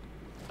happy.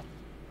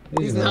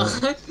 He's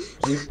not.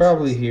 He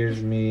probably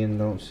hears me and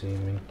don't see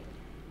me.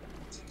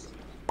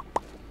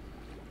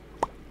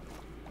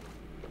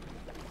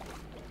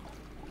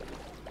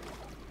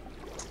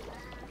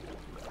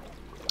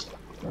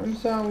 I'm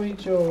sorry,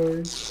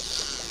 George.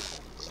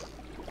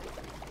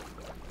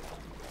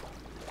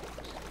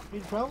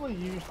 He's probably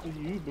used to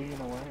you being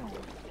around.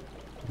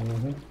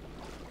 Mm-hmm.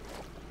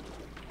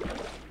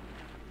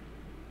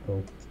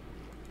 Oh.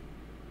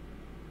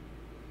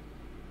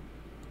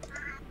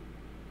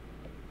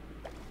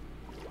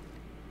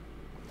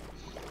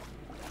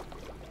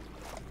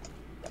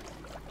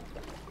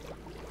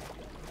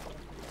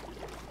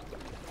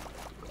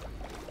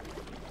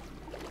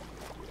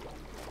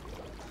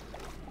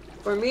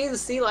 For me, the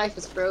sea life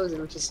is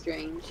frozen, which is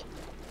strange.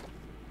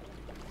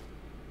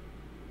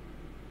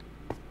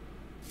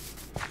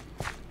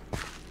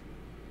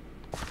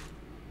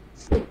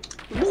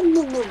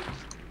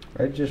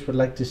 I just would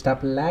like to stop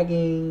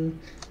lagging.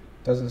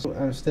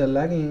 I'm still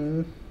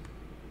lagging.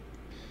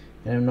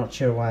 And I'm not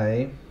sure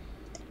why.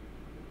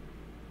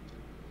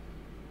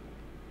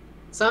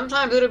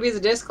 Sometimes it'll be the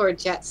Discord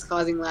chat's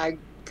causing lag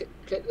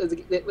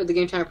with the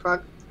game trying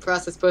to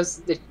process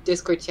both the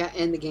Discord chat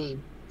and the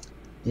game.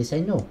 Yes,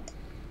 I know.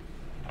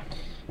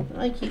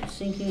 I keep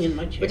sinking in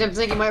my chair. Which I'm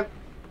thinking might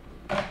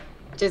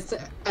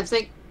I'm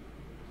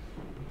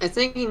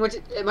thinking which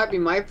it might be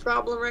my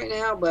problem right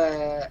now,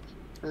 but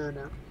I don't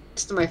know.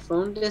 Just to my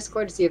phone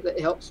Discord to see if it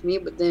helps me,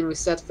 but then we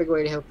still have to figure a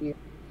way to help you.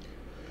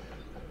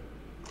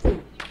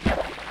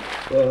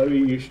 Well, I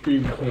mean, your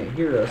stream can't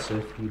hear us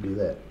if you do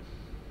that.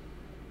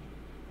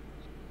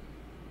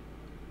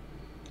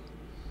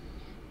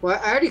 Well,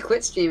 I already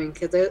quit streaming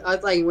because I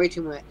was lagging way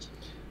too much.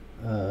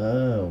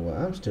 Well,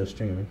 I'm still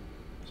streaming,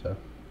 so.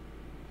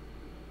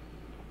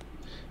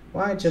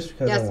 Why? Just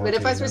because I Yes, want but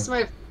if to, I switch to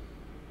my...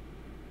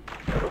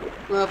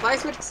 Well, if I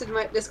switch to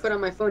my Discord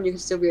on my phone, you can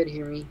still be able to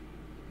hear me.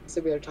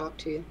 Still be able to talk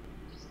to you.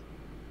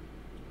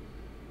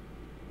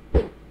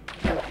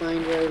 I'll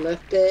find where I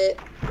left it.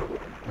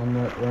 I'm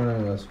not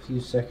running a few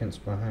seconds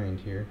behind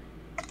here.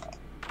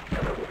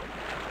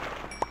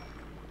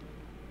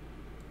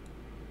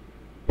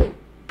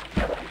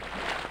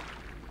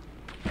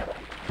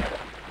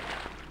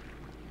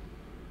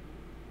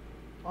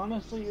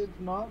 Honestly, it's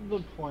not the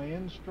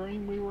planned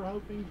stream we were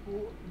hoping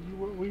for.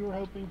 We were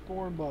hoping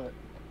for, but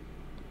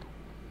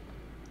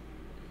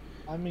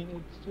I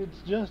mean,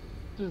 it's just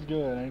as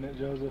good, ain't it,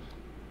 Joseph?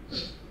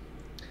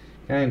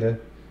 Kinda.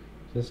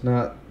 Just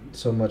not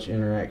so much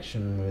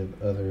interaction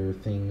with other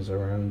things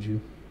around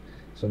you,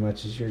 so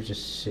much as you're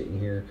just sitting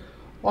here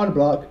on a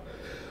block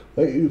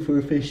waiting for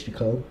a fish to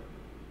come.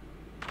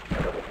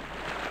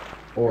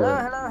 Or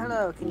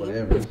Hello. Can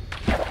whatever. you...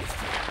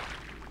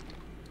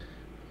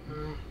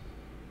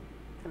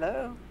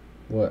 Hello?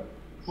 What?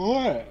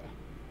 What?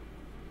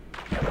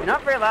 You're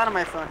not very loud on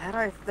my phone. How do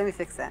I... Let me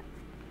fix that.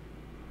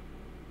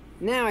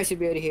 Now I should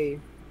be able to hear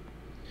you.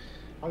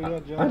 Oh, yeah,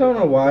 Joseph. I don't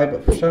know why,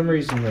 but for some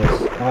reason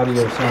this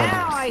audio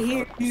Now I sounds...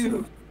 hear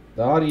you!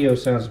 The audio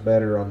sounds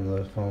better on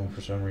the phone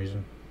for some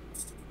reason.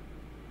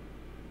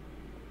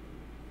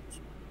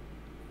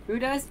 Who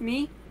does?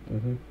 Me?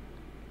 Mm-hmm.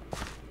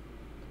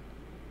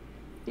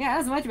 Yeah,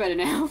 that's much better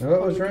now.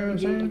 What was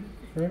Raymond saying?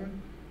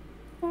 Raymond?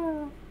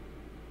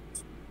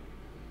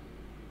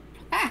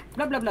 Ah!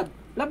 Blah blah blah.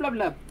 Blah blah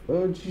blah.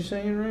 What was you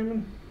saying,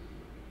 Raymond?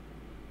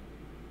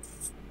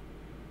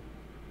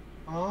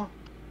 Huh?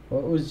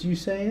 What was you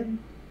saying?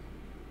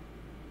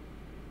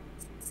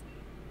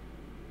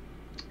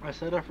 I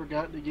said I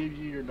forgot to give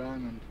you your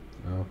diamond.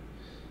 Oh,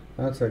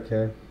 that's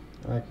okay.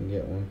 I can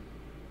get one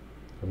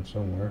from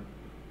somewhere.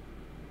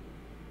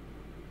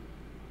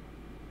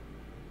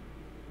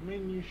 I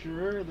mean, you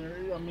sure?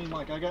 I mean,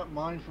 like, I got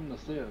mine from the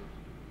Civ.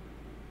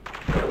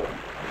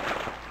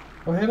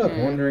 Oh, hey look,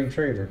 Wandering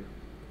Trader.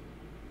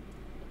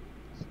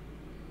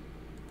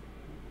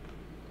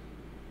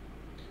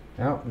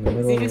 Out in the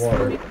middle of the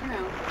water.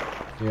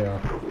 Yeah.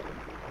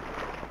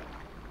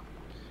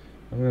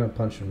 I'm gonna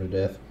punch him to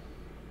death.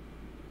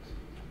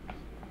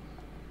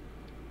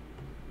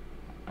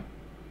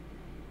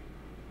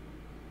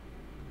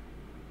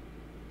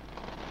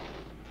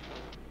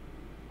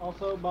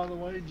 Also, by the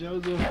way,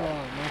 Joseph,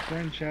 my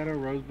friend Shadow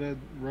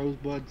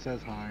Rosebud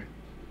says hi.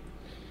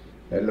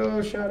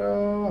 Hello,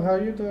 Shadow. How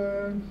you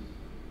doing?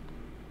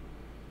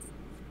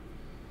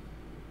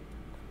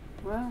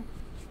 Well,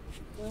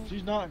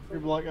 She's not here,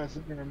 but like I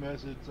sent her a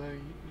message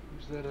saying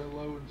you said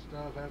hello and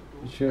stuff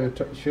afterwards.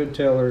 You should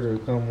tell her to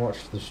come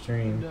watch the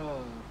stream.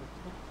 No.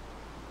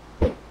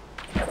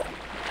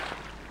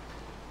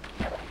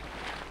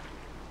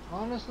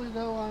 Honestly,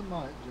 though, I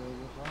might,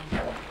 Joseph. I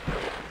might.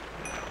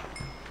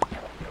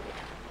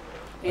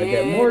 I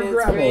get more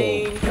gravel.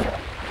 Rain.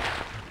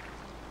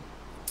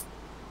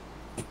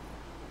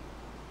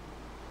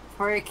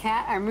 For a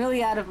cat, I'm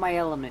really out of my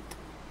element.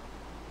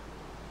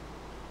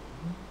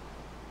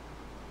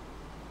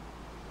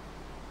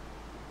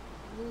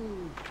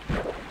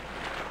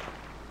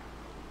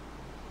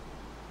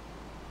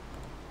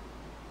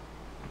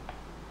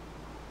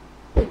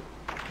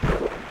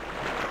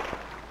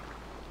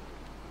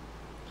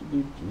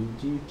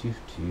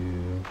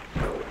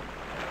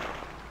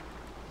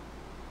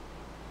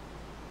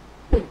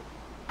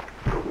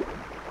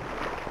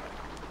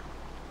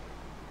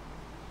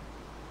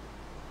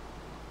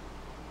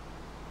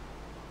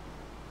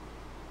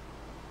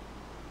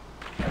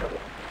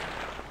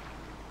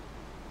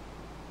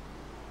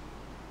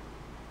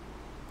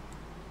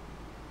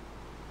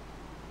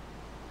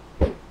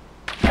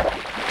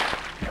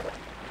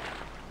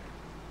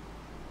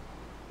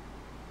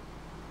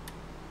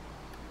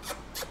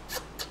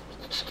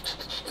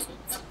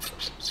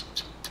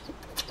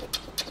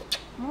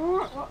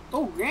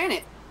 Oh,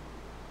 granite.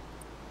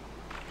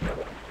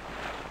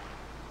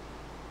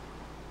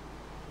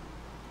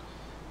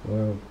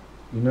 Well,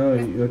 you know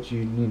what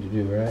you need to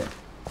do, right?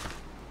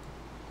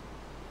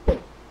 You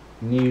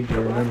need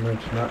to remember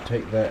to not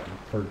take that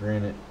for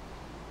granted.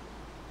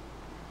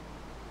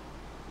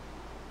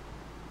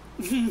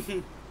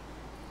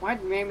 Why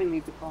did Raymond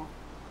leave the call?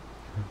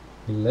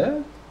 He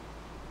left?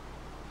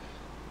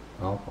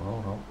 Oh, I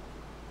don't know.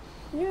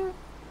 Yeah.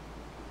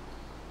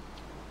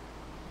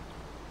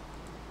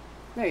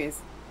 There he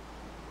is.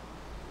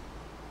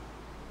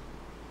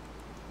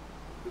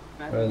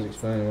 I was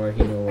explaining why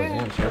he knew what to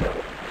answer.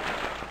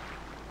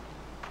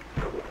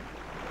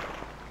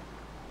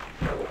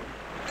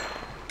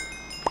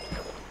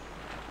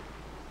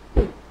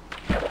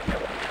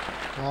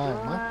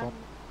 My phone.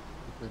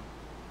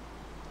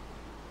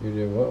 You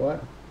did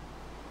what?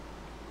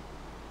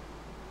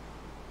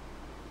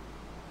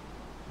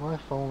 My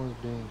phone is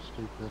being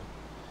stupid.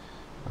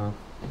 Oh.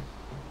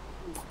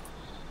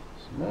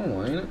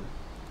 Small, ain't it?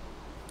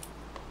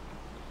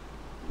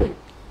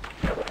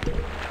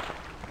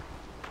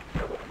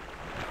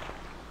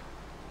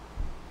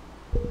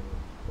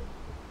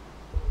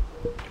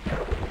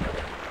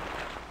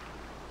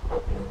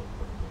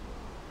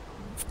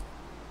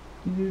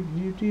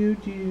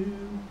 Do.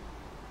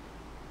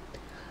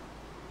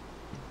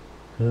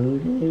 Oh,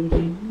 do.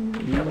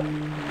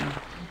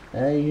 I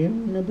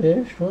am the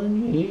best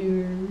one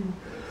here.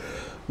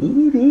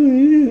 Ooh,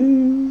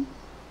 do.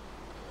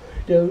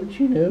 Don't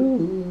you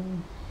know?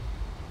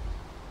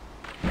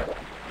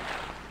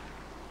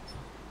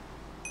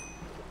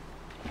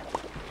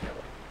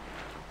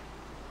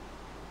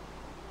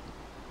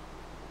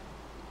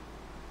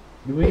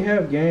 Do we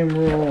have game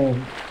rule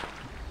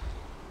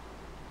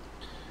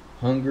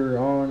hunger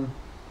on?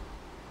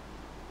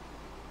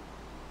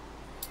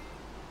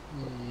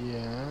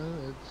 Yeah,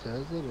 it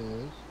says it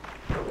is.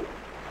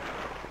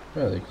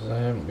 Really, because I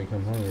haven't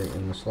become hungry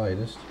in the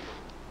slightest.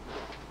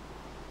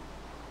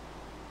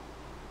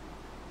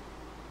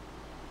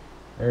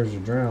 There's a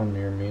drown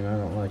near me and I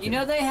don't like it. You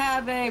know they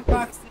have a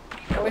proximity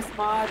voice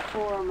mod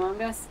for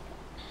Among Us?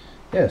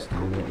 Yes,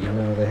 you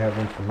know they have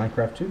one for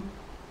Minecraft too?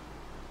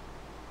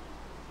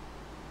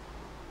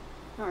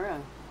 Oh,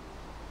 really?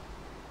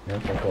 Yeah,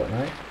 for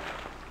Fortnite.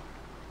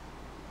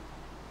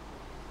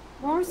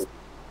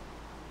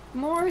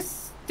 More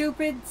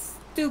stupid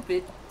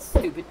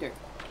dirt.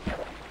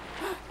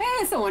 Hey,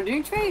 it's a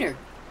wandering trader.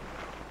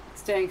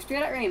 Staring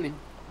straight at Raymond.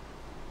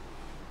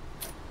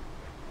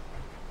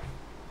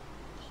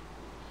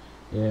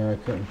 Yeah, I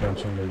couldn't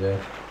punch him to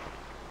death.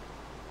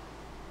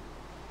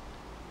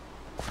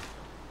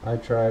 I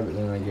tried, but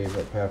then I gave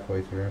up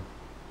halfway through.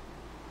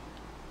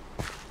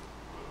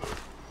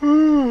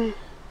 Don't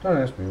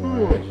ask me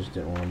why, I just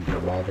didn't want to be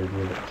bothered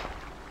with it.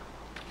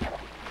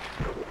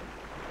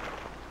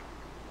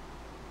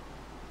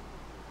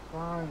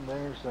 Fine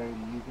there, Sadie.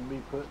 You can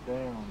be put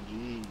down.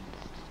 Jeez.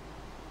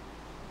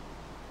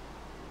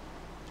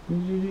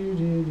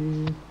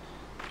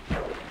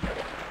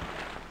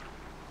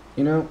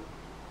 You know,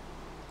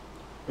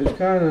 it's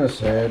kind of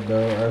sad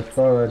though. I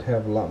thought I'd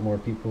have a lot more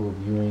people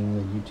viewing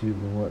the YouTube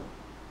than what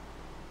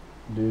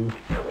do.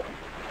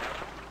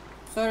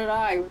 So did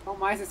I. All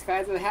my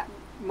subscribers,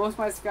 most of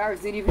my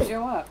subscribers didn't even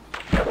show up.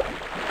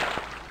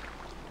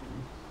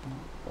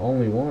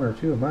 Only one or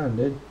two of mine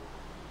did.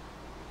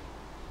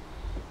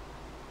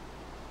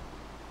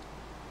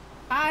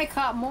 I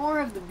caught more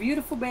of the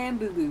beautiful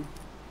bamboo.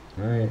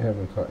 I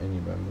haven't caught any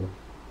bamboo.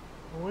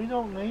 We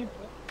don't need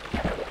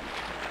that.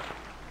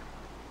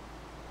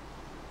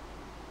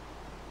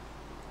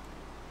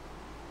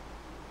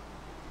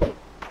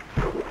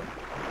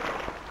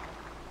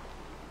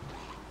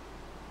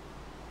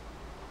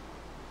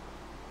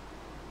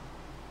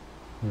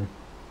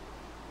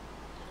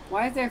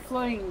 Why is there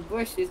floating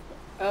bushes?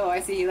 Oh,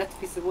 I see. He left a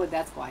piece of wood.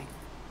 That's why.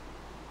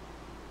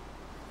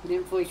 He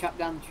didn't fully chop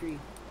down the tree.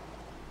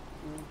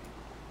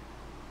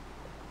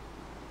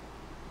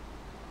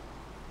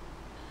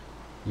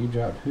 You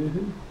dropped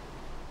who?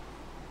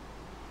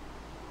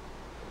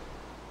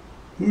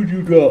 Who'd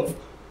you drop?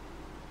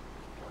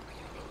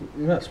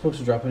 You're not supposed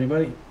to drop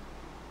anybody.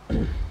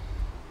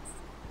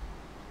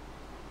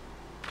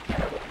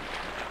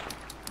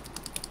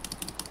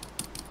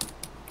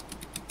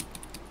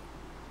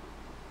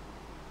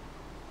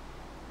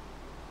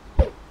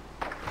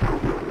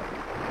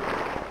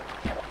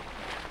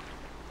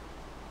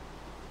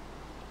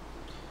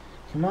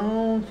 Come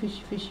on,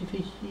 fishy, fishy,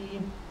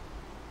 fishy.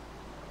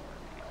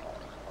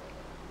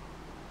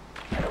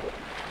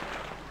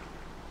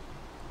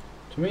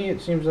 To me,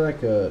 it seems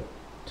like a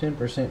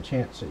 10%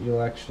 chance that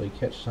you'll actually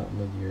catch something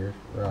with your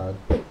rod.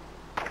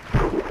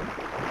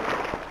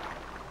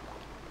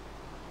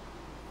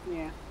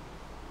 Yeah.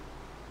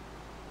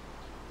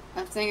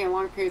 I'm staying at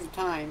long periods of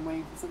time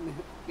waiting for something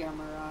to get on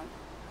my rod.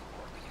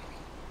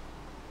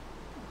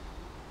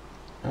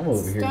 I'm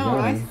over here Stone,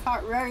 I yawning.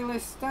 caught regular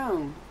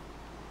stone.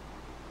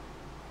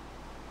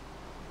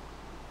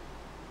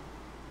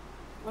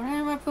 What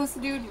am I supposed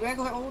to do with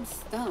regular old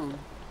stone?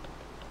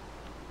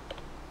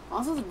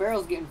 Also, the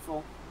barrel's getting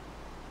full.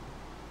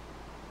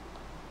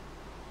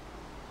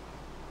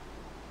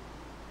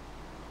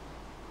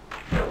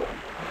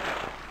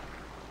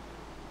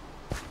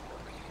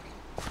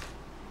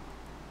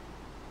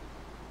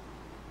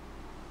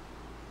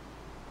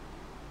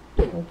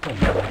 Oh, come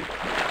on.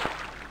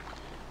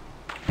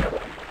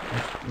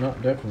 It's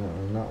not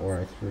definitely not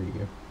where I threw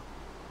you.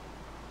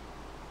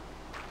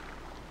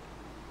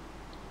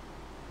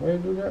 What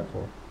did you do that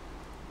for?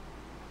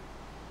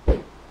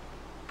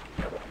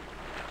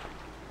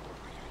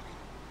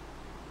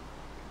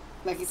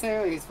 Like you said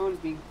earlier, his phone's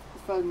being.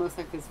 It's probably most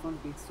likely his phone's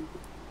being stupid.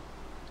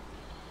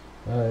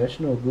 That's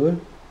no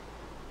good.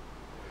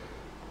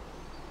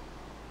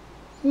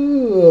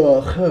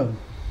 Ugh.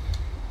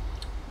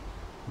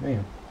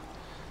 Man,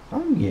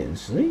 I'm getting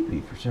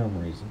sleepy for some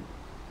reason.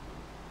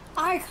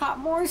 I caught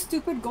more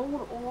stupid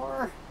gold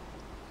ore.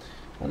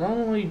 I've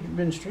only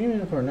been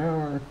streaming for an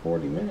hour and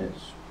 40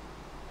 minutes.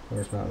 Well,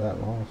 it's not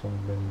that long. It's only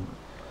been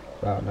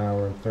about an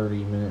hour and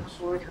 30 minutes.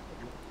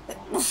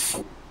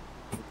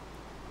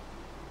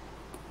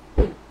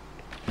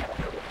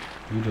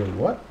 You did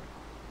what?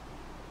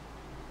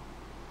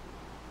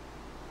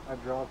 I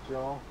dropped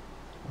y'all.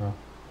 Oh.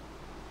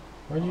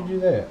 Why'd you do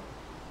that?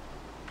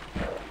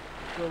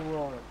 So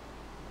right.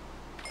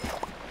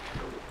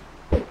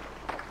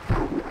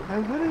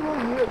 Has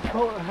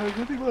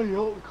anybody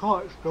else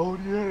caught stone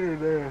yet or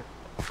there?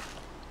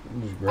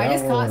 Just I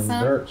just gravel caught and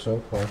some. dirt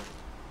so far.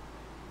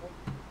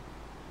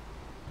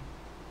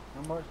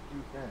 How much do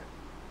you catch?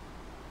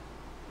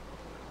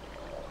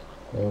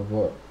 Of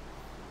what?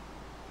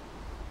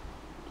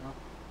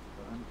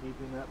 I'm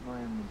keeping that in my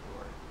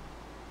inventory.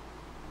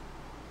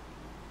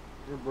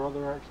 Your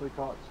brother actually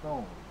caught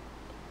stone.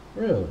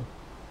 Really?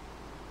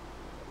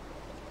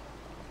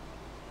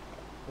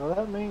 So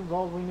that means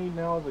all we need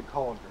now is a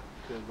cauldron,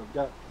 because I've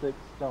got 6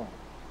 stone.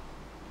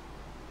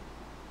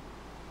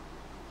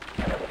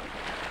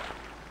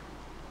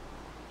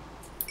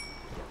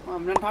 Well,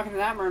 I'm done talking to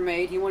that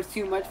mermaid. He wants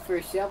too much for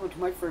a shovel, too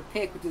much for a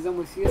pick, which is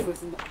almost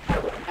useless.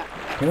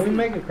 Can we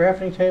make a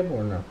crafting table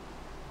or no?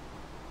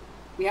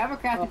 We have a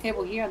crafting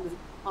table here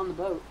on the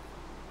boat.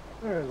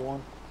 There is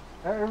one.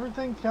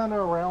 Everything's kind of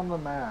around the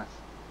mast.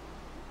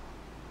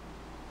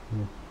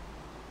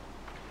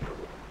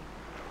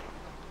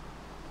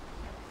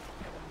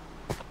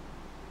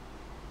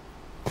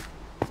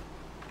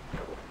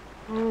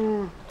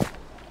 Hmm.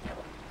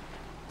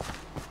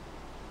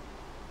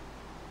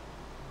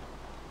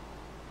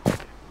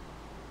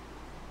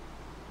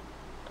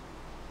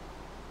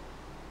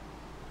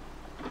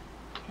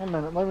 One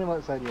minute, let me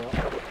let Sadie out.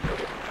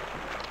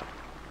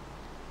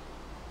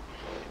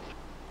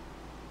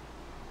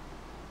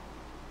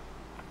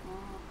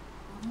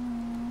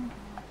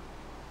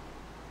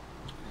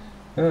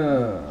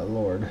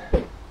 Lord.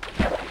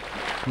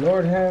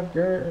 Lord have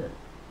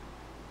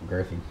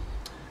Girthy.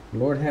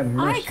 Lord have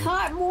mercy. I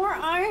caught more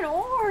iron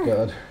ore!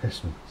 God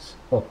rest my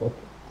soul.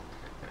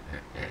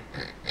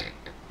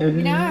 You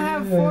now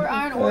have 4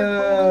 iron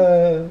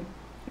ore,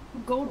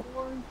 gold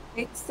ore,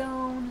 8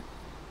 stone.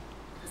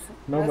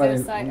 Nobody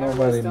stone,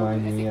 mind I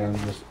me. think I'm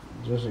I-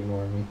 just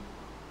ignore me.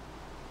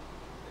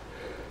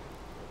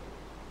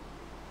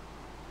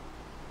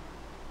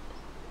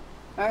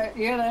 Alright,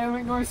 yeah, that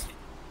ignores.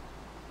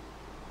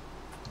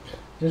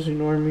 Just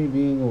ignore me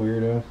being a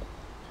weirdo.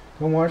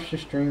 Come watch the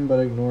stream, but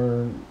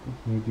ignore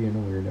me being a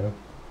weirdo.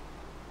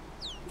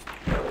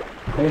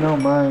 Pay no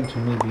mind to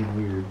me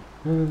being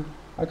weird.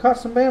 I caught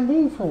some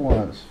bamboo for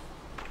once.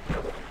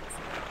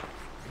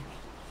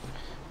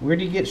 Where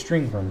do you get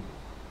string from?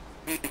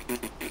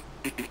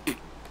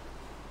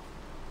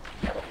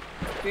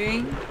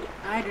 String?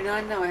 I do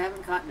not know. I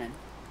haven't caught none.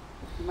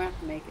 You might have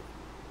to make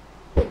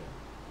it.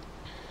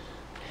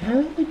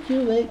 How would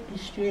you like the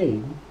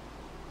string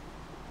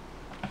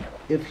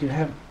if you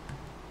have...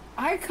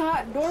 I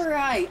caught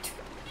dorite.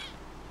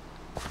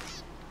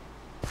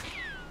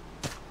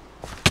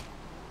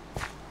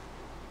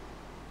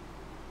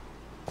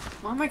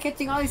 Why am I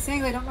catching all these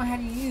things I don't know how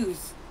to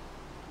use?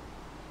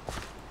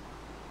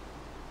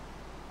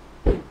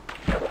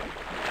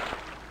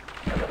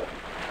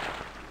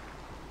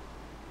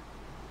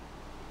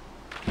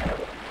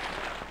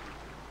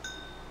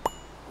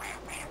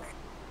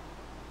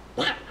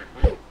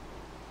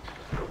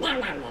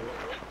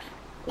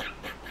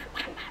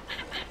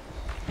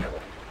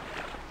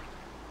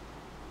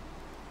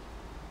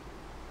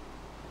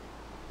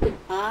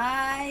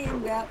 I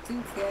am about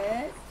to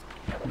catch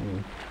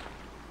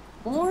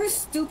more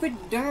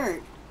stupid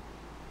dirt.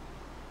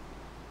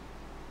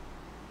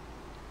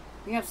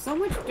 We have so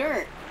much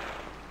dirt.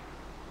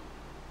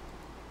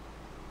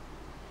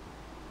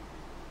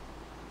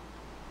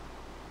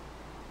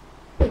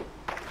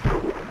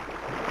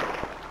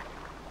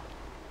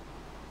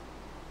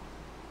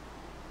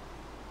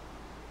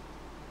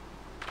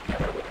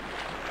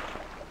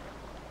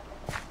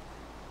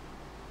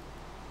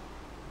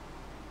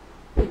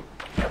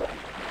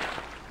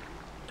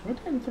 I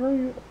didn't throw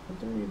you. I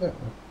threw you that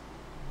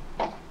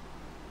one.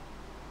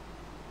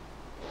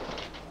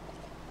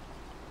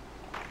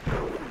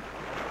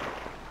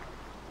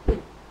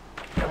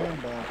 I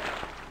am back.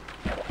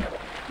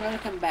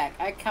 Welcome back.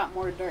 I caught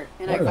more dirt.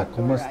 And Hola, I caught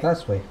 ¿cómo more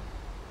estás, güey?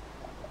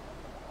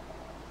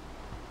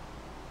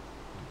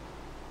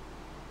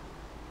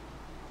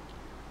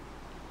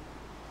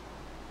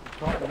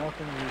 Caught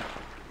nothing.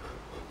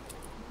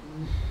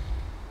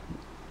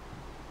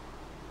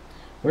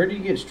 Where do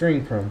you get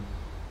string from?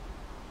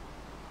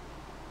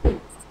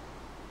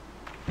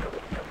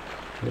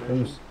 Get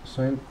from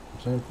same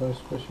place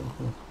fishing.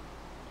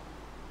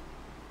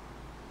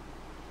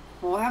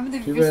 Well, what happened to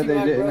Too fishing bad they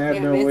rod didn't broke? have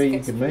Yeah, no let's way get you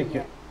could string make it.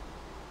 yet.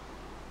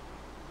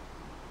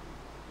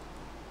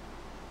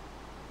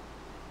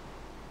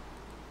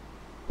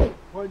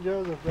 What,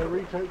 Joseph? They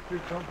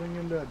retextured something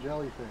into a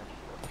jellyfish.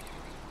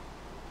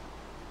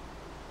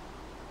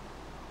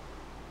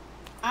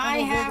 I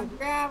Oh, have brother.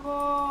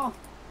 gravel.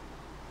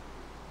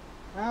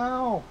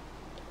 Ow!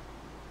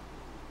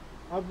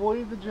 I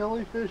believe the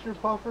jellyfish are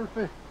puffer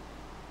fish.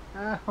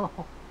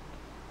 Ow!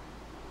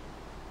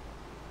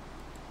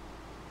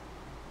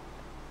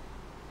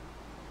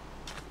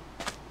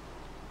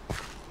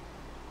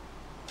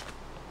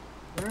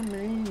 They're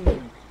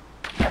mean.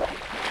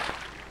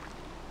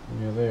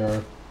 Yeah, they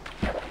are.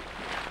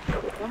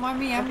 Don't mind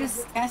me. I'm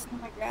just casting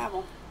my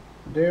gravel.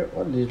 They're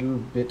a little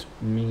bit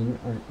mean,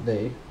 aren't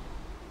they?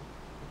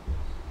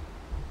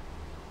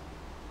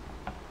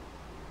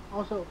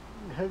 Also,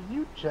 have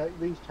you checked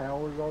these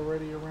towers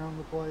already around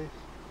the place?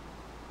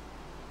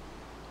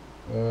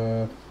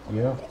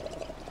 Yeah.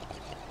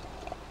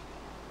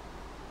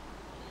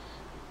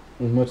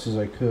 As much as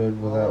I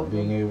could without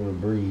being able to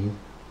breathe.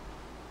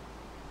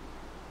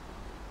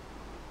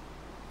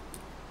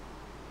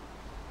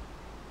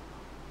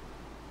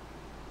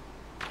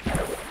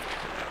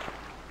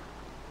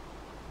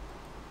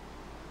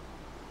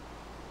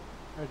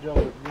 Hey,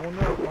 Joseph, you want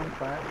to know a fun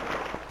fact?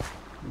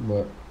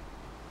 But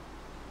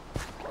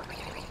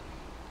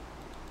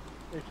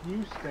If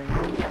you stand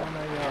on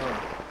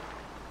a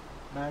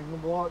magma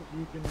block,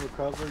 you can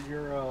recover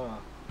your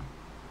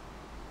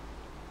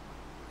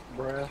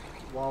breath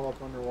while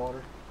up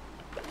underwater.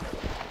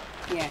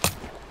 Yeah.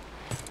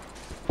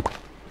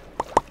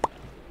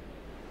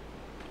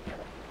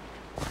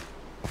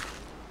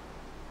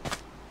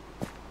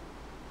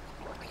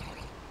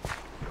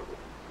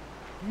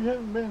 You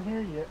haven't been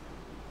here yet.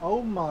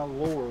 Oh my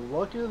lord,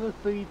 Luck of the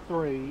Sea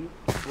 3,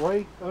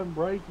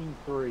 Unbreaking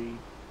 3,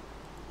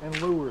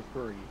 and Lure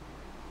 3.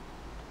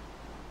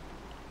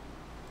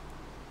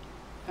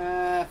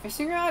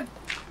 Fishing rod?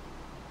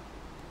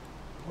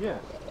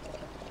 Yes.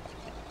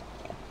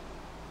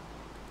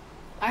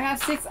 I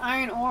have 6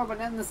 iron ore, but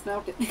nothing to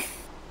smelt it.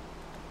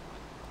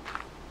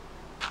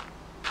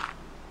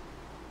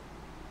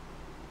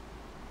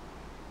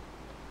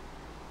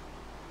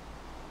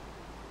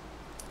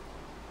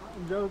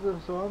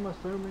 Joseph, so I'm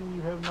assuming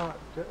you have not.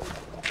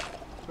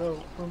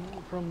 So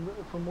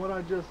from what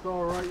I just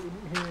saw right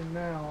here and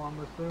now, I'm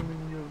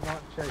assuming you have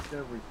not checked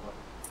every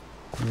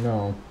place.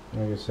 no,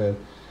 like I said,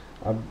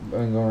 I've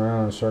been going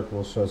around in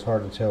circles, so it's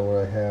hard to tell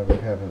what I have or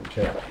haven't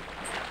checked.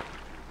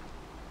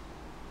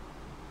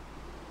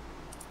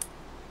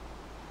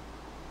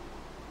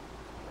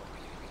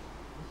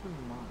 This is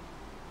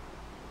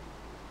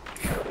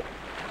mine.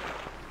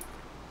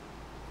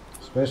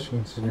 Especially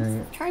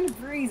considering I'm trying to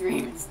breathe,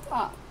 Raymond.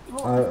 Stop.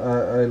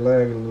 I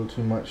lag a little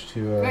too much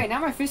to Wait, now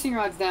my fishing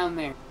rod's down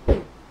there.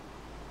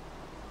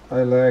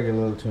 I lag a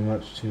little too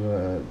much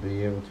to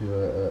be able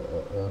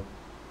to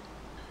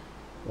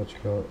what you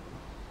call it,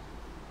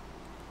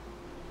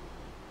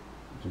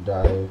 to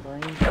dive.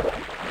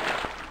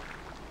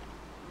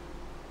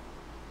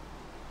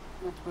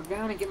 Let's go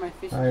down and get my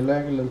fishing I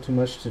lag a little too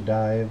much to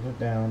dive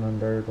down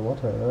under the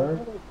water.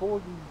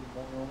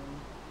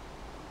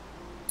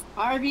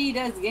 RB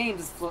does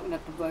games is floating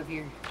up above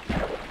here.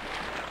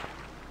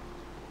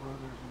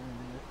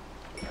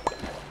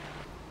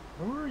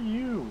 Who are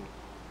you?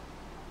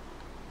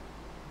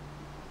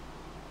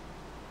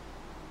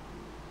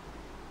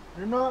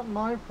 You're not in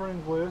my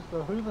friends list,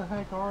 so who the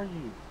heck are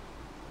you?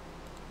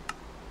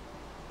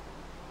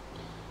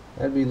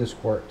 That'd be the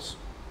squirts.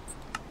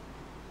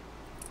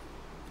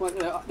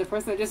 What, the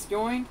person that just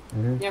joined?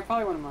 Mm-hmm. Yeah,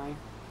 probably one of mine.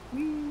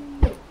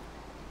 Whee!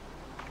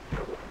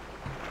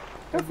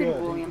 Go Oh, for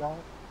good, William.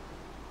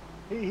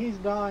 He's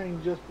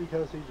dying just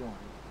because he joined.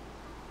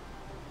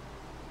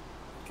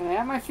 Can I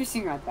have my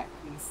fishing rod back,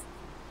 please?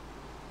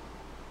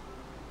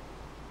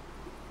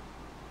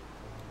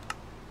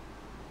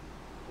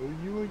 Who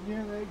you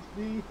again,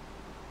 XD?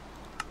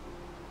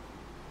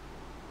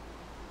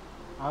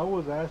 I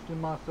was asking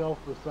myself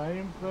the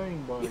same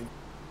thing, buddy.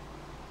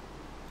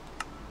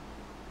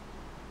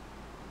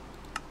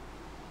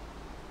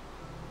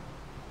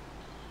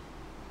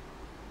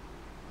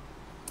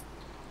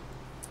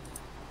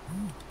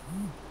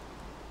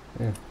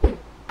 Yeah.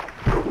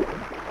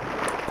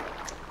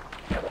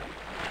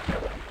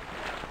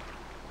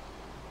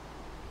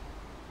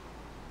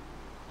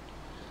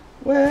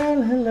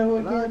 Well,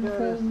 hello But I again, gotta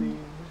friend.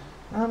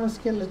 see. I'm a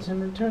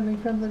skeleton returning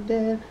from the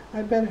dead.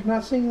 I better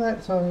not sing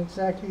that song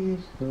exactly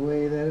the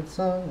way that it's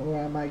sung,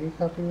 or I might get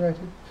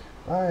copyrighted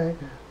by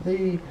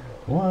the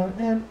one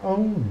and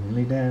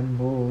only Dan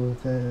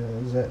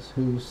Borthez. That's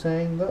who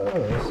sang the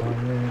song,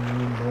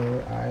 and you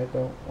know I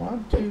don't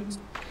want to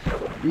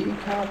be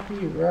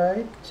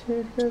copyrighted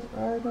because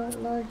I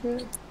don't like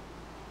it.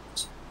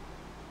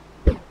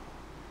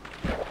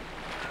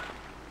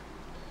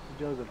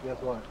 Joseph,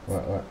 guess what?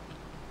 What?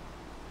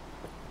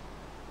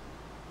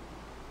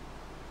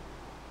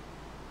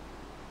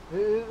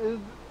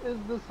 Is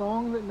the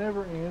song that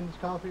never ends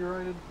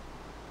copyrighted?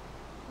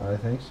 I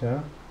think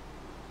so.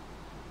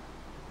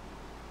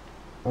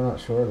 I'm not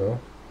sure though.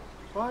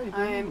 Why?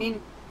 I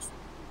mean,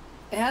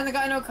 it hasn't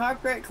got no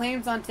copyright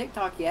claims on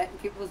TikTok yet,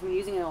 and people have been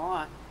using it a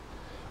lot.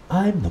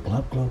 I'm the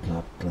Glub Glub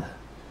Glub Glub.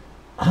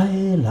 I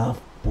love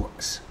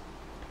books,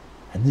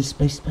 and this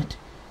basement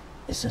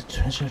is a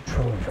treasure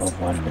trove of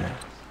wonder.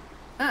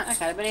 Ah, I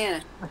got a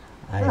banana.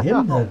 I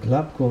am the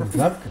Glub Glub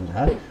Glub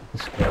Glub, the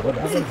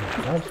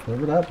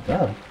scribbled up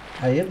dub.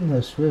 I am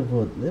the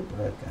swiveled lip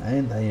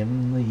kind. I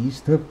am the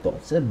yeast of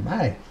thoughts and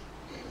mind.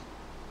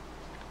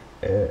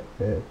 Is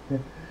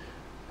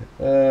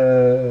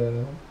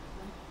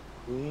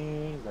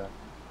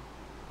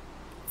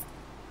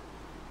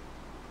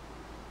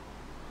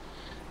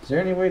there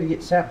any way to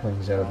get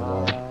saplings out of the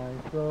wall? I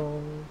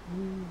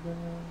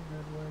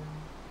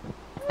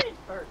didn't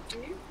hurt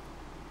you.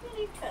 I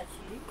didn't touch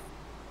you.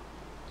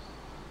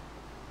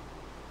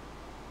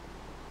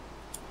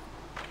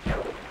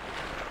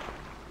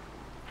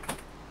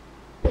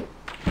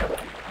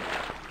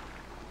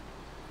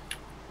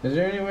 Is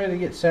there any way to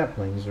get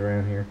saplings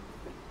around here?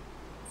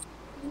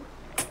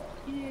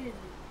 Yeah.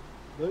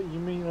 You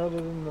mean other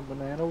than the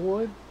banana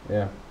wood?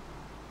 Yeah.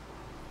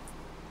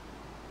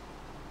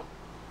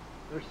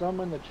 There's some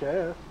in the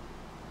chest.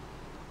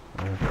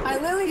 I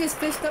literally just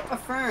fished up a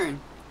fern.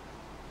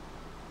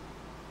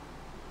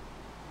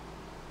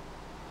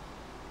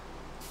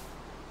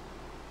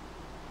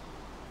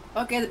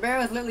 Okay, the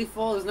barrel is literally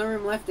full. There's no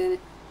room left in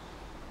it.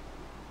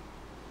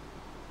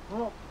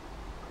 Well,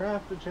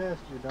 craft a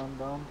chest, you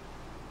dum-dum.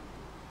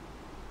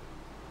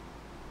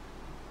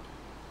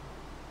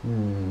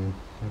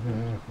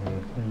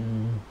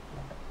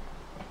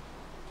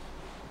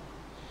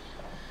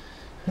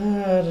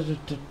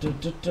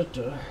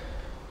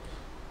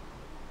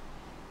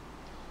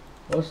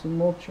 What's the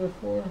mulcher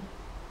for?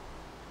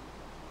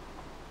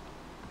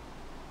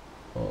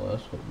 Oh,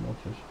 that's what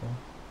mulcher's for.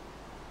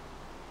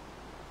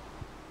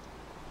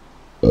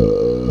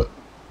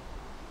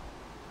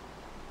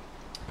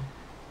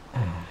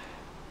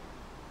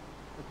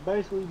 It's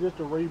basically just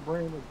a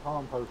rebranded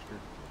composter.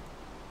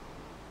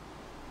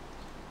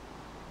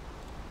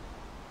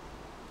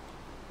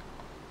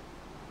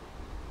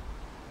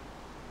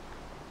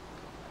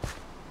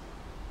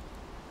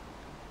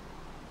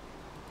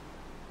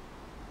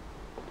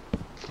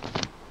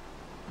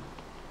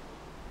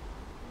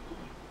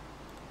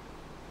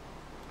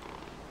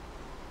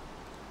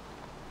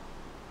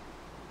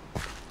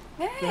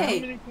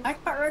 Hey, I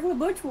got regular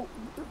birch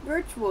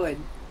wood.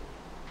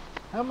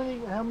 How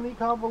many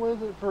cobble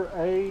is it for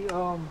a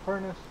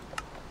furnace?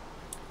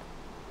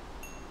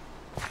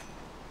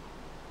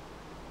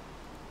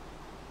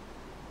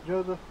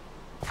 Joseph?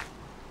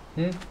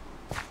 Hmm?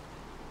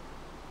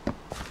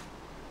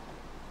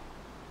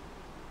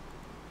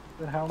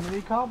 Then how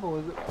many cobble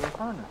is it for a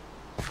furnace?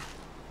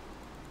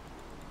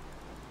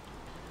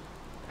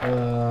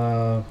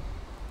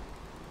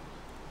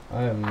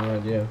 I have no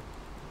idea.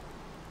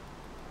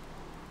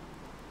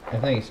 I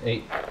think it's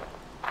 8.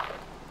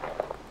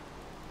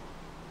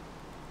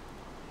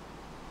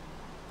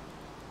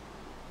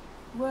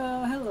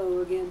 Well,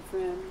 hello again,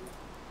 friend.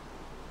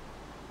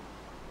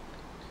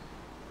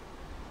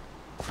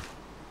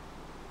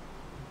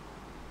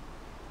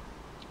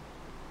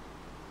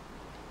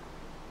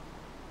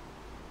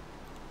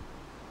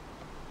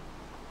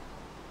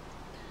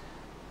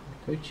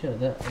 Each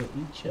other,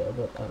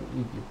 I'll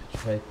leave you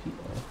petrified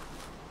people.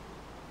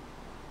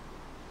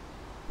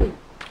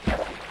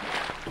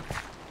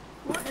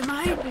 What am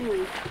I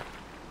doing?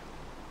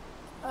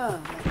 Oh.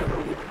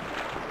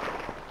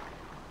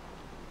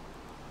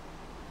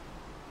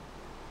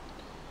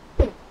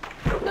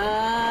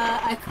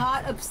 I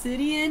caught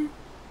obsidian.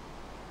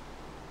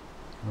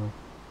 Oh.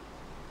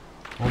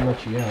 How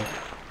much you got?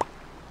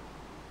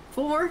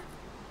 4.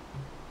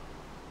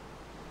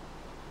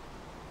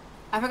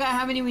 I forgot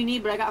how many we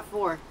need, but I got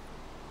 4.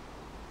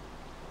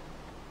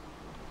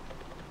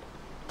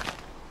 I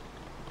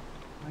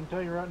can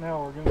tell you right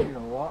now, we're gonna need a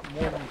lot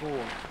more than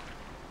 4.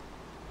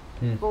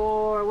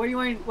 4. What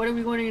are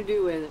we going to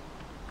do with it?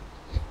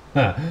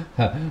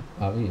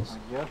 Obvious. I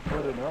guess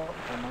put it up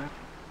for me.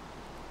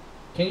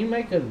 Can you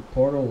make a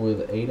portal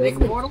with 8 Make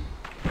of a them? portal?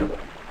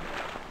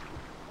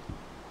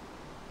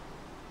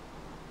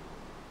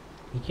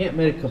 You can't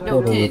make a No,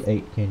 portal 10. with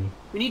 8, can you?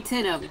 We need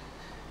 10 of them.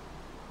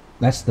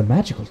 That's the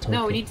magical total.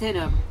 No, we need 10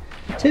 of them.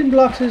 10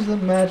 blocks is the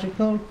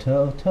magical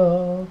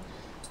total.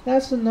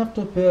 That's enough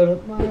to build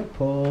up my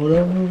pole.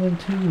 I'm moving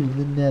to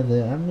the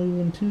nether. I'm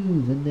moving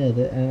to the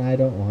nether. And I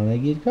don't want to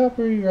get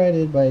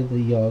copyrighted by the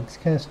Yogs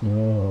Cast.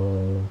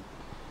 No.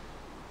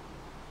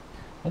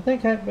 I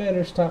think I'd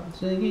better stop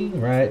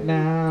singing right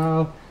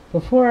now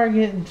before I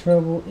get in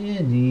trouble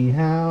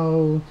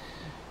anyhow.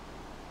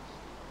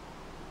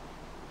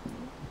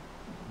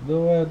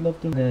 Though I'd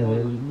love to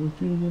nether,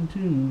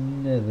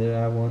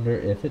 nether, I wonder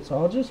if it's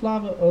all just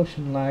lava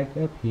ocean like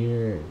up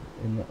here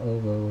in the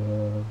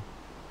overworld.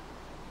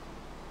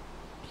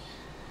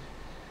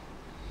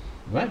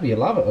 It might be a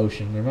lava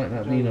ocean, there might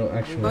not be no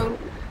actual...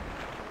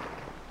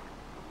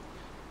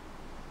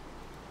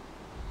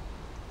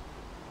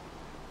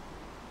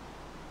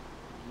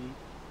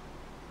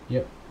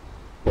 Yep.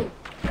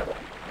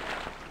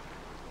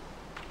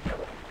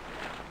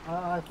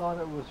 I thought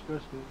it was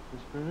supposed to be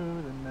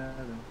food and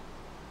nether.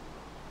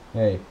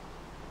 Hey.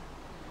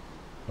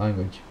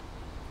 Language.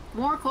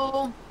 More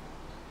coal.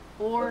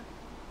 Or...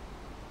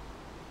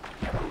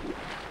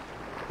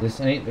 This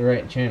ain't the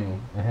right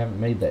channel. I haven't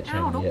made that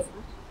channel yet.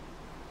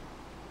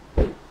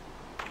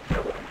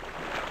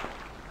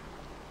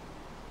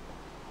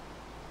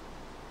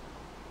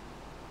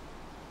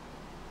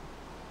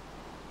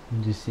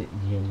 I'm just sitting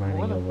here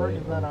mining away.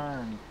 Is that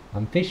iron?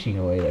 I'm fishing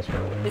away, that's what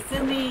I'm doing. It's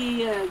in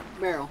the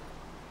barrel.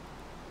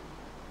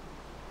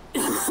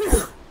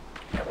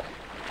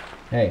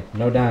 Hey,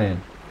 no dying.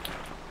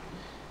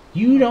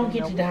 You don't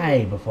get to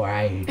die before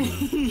I do.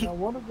 Now,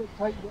 what does it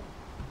take?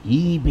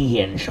 Ye be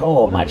in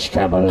so much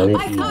trouble if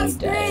I you caught die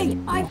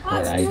string! I before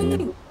caught I do.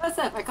 string!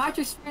 Joseph, I caught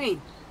your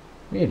string!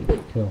 Really?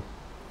 Cool.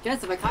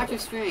 Joseph, I caught your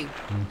string.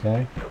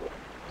 Okay.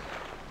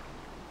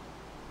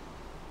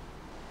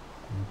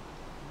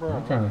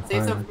 I'm trying to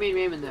Save some find... for me and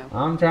Raymond, though.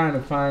 I'm trying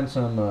to find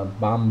some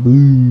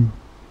bamboo.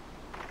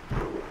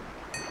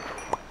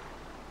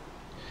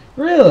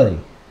 Really?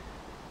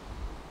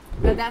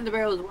 Put that in the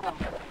barrel as well.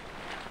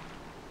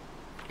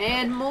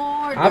 And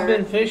more dirt. I've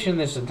been fishing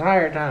this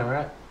entire time,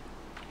 right?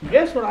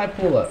 Guess what I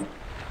pull up?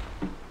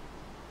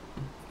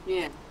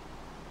 Yeah.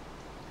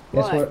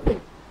 Guess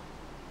what?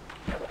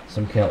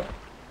 Some kelp.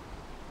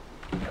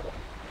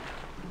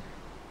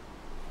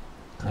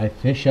 I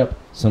fish up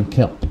some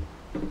kelp.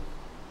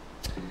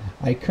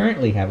 I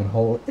currently have a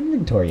whole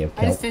inventory of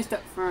I just kelp fished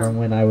up from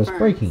when I was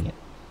breaking it.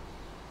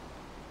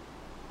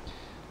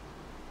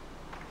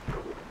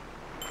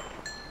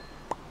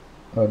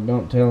 Oh,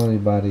 don't tell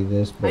anybody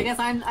this, but I guess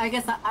I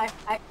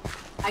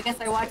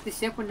guess I watch the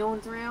ship when no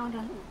one's around.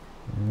 yeah.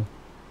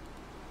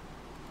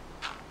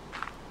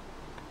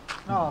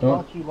 No, I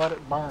thought you let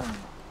it burn.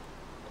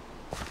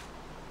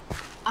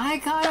 I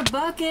caught a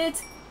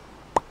bucket.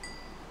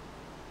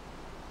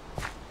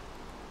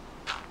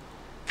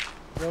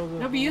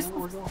 It'll be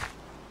useful.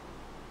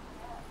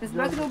 This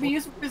bucket will be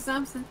useful for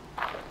something.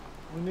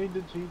 We need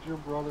to teach your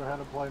brother how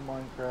to play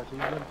Minecraft. He's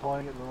been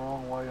playing it the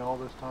wrong way all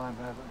this time,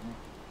 hasn't he?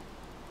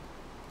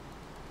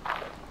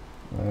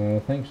 I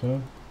think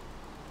so.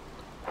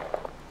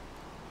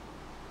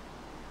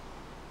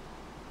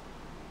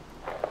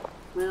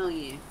 Well,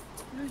 yeah.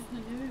 I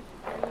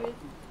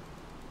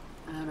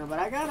don't know, but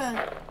I got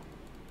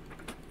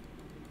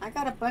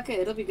a bucket.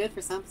 It'll be good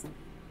for something.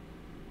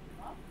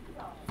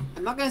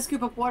 I'm not gonna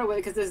scoop up water with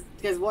it because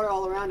there's water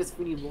all around us if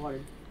we need water.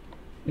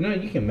 You know,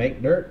 you can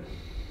make dirt.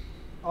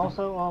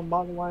 Also,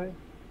 by the way,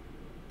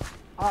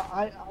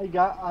 I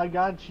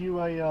got you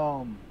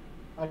a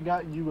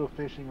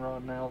fishing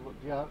rod now.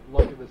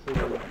 Look at the city.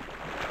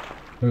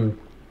 Who?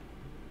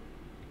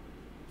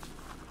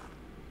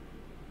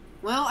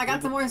 Well, I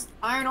got some more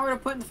iron ore to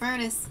put in the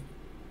furnace.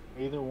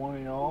 Either one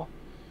of y'all.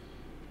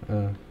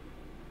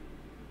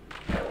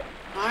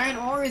 Iron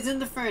ore is in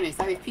the furnace.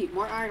 I repeat,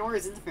 more iron ore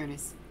is in the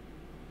furnace.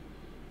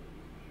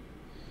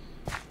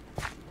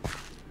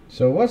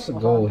 So what's the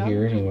goal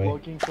here anyway?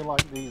 Looking for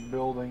like these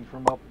buildings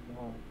from up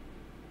north.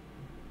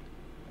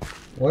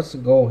 What's the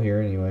goal here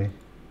anyway?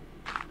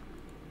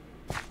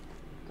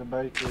 To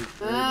basically.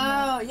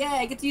 Oh yeah,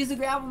 I get to use the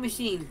gravel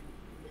machine.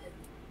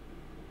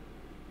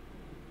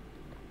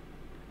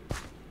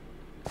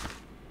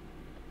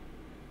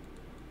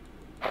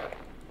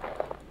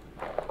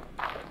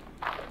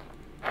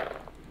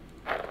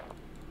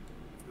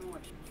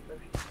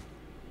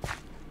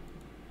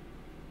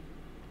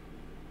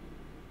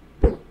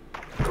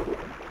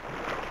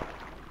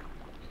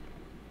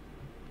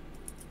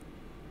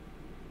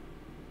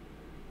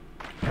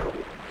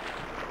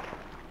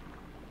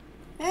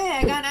 Hey,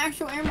 I got an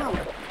actual emerald.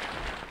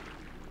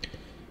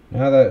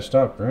 Now that it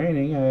stopped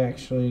raining, I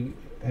actually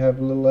have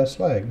a little less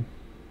lag.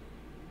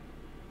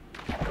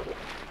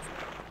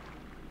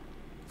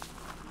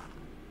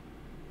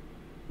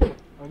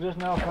 I'm just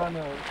now kind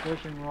of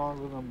fishing rod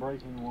with them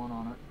breaking one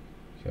on it.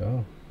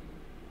 Cool.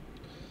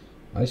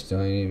 I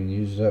still ain't even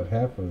used up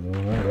half of the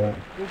one I got.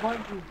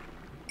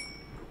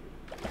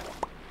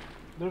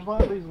 There's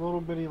like these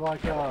little bitty like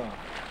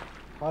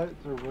huts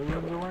or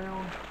ruins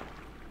around.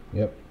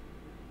 Yep.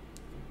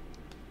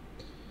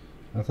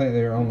 I think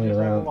they're only just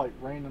around. Have, like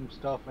random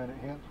stuff in it,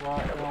 hence why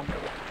I found.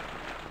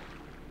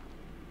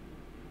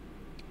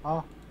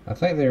 Huh? I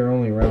think they were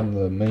only around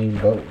the main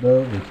boat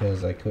though,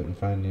 because I couldn't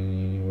find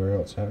any anywhere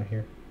else out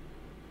here.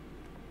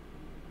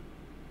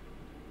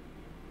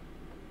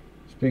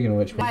 Speaking of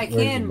which, I where's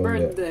the can boat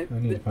burn at? the I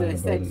need to find the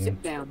boat said again.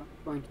 ship down.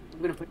 I'm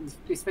gonna put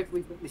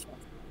respectfully put in the shop.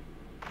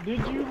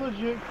 Did you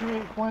legit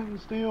create flint and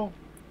steel?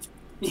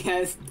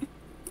 Yes.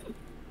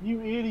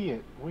 You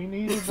idiot. We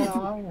needed the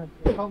iron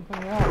for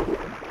something else.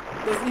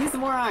 There's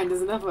some more iron.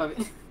 There's enough of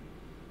it.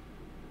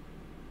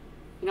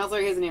 And also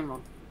here's an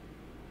emerald.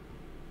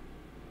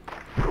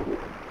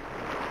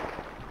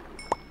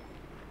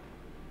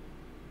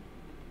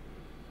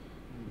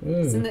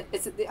 It's in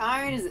the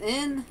iron is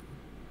in.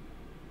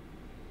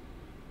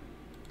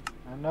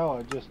 I know,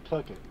 I just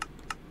took it.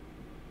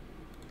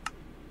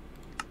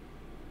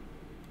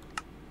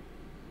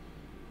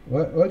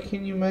 What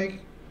can you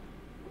make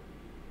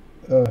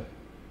a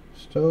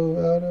stove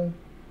out of?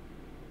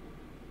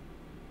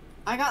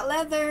 I got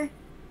leather.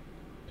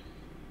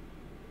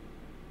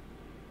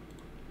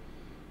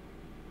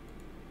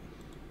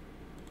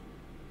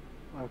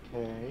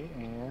 Okay,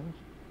 and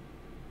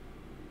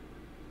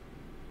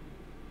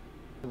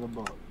to the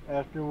book.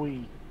 After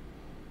we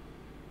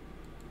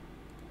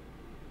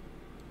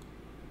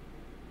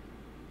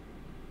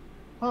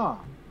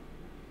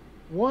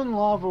one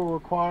lava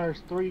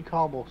requires 3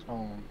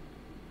 cobblestone.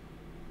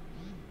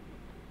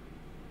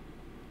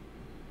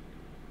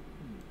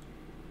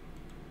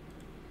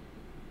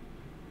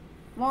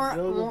 More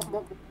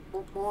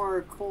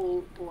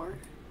coal ore.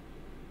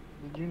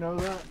 Did you know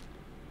that?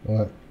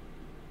 What?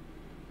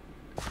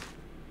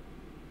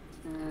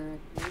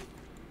 Okay.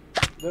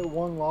 That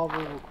one lava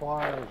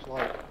requires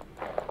like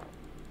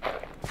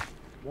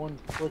 1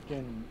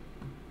 frickin'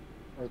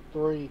 or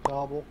 3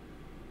 cobble.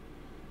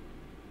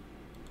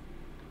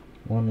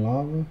 1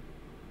 lava?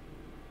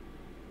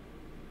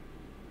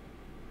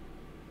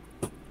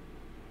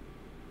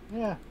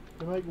 Yeah,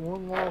 to make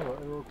 1 lava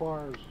it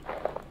requires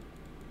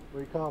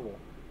 3 cobble.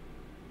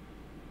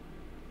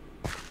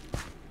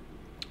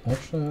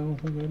 Actually, I don't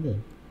think I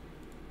did.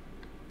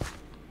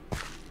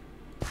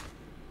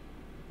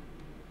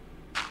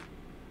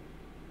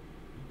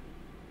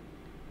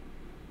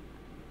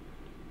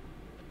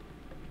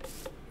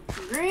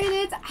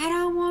 Granite! I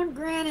don't want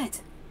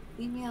granite!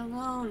 Leave me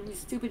alone, you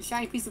stupid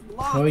shiny piece of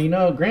block! Well, you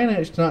know,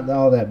 granite's not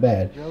all that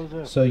bad.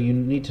 Joseph. So you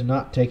need to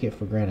not take it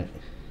for granted.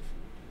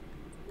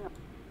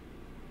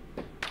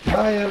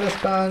 Bye,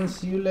 Elistan.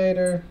 See you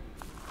later.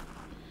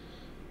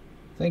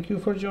 Thank you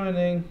for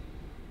joining.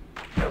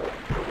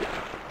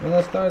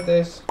 Buenas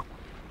tardes.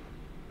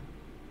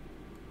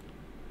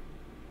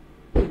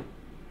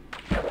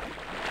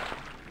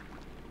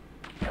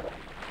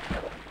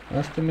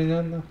 Hasta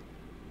mañana.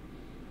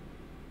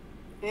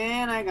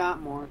 And I got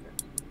more of it.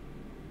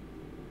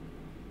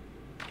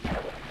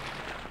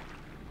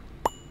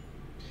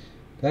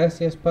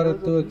 Gracias para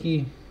tu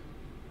aquí.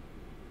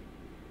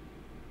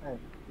 Hey,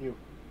 you.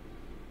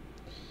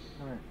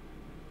 Alright.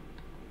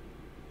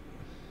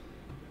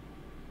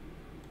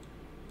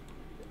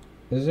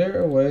 Is there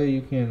a way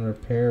you can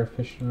repair a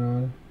fishing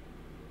rod?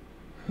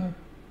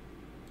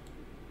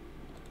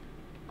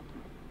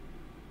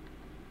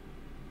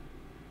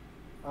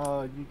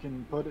 You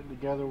can put it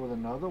together with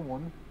another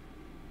one.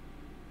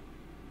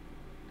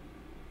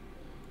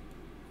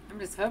 I'm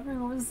just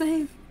hovering over the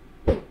save.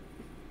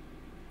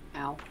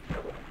 Ow.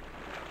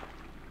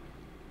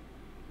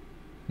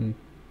 Hmm.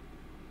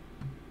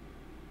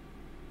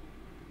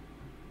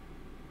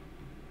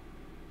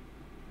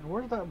 And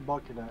where's that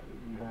bucket at that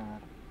you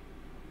had?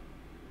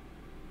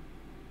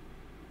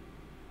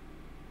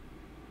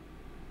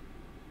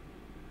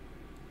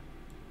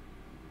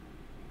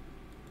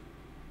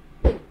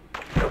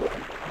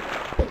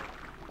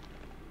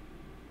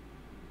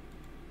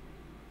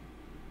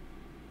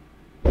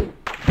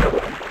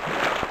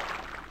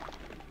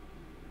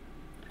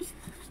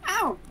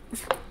 Ow!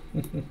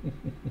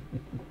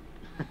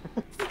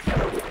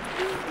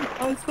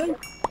 I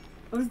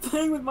was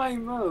playing with my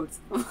emotes.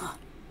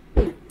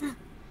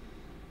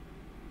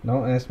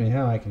 Don't ask me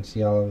how I can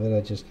see all of it,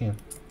 I just can.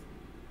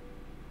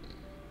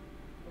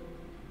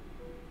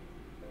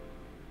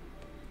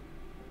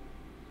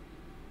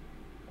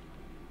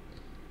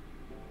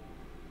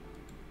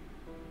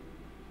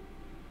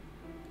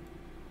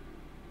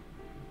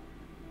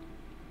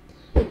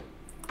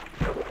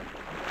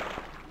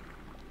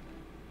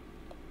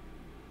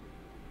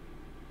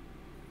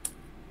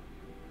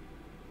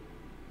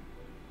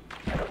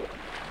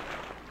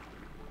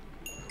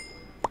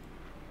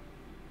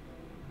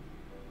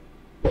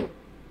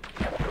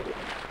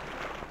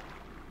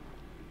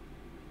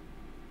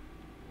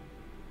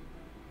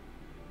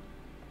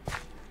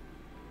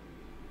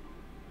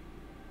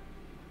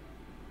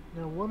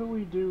 Now what do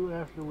we do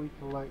after we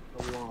collect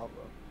the lava?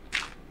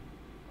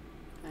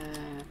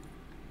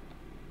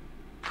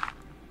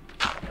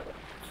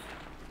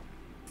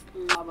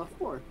 Lava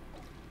 4.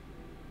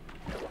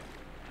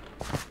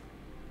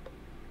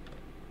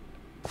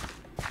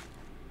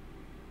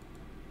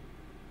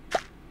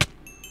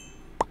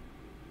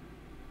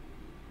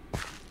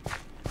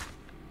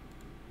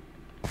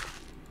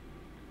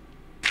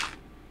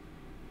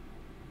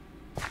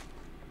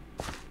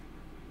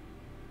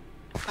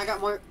 I got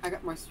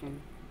more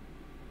string.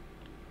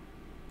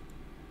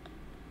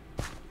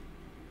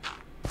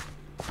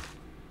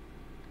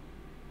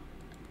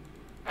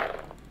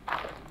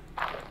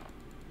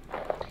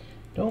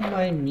 Don't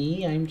mind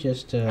me, I'm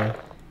just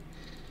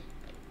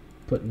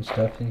putting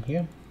stuff in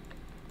here.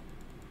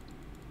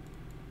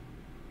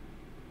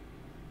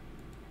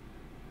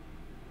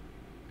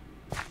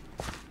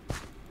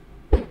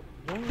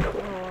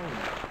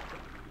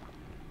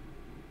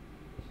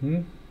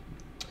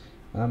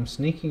 I'm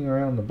sneaking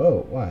around the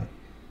boat. Why?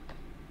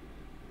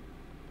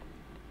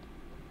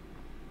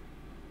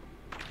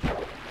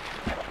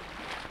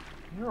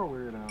 You're a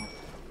weirdo.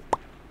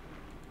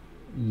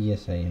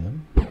 Yes, I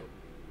am.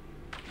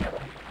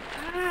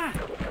 Ah!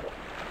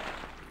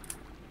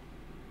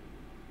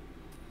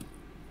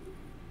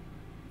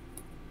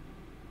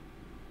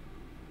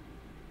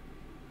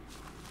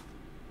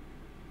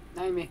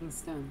 Now you're making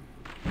stone.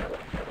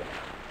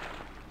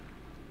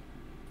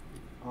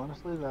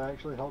 Honestly, that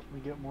actually helps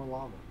me get more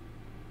lava.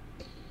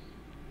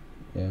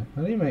 Yeah,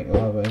 how do you make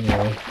lava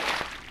anyway?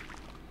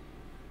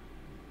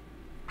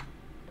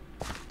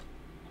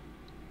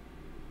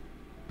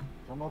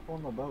 Come up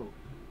on the boat.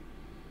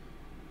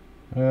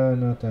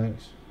 No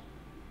thanks.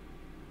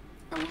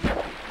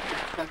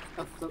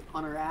 A float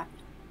on a raft.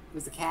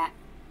 There's a cat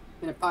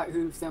in a pot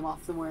who swam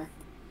off somewhere.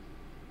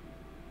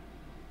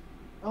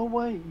 Oh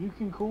wait, you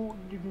can cool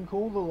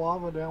the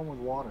lava down with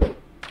water.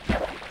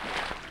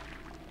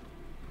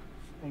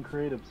 And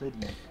create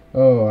obsidian.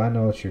 Oh, I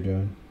know what you're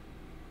doing.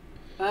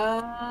 Who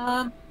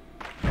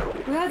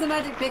has a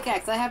magic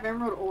pickaxe? I have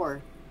emerald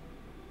ore.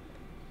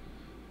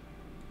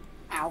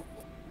 Ow.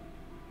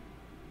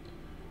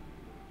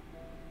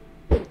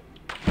 Put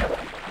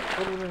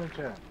it in the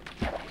chat.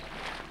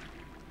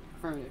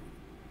 Affirmative.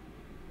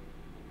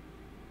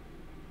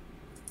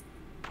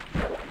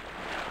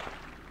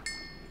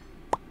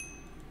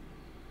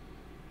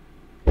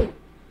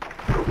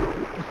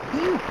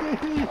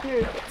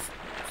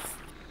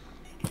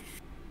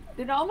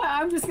 Did all my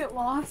arms just get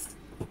lost?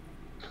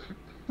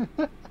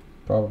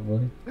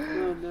 Probably.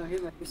 Oh no,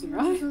 here's my fishing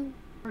rod. He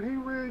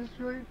ran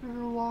straight to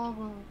the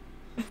lava.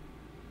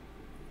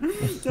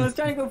 So I was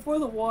trying to go for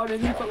the water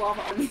and then put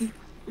lava on me.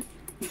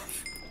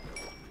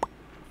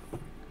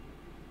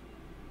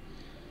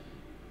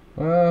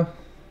 Well,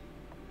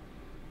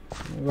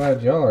 I'm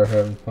glad y'all are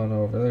having fun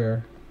over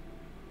there.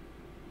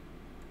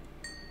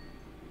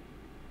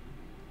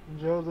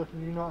 Joseph, are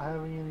you not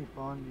having any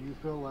fun? Do you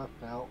feel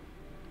left out?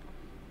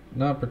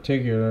 Not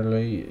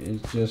particularly.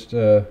 It's just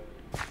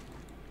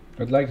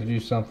I'd like to do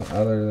something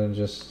other than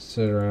just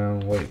sit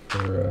around and wait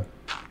for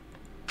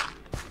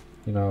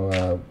you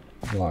know,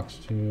 blocks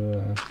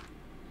to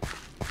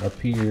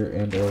appear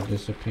and or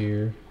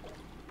disappear.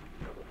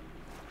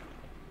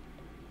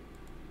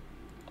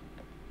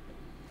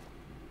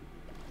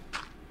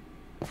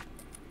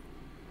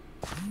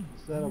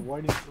 Instead of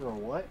waiting for a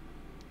what?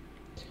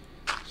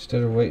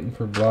 Instead of waiting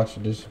for blocks to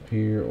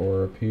disappear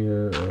or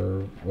appear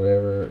or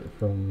whatever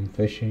from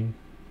fishing.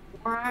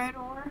 More iron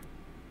ore?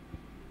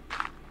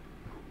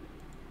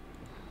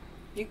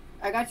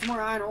 I got you more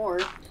iron ore.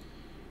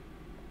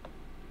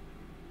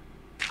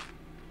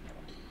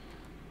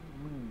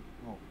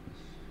 Oh.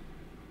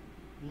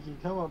 You can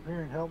come up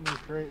here and help me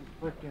create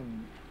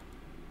frickin'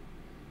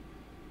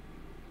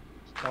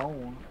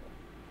 stone.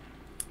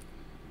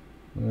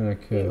 And I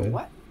could.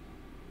 What?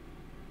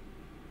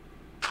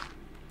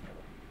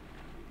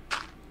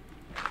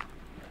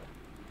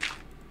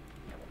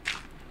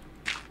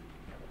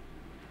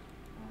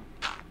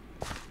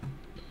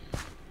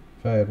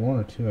 If I had one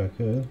or two, I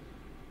could.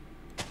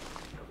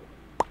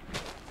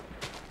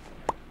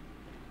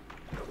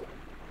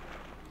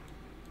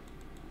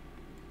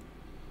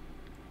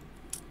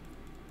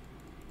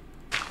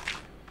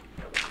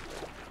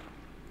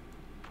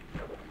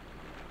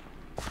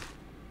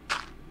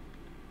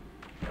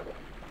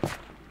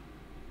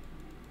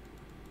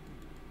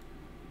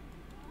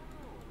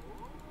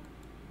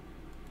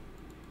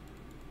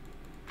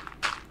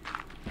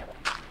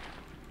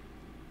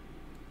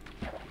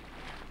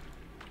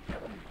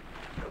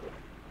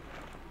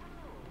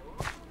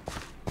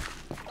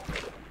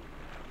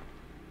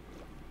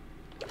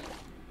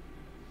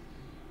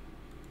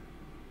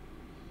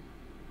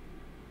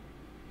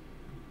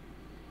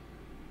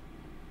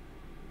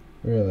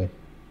 Really?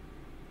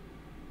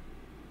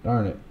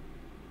 Darn it.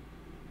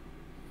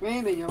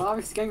 Raymond, you're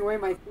always scaring away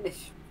my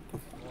fish.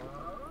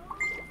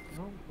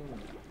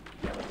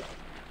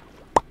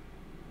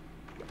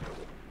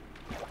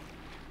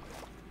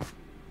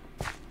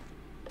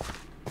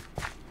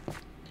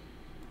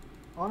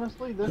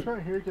 Honestly, this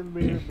right here can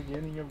be the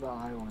beginning of the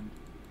island.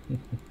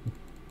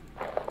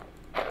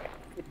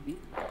 Could be.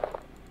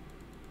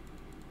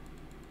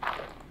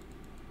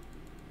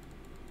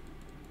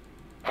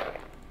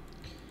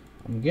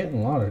 I'm getting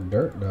a lot of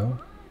dirt though.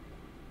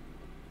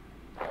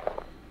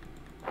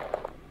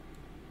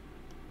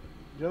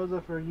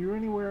 Joseph, are you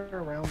anywhere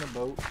around the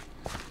boat?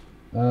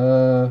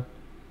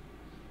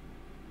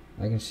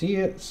 I can see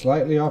it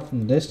slightly off in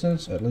the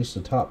distance, at least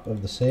the top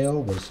of the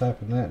sail, but aside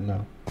from that,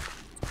 no.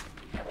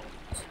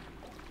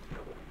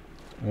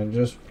 And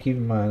just keep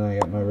in mind, I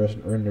got my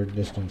render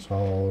distance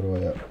all the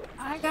way up.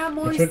 I got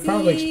more Which would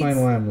probably seeds.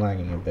 explain why I'm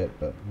lagging a bit,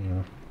 but you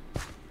know.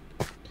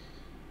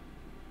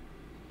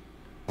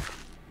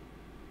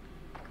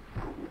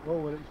 What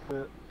would it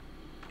fit?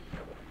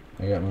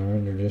 I got my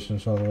render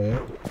distance all the way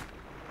up.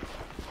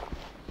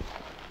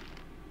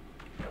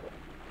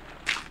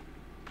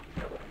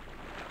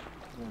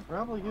 Yeah,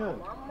 probably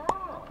good.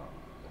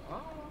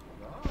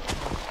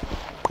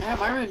 Yeah,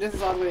 my render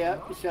distance all the way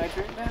up. Should I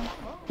turn it down?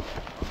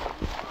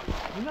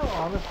 You know,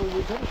 honestly,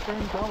 we could have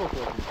streamed combo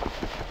cookies.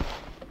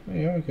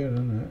 Yeah, we could have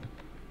done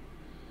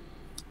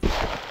that.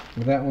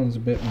 But that one's a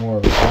bit more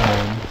of a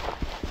grind.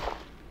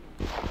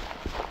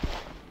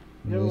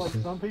 Yeah, like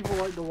some people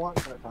like to watch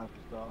that type of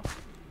stuff.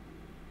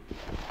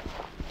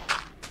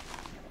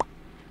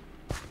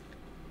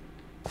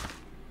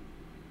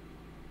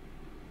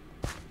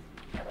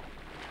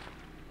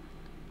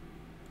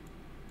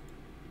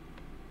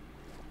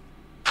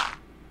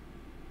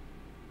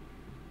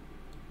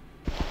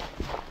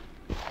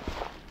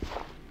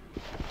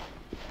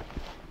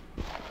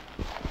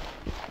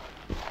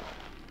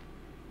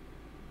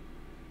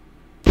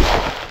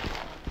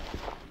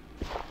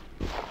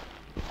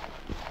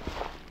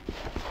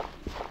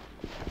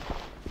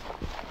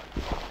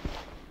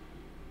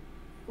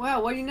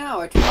 Well, what do you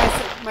know? I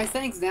turned my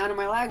settings down and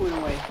my lag went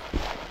away.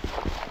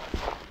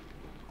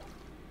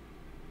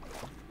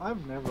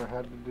 I've never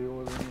had to deal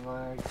with any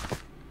lag.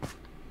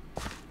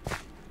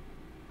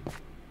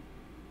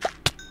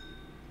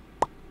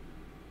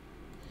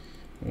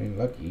 I mean,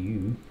 lucky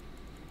you.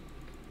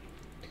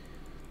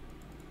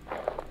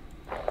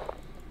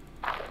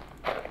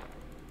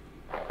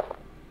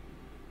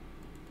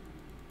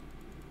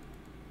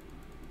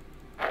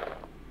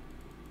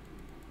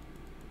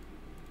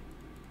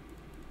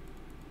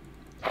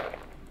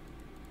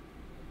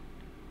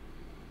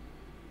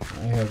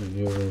 I have to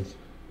deal with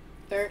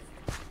Dirt.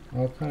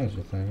 all kinds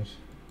of things.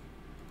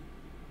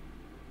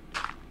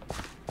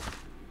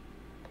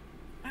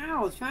 Ow, I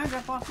was trying to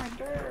drop off my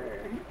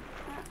dirt.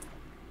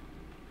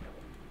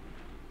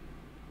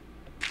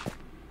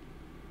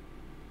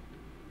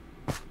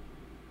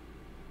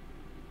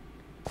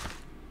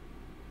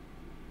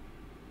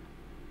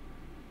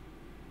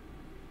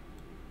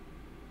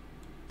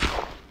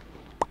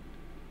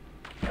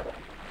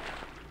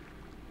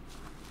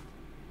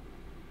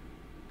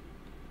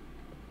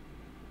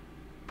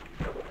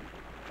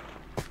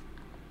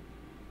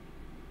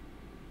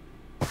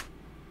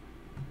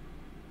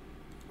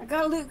 I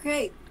got a loot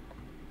crate.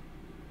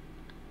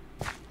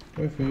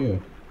 Good for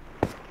you.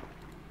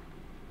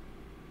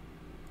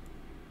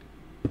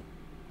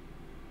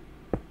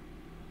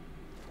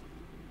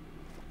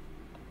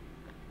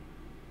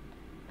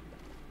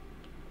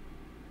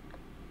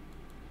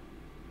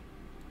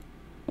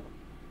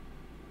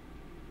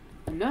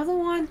 Another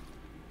one?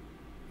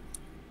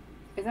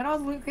 Is that all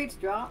the loot crates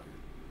drop?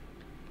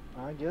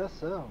 I guess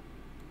so.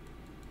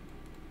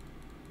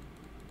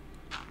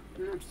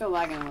 I'm still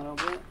lagging a little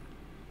bit.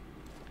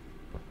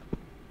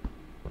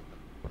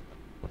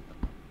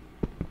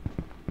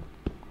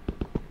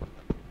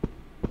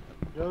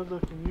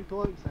 Joseph, can you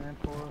collect sand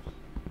for us?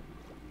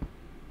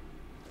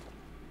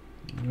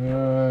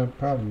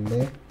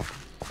 Probably.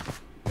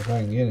 If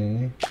I can get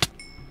any.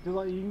 Cause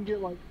like you can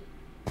get like.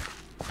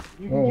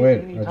 You can Oh get wait,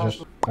 any I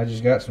type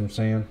just got some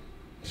sand.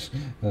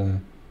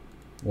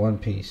 One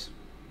piece.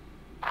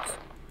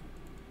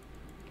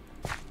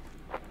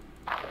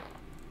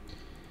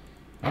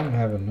 I'm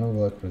having no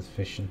luck with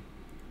fishing.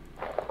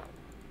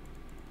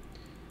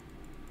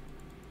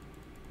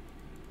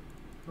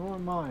 Nor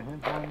am I,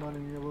 hence why I'm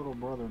letting your little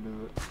brother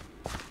do it.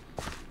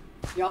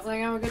 Y'all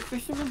think I'm a good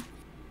fisherman?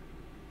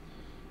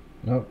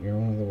 Nope, you're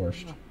one of the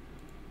worst.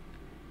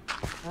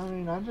 I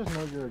mean, I just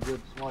know you're a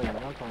good slayer,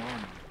 that's all I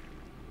know.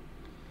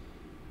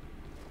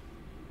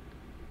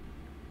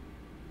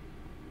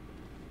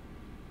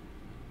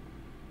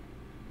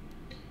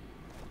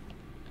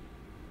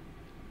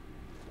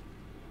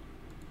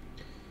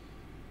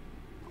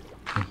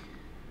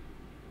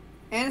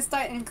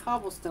 Andesite and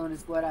cobblestone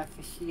is what I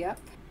fish up.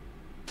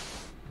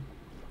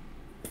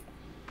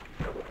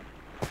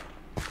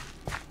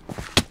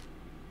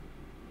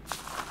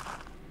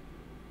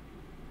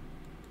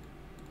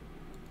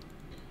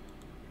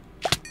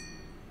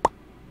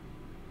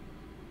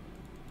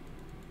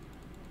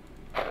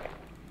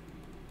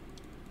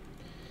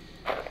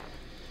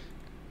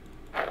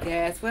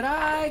 Guess what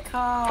I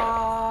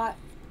caught?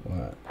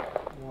 What?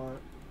 What?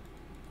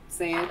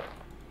 Sand.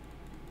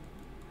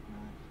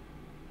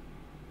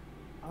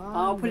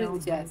 I'll put it in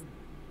the chest.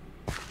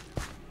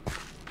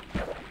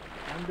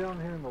 I'm down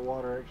here in the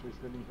water, actually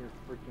sitting here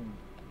freaking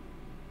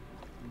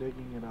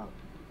digging it up.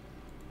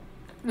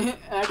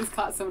 I just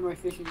caught some of my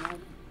fishing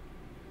line.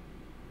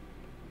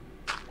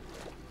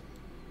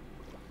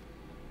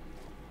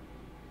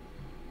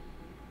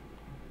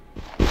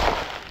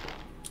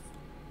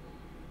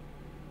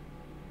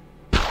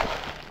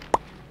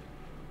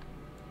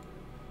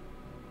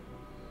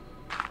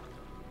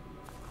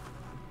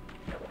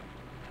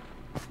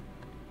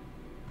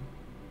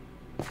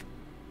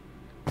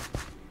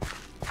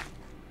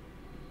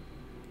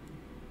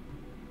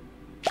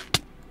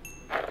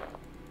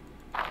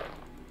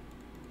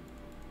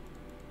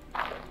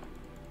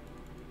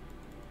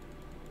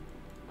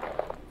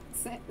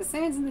 The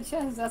sand's in the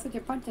chest. That's what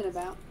you're punching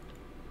about.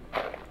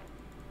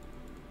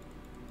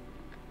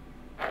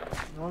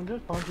 No, I'm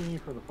just punching you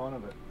for the fun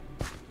of it.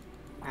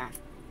 Ah.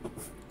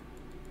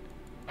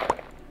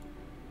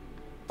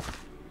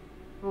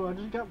 Oh, I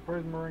just got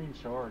prismarine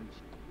shards.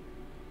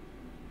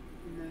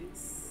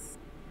 Nice.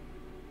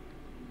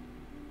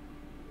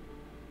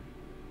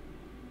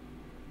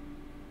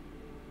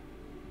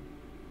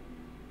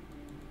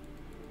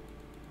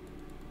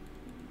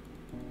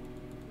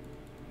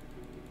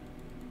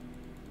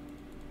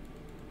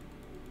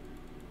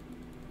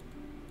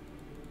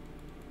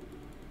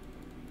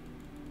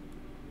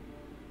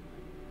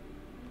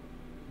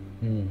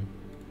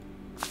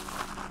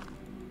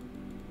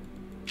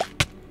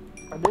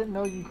 I didn't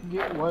know you could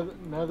get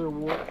nether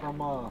wart from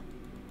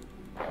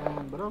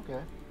but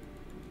okay.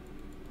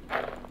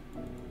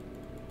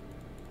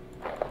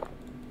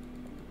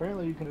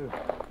 Apparently you can do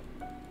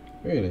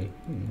Really?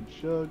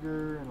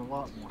 sugar and a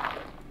lot more.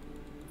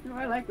 Oh,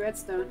 I like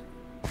redstone.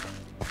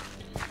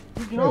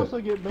 You can Really? also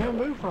get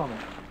bamboo from it.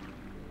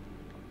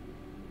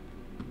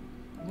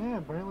 Yeah,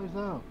 apparently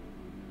so.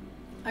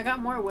 I got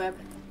more web.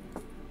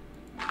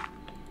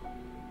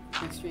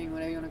 String,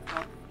 whatever you want to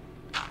call it.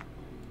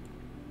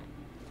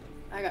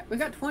 We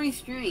got 20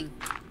 string.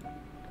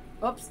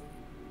 Oops.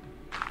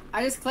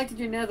 I just collected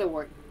your nether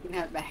wart. You can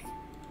have it back.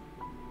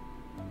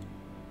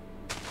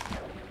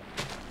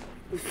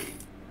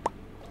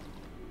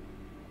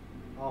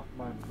 Off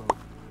my boat.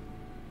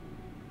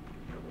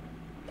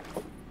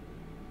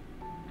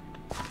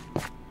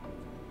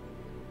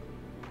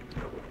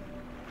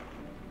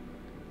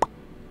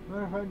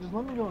 Matter of fact, just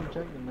let me go and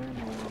check the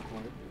manual real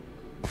quick.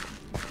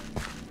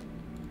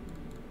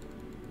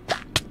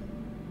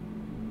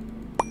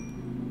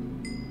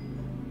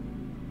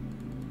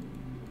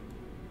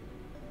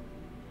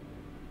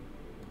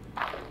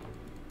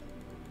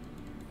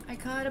 I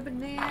caught a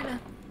banana.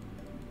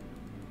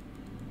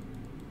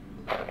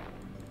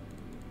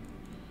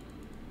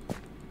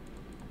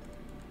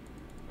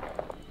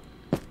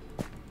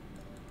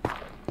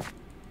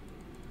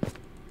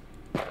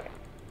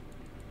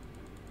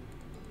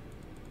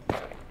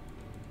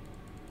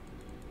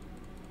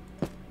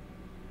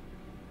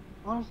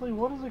 Honestly,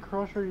 what is a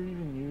crusher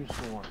even used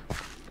for?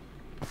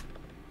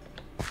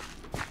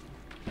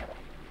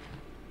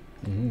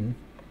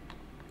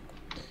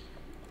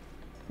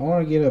 I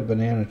want to get a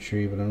banana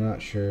tree, but I'm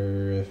not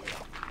sure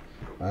if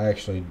I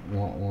actually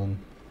want one.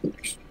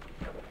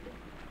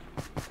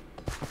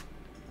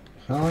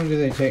 How long do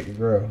they take to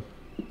grow?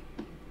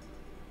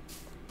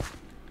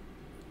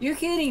 You're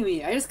kidding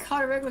me. I just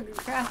caught a regular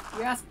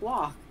grass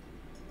block.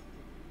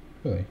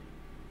 Really?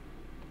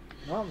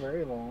 Not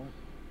very long.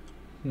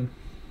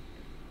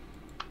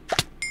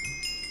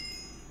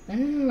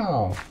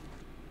 Ow!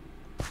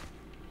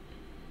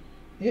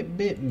 It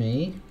bit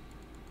me.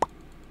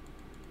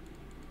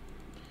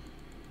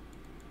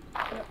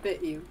 What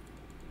bit you?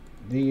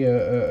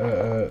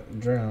 The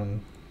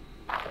drown.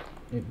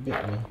 It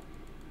bit me.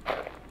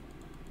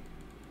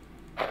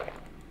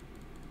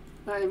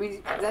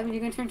 Does that mean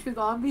you're gonna turn to a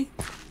zombie?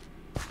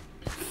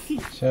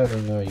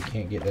 Sadly, no, you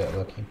can't get that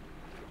lucky.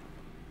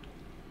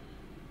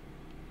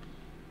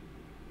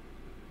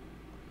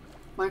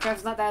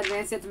 Minecraft's not that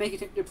advanced yet to make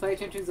your player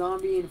turn to a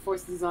zombie and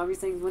force the zombie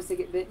things once they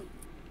get bitten.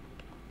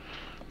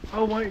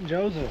 Oh wait,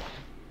 Joseph.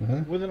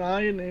 With an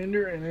iron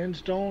ender and end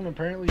stone,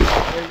 apparently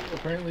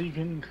you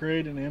can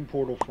create an end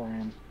portal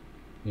frame.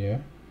 Yeah.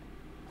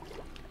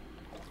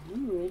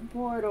 Ooh, end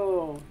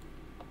portal.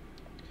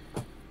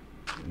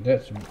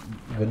 That's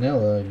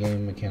vanilla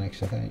game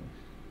mechanics, I think.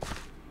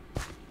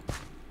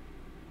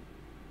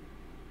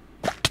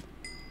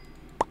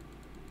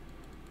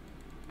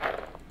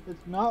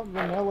 It's not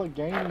vanilla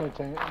game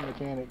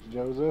mechanics,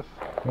 Joseph.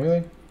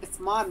 Really? It's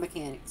mod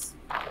mechanics.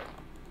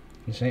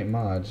 This ain't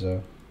mods,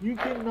 though. You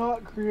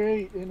cannot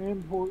create an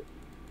import.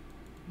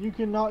 You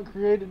cannot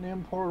create an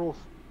end portal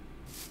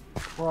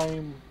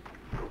frame.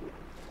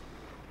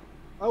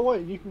 Oh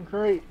wait, you can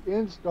create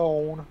end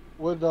stone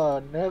with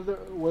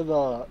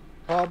a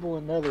cobble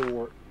and nether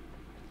wart.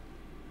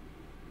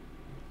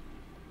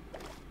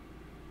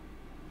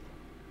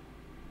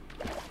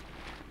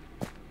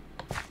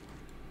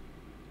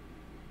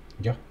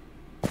 Yeah.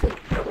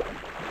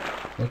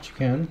 That you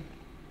can.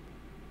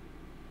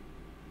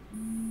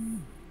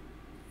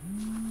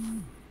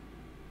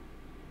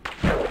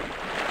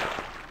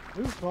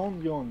 Whose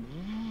phone's going?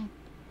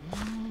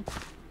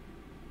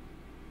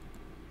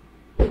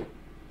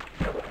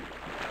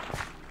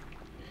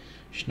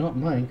 It's not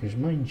mine, because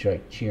mine's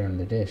right here on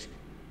the desk.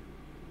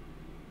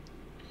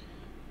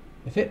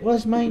 If it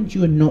was mine,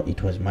 you would know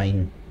it was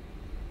mine.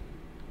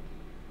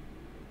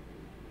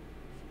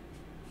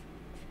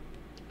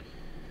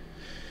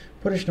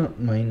 But it's not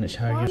mine, it's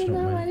Harry's,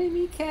 not mine. Letting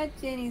me catch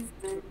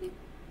anything.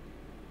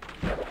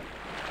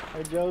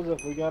 Hey Joseph,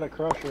 we got a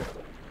crusher.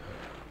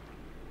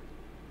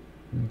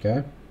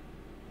 Okay.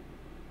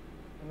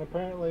 And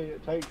apparently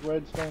it takes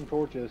redstone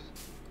torches.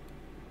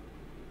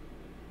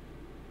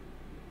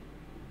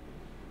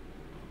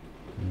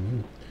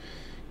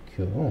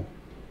 Cool.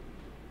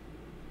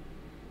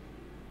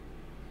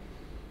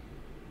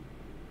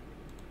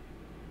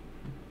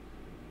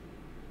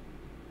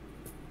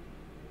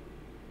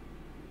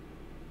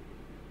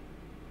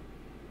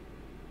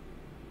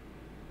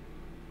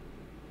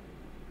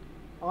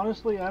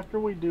 Honestly, after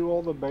we do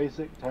all the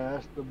basic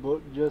tasks, the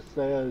book just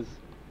says,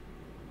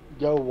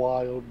 go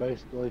wild,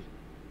 basically.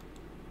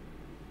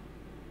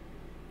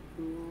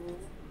 I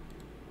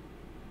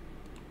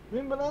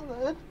mean, but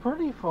it's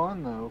pretty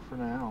fun, though, for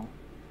now.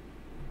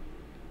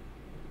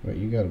 Wait,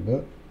 you got a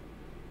book?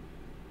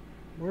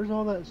 Where's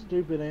all that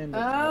stupid end?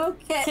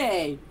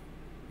 Okay.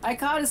 I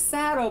caught a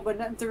saddle, but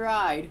nothing to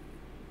ride.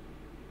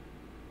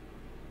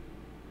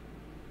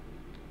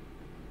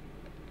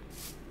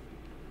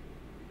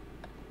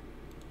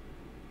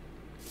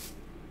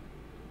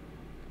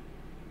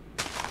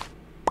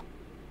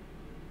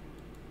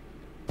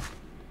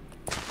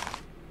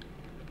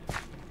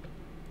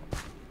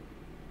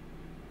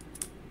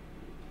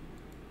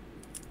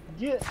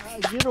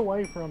 Get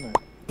away from it.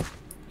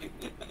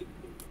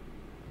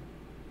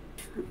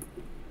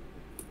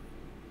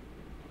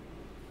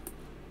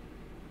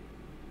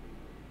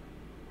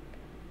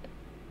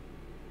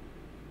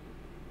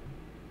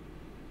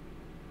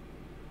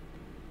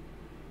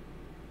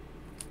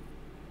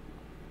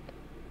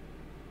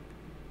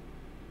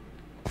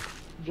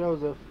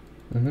 Joseph.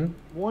 Mm-hmm.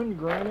 1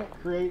 granite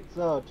creates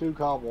 2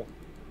 cobble.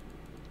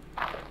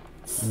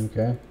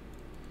 Okay.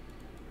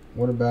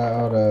 What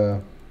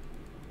about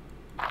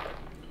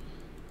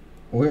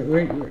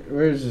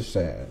where's this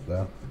at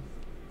though?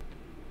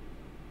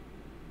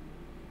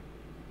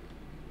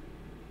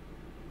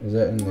 Is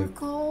that in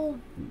the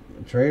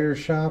trader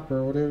shop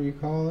or whatever you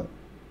call it?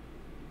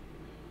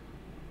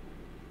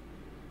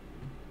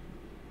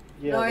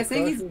 Yeah, no, I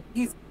think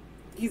he's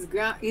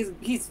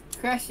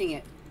crushing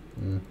it.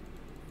 Mm.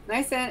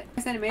 Nice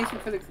animation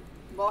for the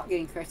block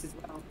getting crushed as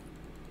well.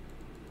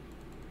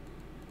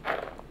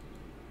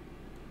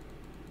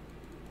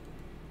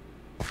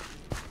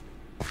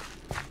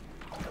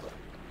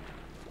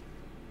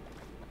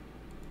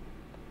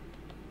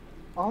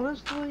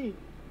 Honestly,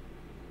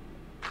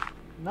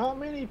 not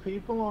many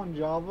people on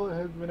Java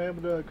have been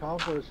able to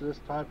accomplish this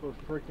type of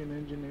freaking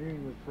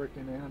engineering with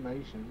freaking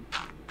animation.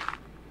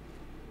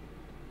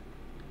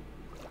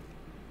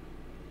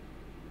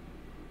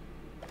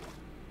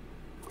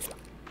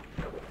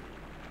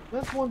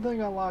 That's one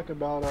thing I like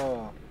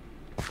about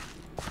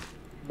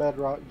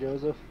Bedrock,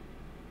 Joseph.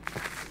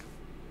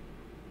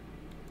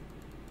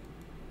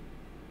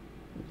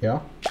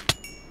 Yeah.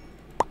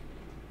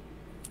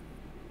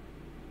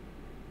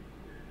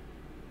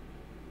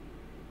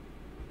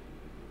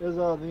 Is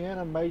the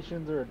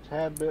animations are a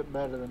tad bit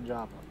better than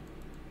Java.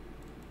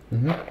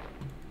 Mm-hmm.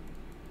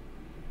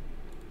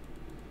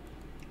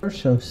 Or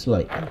so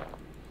slightly.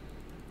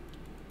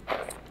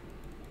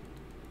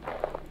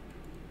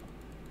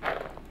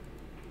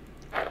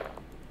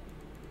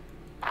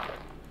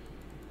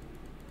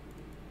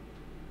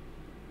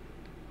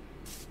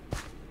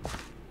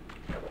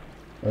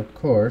 Of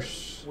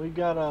course. We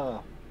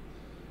got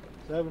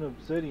 7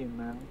 obsidian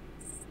now.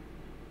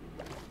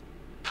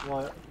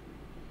 What?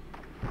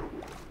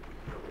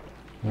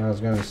 I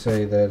was going to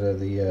say that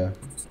the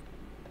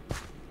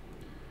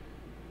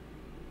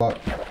block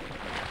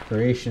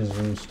creations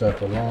and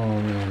stuff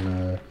along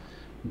in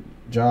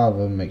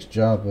Java makes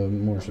Java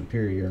more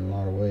superior in a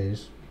lot of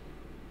ways.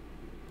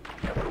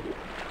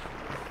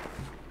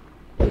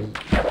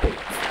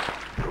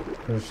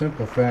 For a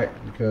simple fact,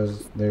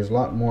 because there's a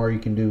lot more you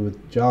can do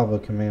with Java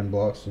command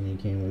blocks than you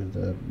can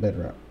with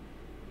Bedrock.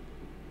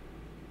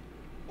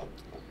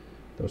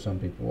 Though some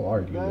people will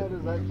argue That with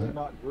is me on actually that.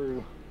 not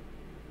true.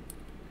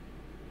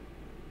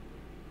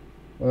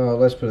 Well,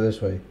 let's put it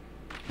this way.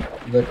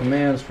 The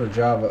commands for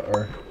Java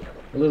are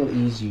a little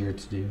easier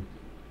to do.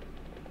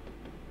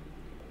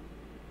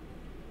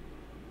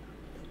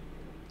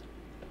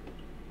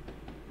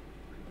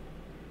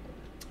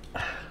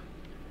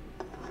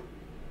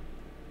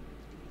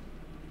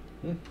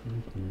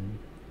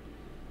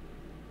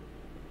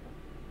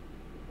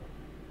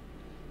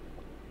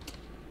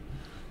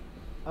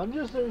 I'm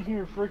just sitting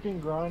here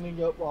freaking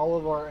grinding up all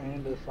of our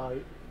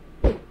andesite.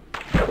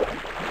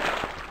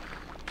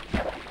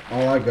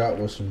 All I got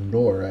was some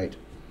dorite.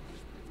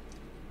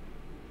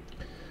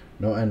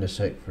 No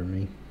andesite for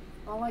me.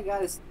 All I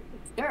got is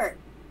dirt.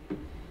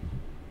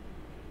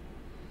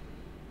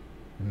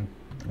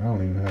 I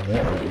don't even have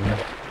that right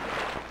now.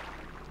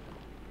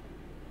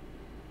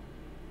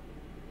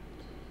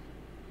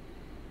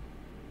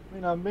 I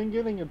mean, I've been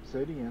getting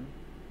obsidian.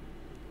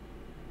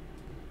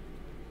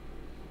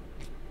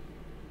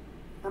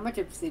 How much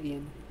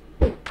obsidian?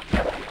 I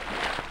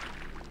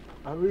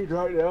mean,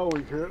 right now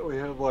we currently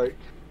have like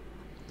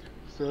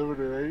 7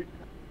 or 8.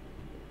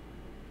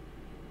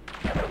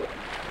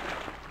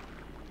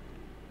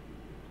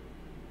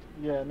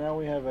 Yeah, now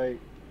we have 8.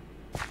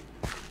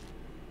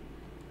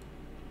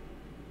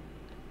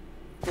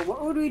 But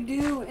what would we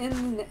do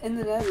in the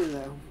nether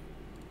though?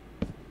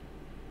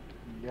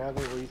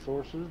 Gather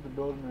resources to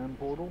build an end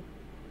portal.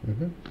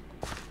 Mm-hmm.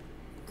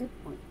 Good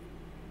point.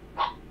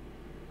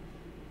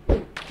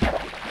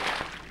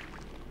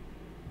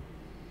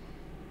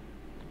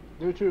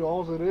 Due to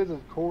all it is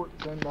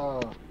quartz and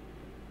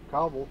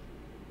cobble.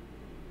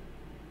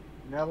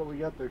 Now that we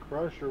got the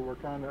crusher, we're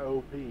kind of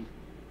OP.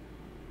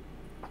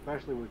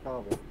 Especially with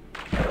cobble.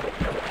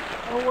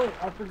 Oh wait,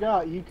 I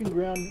forgot. You can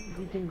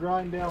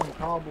grind down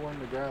cobble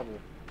into gravel.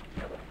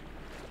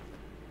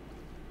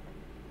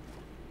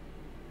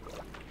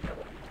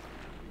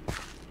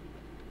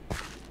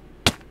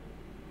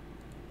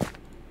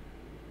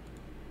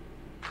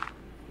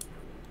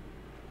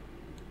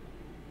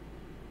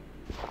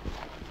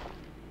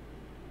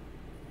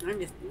 I'm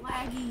just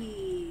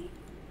laggy.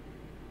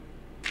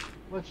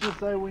 Let's just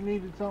say we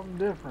needed something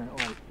different.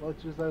 Like,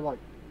 let's just say like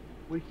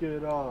we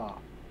could I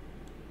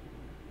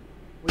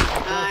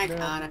craft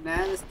down. can't.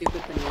 Another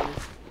stupid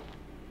bananas.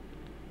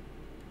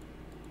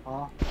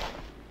 Huh?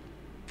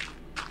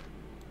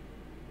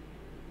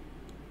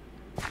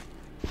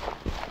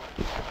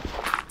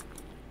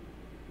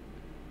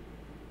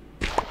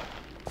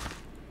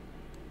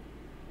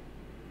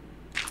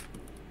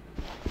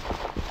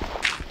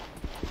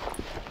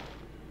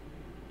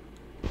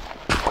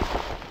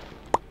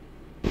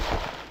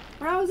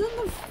 Bro, I was in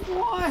the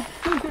water.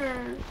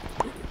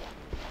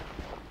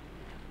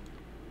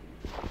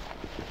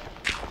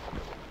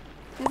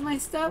 Is my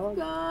stuff What?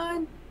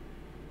 gone?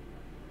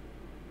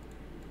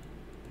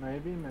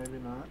 Maybe, maybe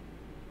not.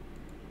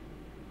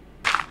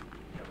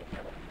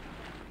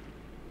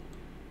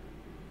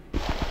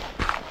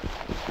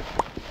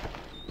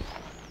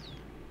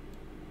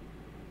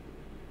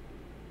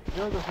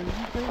 Joseph, have you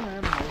seen the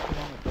animation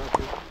on the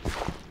crusher?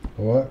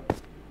 What?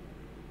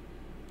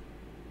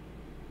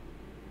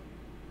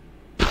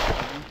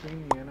 Have you seen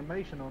the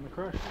animation on the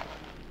crusher?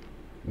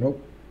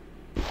 Nope.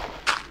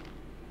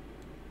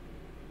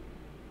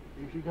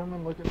 You should come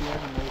and look at the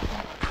animation.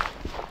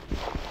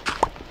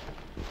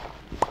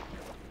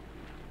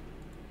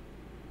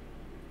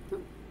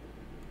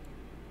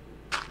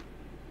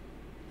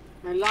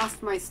 I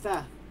lost my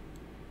stuff.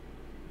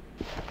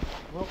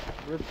 Well,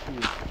 rip to you.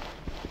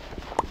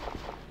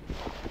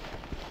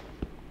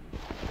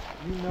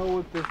 You know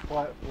what this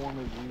platform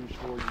is used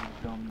for, you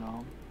dumb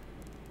dumb.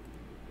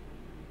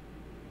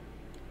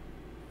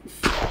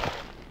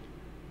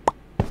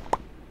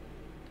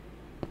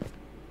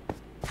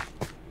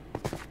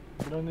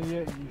 But under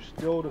yet, you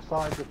still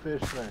decide to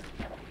fish there.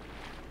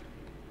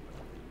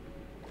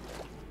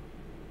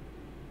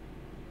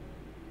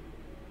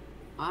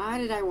 Why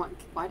did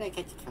I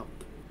catch a kelp?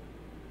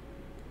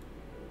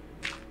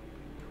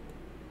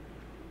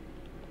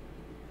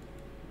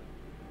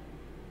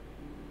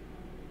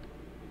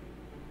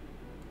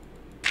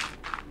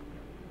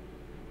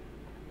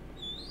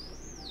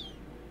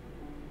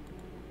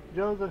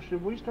 Joseph,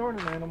 should we start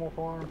an animal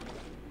farm?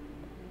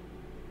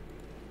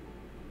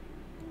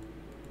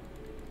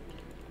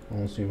 I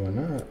don't see why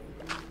not.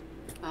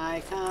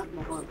 I can't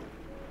more.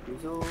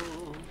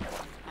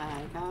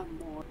 I can't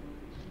more.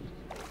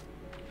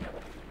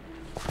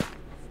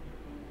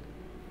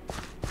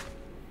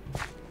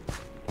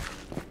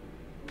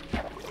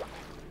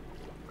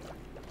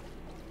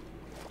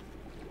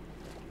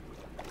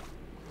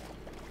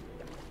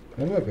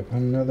 Hey look, I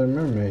found another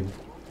mermaid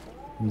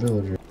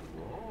villager.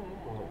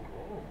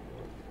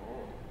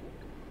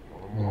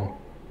 Oh.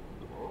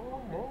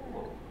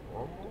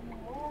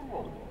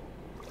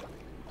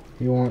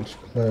 He wants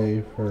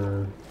clay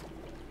for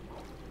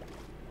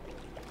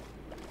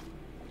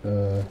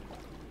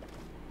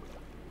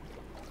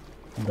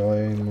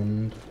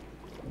diamond,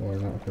 or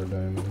not for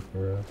diamond,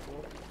 for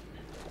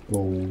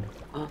gold.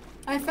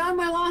 I found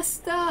my lost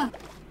stuff.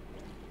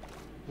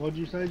 What'd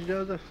you say,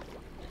 Joseph?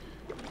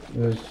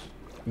 This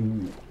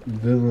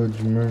village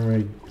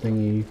mermaid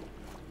thingy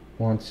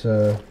wants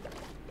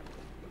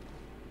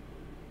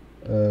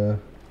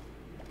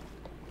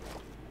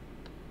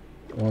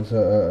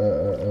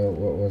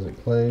what was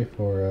it, clay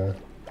for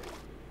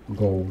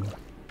gold,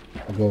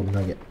 a gold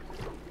nugget.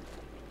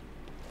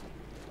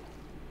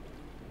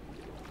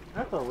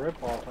 That's a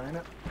rip-off, ain't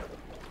it?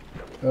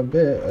 A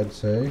bit, I'd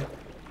say.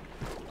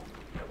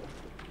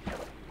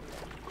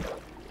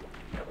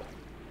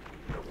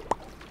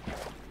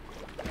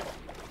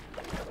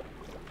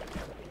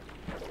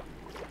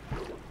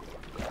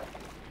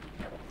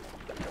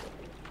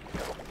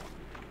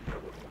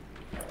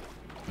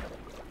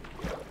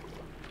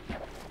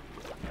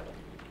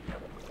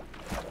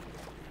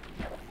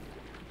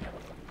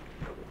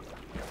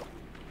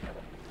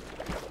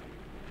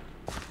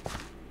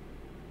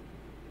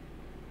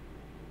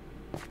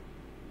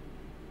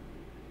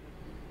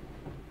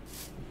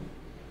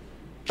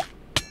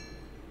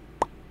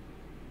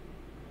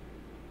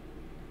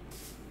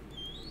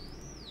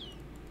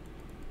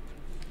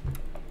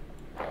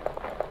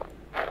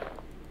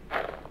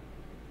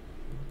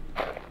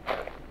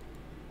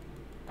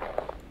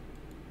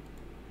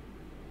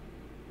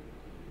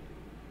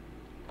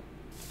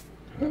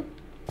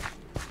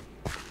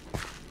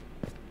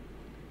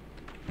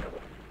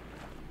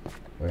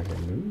 Where's the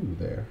Noob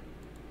there?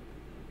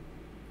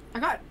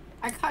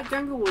 I caught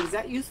jungle wood. Is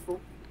that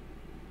useful?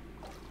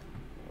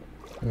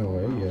 In a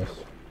way, yes.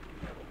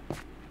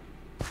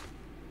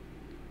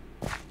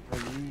 Are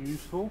you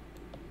useful?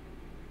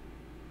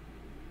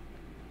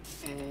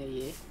 Yeah. Are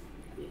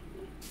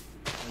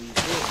you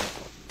good?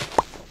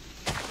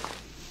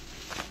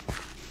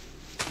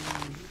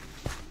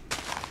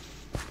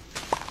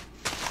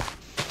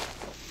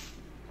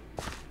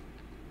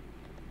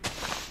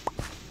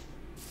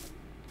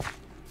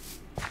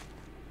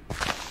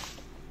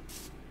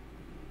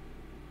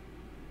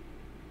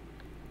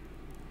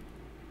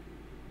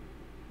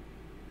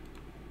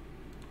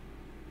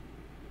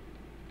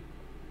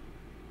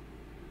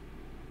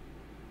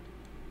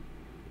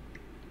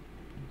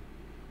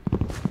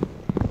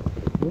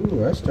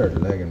 Ooh, I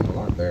started lagging a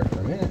lot there for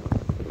a minute.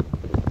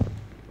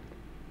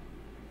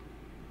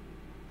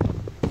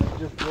 I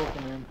just broke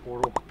an end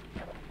portal.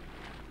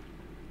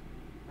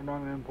 Or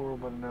not an end portal,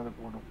 but another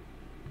portal.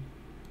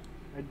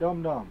 Hey,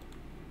 dum-dum.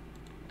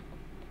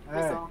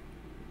 That's Hey, all.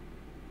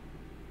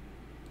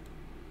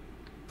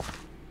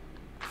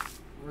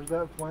 where's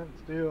that flint and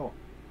steel?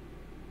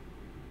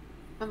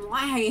 I'm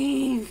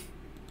lagging.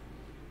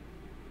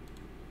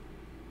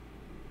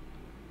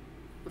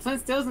 The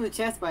flint still's in the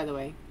chest, by the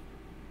way.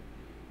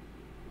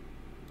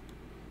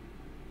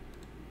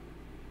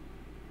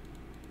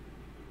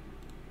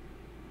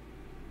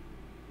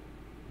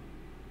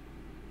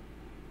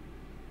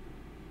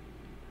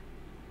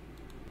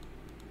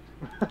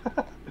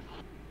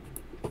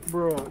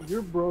 Bruh,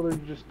 your brother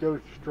just goes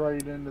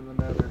straight into the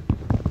nether.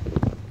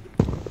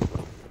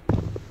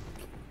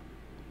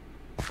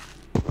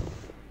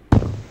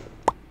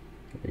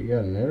 You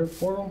got a nether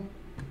portal?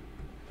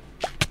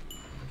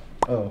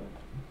 Oh,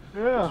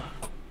 Yeah.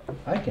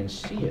 I can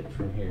see it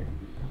from here.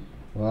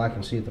 Well, I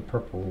can see the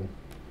purple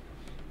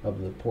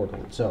of the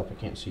portal itself. I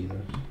can't see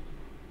the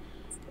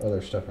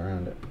other stuff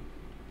around it.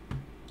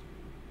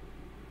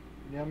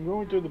 Yeah, I'm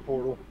going through the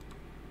portal.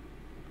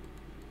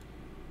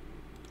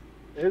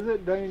 Is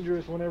it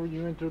dangerous whenever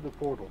you enter the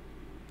portal?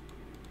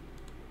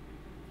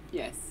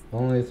 Yes.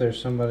 Only if there's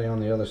somebody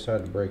on the other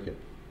side to break it.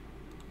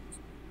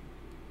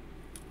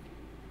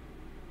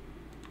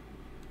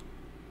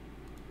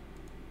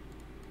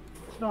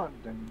 It's not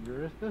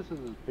dangerous. This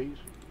is a peace.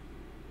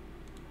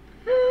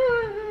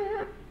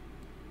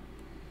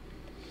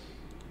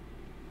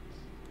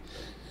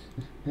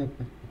 I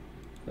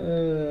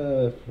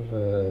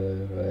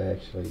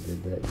actually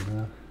did that, you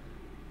know.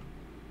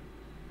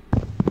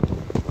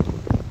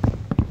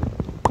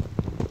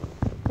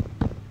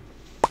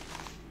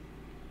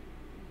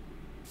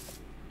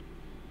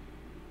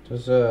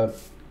 Does a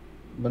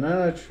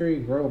banana tree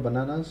grow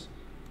bananas?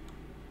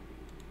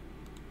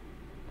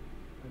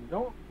 I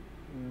don't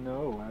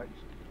know,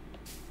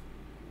 actually.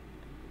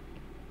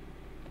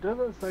 It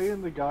doesn't say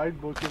in the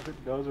guidebook if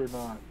it does or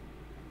not.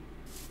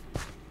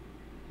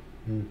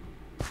 Hmm.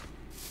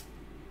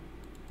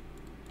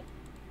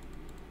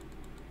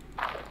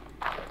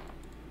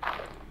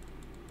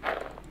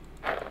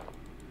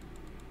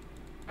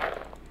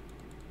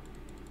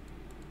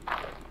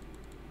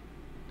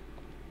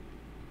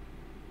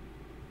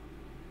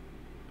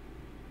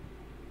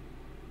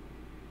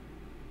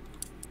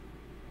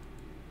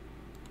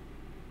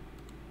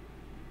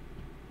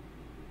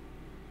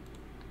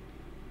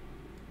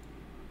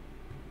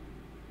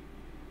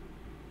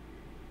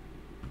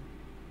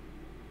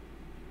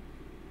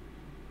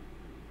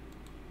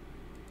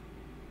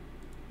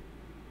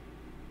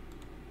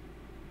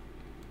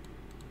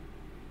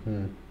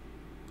 Hmm.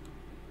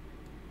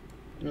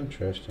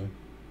 Interesting.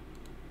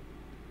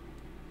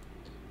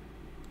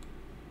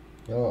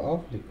 Y'all are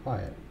awfully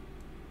quiet.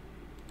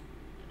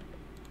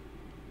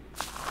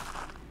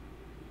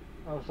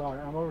 Oh, sorry.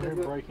 I'm over here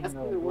breaking That's the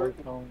gonna work.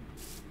 glowstone.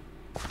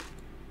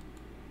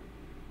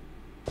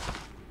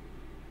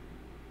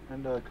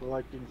 And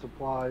collecting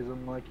supplies,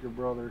 unlike your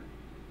brother.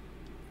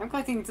 I'm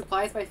collecting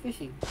supplies by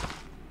fishing.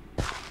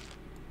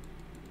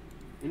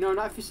 No, I'm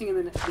not fishing in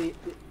the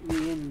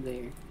inn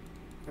there.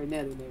 Or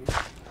nether there.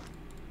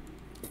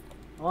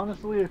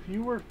 Honestly, if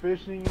you were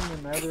fishing in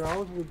the nether, I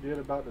was legit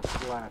about to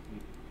slap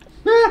you.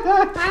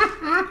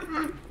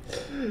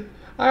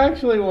 I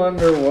actually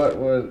wonder what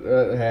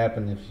would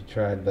happen if you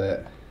tried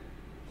that.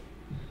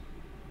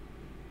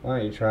 Why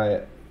don't you try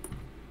it?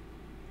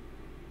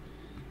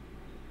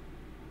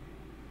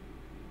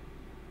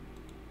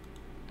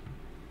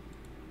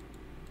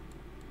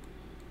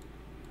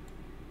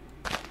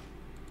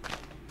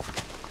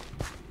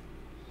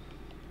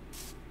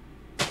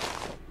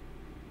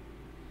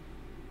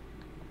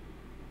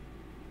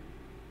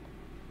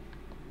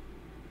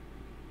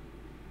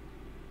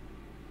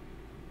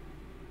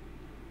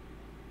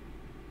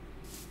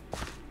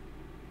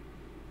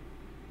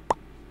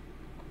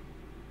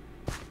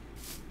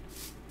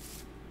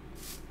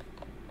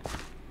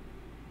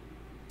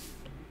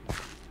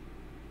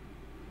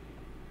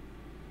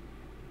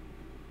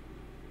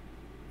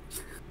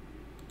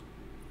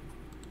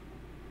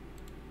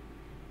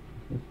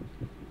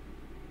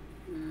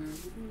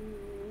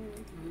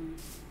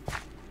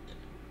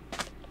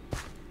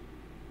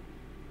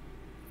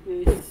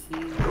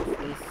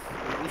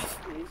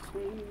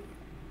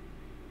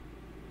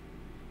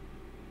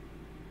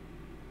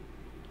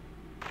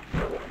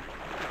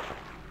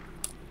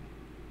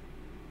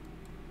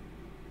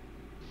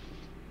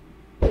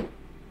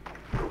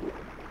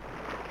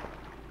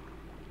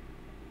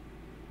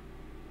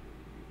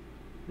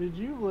 Did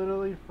you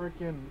literally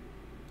freaking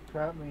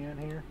trap me in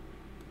here?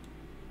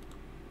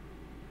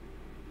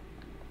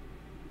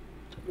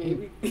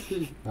 Maybe.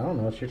 I don't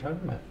know what you're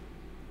talking about.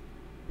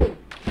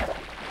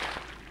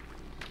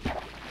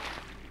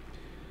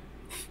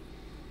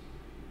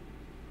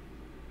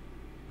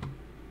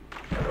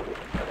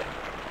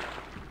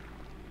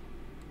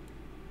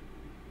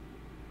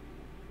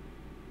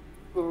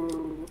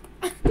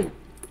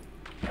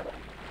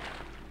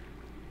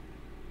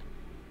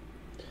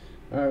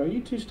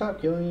 you two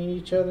stop killing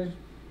each other?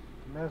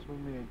 Mess with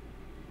me.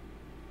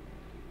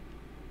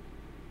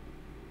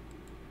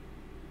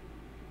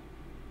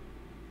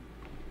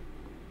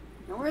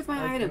 Now where's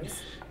my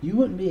items? You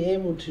wouldn't be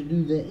able to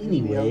do that In the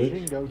anyway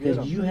ocean, go get because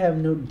 'em. you have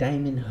no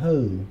diamond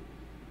hoe.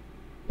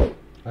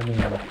 I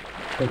mean,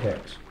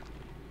 pickaxe.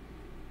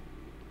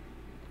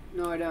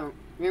 No, I don't.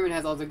 Raymond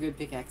has all the good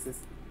pickaxes.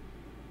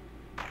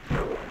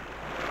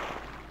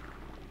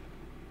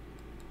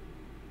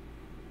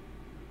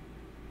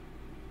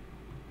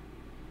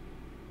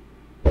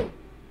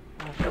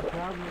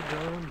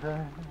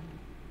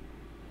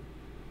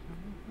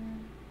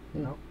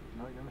 Nope,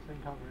 not gonna sing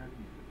copyright.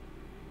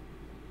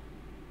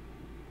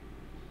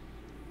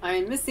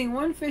 I'm missing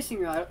one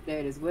fishing rod up there.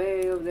 It is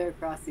way over there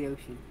across the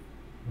ocean.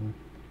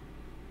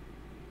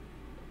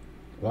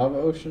 Lava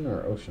ocean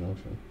or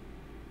ocean?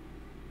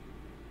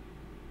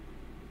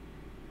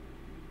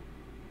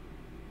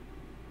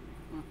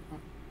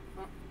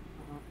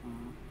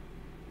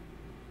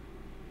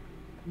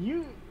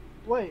 You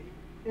wait,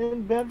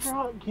 in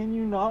Bedrock, can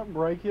you not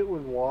break it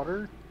with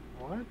water?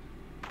 What?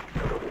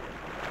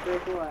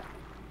 Break what?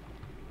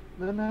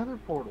 The Nether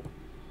portal.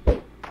 I I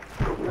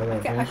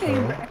don't can't think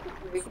even so.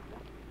 break it.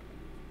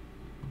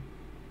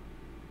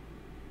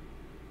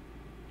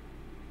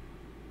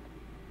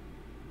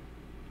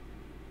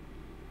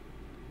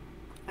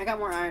 I got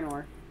more iron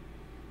ore.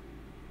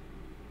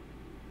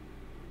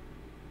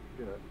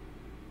 Good.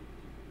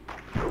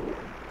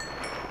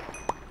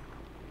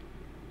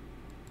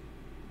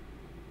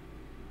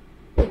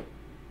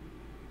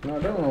 No, I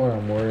don't know what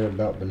I'm worried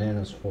about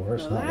bananas for.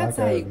 It's Well, not that's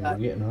like how you I'm got-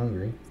 getting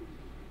hungry.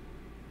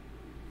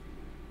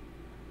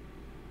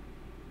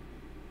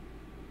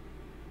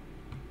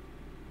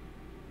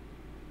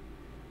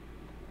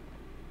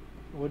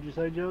 What'd you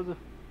say, Joseph?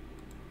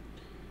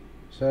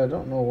 So I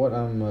don't know what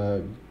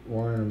I'm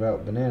worrying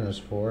about bananas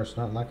for. It's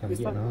not like I'm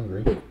getting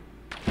hungry.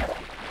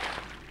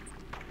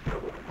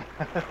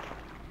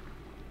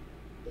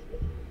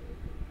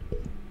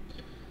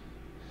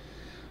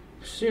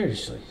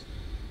 Seriously.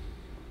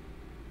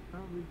 How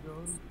we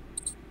going?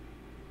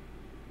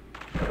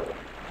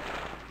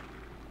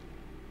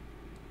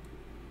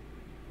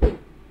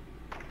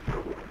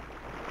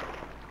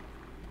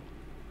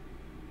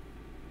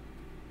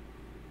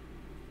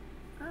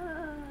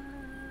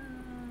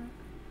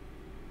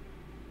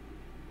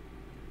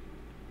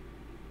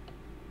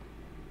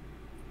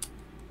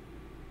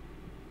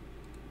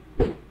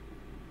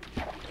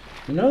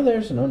 You know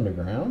there's an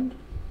underground?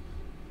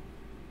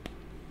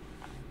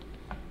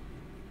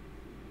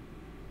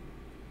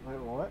 Wait,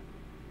 what?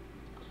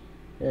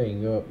 Yeah, you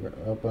can go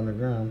up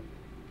underground.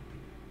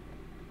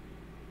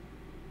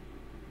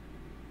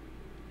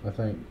 I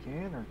think. You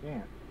can or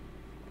can't?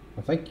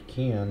 I think you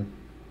can.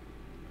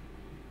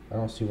 I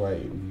don't see why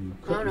you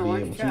I couldn't don't know. be Why able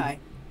don't you to. try?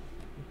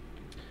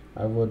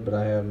 I would, but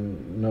I have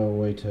no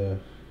way to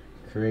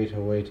create a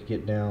way to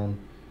get down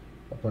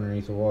up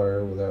underneath the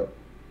water without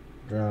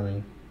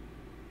drowning.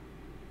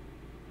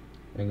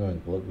 And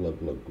going glug glug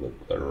glug glug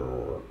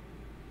glug.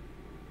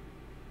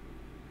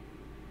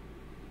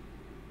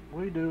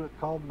 We do. It's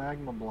called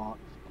magma blocks.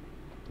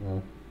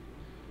 Well,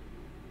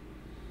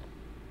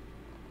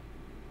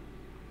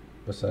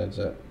 besides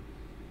that.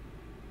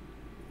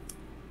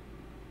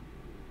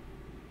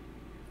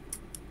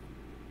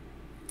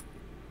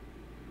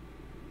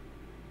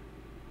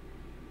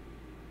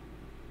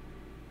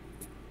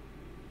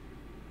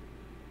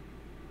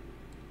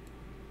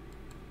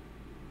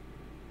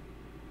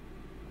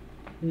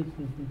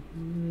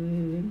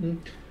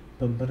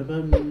 Bum ba da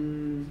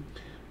bum.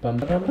 Bum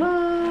ba da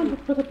bum.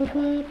 Ba da ba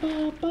ba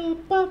ba ba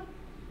ba.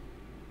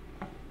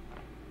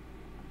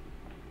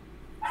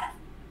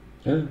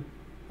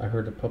 I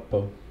heard a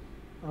puppo.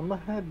 I'm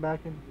gonna head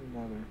back into the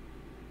Nether.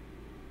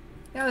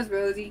 That was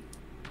Rosie.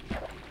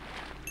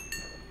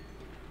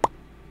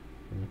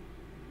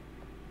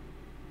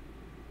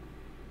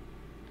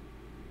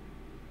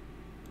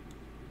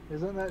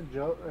 Isn't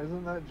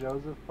that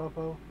Joseph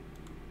Puppo?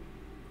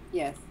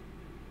 Yes.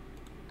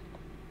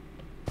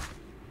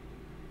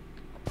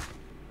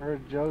 Or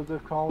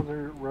Joseph calls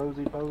her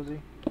Rosie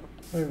Posey?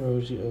 Hi,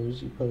 Rosie,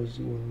 Ozy,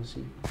 Posy,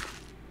 Wozy.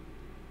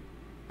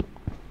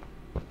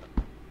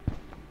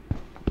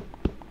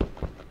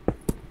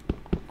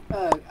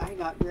 Ugh, I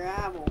got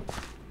gravel.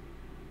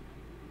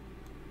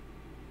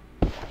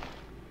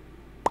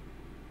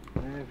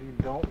 And if you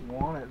don't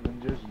want it,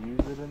 then just use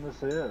it in the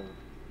sieve.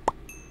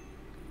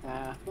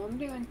 That's what I'm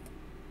doing.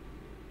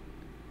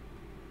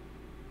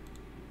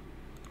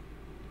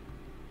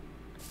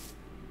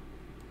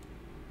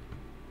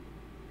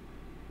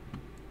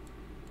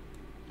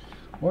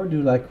 Or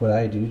do like what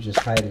I do, just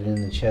hide it in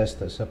the chest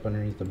that's up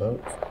underneath the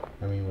boat.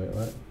 I mean, wait,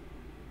 what?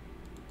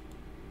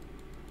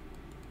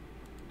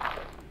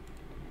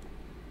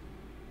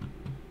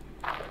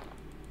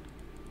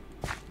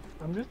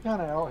 I'm just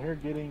kind of out here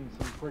getting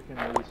some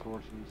freaking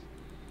resources.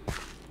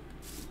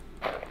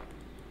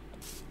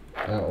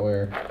 Out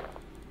where?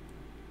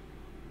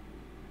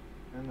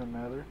 In the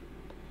Nether.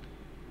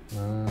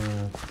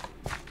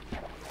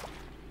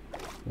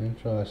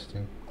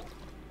 Interesting.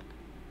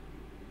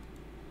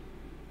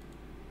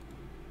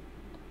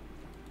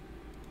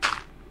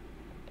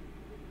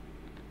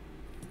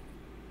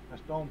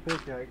 stone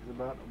pickaxe is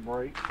about to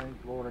break. Thank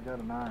Lord I got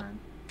an iron.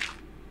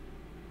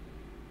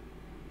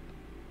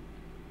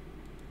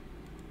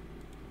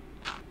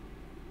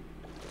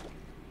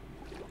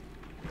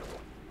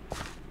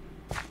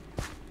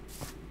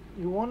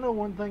 You wanna know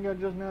one thing I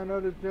just now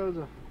noticed,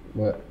 Joseph?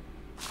 What?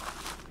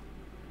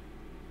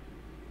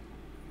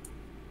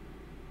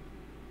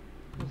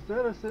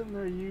 Instead of sitting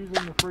there using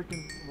the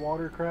freaking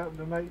water crap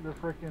to make the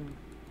freaking,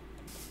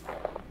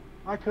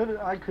 I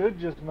could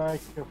just make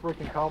a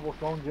freaking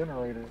cobblestone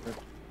generator.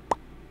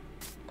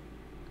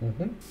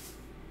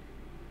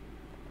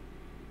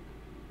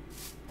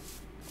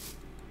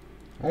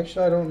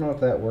 Actually, I don't know if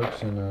that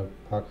works in a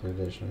Pocket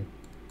Edition.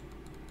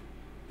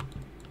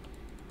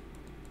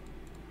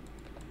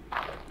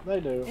 They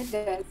do. It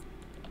does.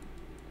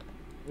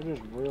 They're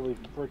just really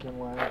freaking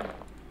laggy.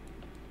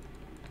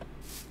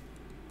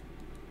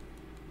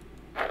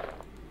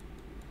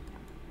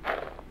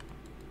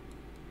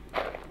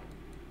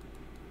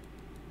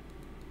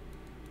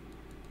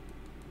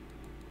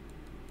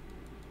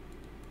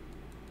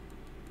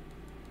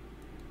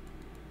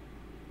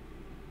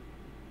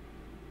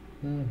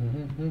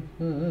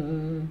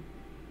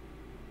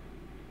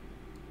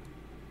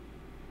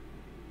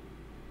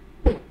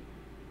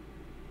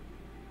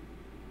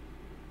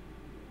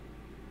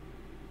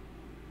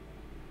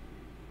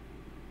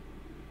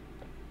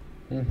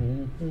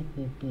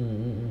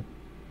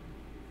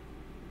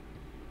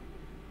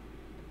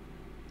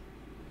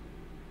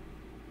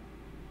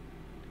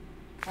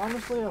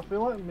 Honestly, I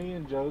feel like me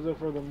and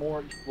Joseph are the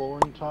more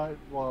exploring type,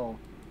 while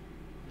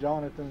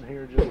Jonathan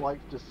here just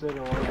likes to sit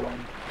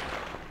around.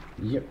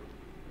 Yep.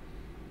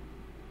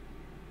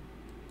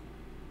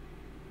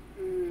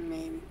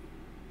 Maybe.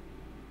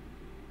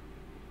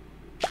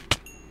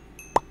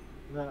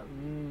 That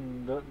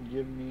doesn't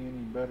give me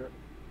any better.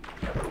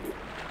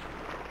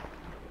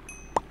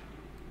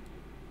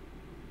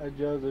 Hey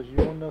Joseph, you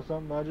wanna know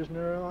something I just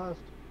realized?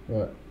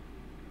 What?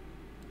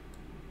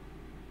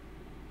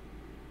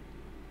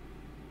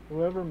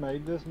 Whoever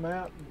made this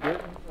map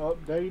didn't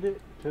update it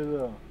to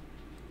the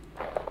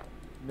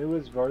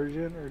newest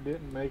version, or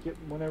didn't make it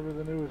whenever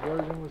the newest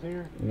version was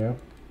here. Yeah.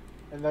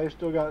 And they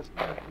still got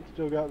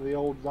the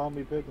old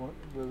zombie pigment,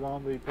 the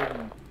zombie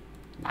pigment.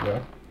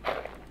 Yeah.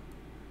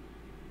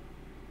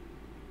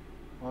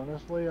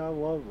 Honestly, I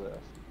love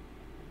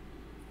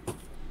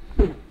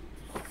this.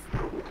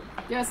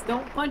 Just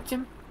don't punch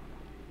him.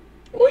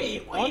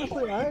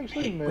 Honestly, I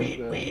actually miss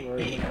this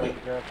version of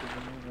Minecraft.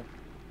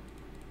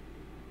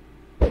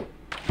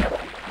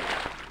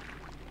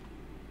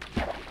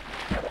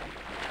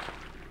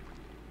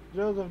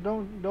 Joseph,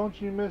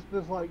 don't you miss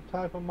this like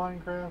type of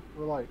Minecraft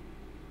where like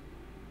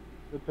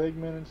the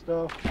pigmen and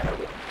stuff?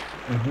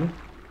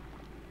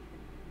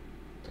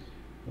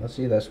 Well,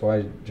 see, that's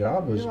why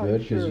Job was Yeah,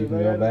 good, because sure, you can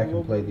they go had a back little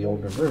and play bit the more.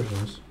 older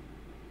versions.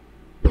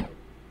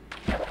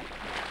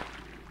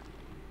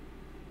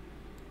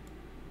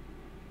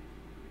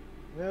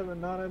 Yeah, but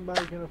not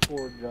everybody can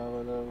afford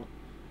Java though.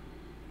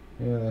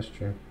 Yeah, that's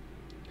true.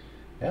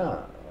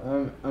 Yeah, I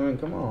mean,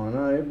 come on,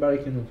 not everybody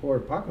can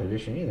afford Pocket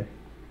Edition either.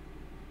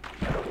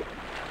 Yeah,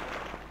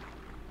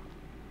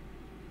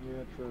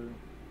 true.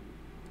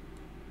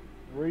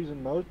 The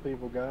reason most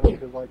people got it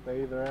because like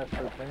they either asked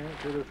their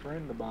parents or their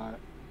friend to buy it.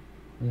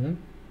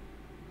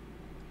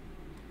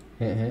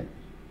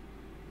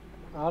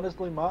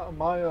 Honestly, my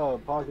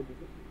Pocket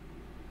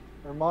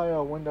or my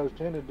Windows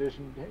 10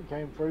 edition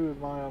came free with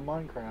my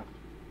Minecraft.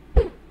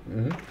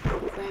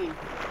 Same.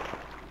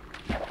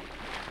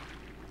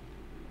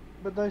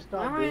 But they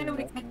stopped Why doing am I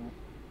that.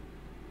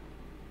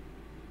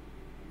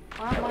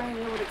 Why am I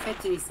able to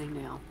catch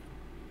anything now?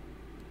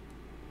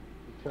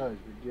 Because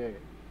you're gay.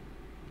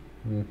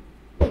 Hmm.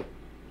 Hey,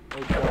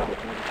 God,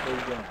 hey,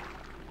 God.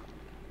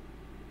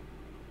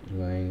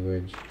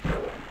 Language.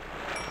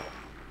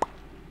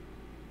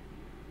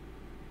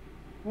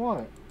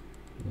 What?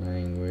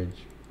 Language.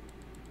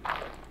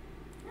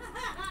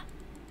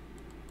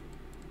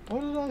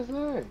 What did I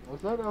say? I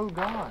said, oh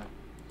God.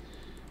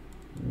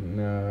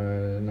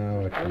 No,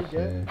 not what you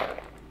Okay.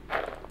 said.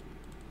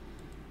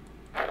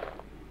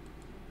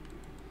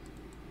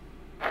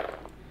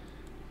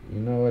 You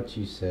know what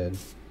you said.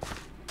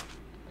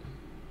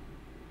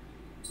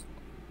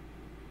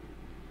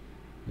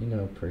 You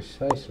know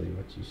precisely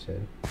what you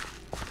said.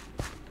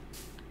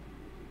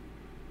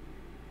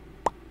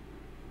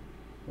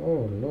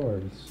 Oh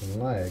Lord,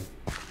 some lag.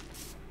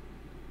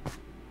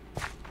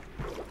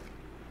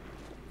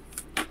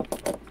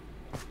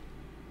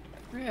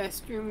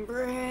 Restroom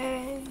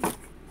break.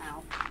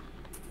 Ow.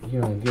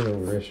 You don't get a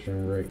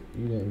restroom break.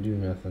 You didn't do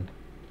nothing.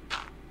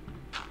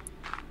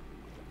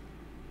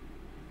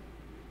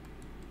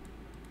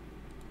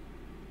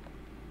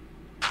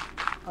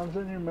 I'm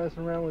sitting here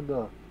messing around with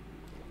the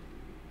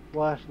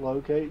slash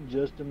locate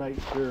just to make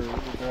sure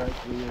that there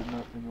actually is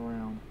nothing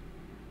around.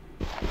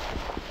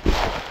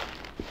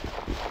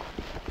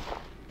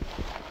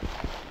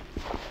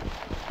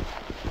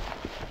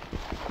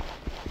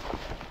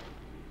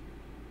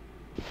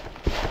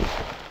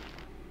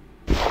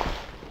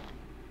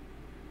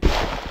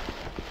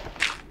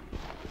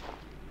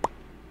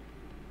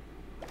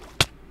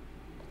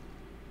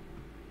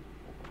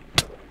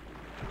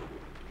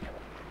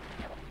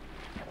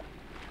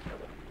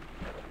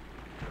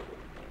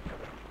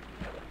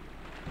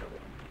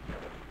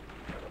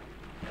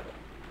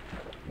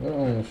 I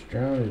almost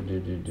drowned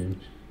it, dude.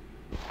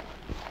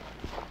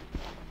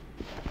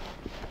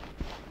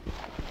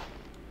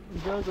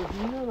 Joseph,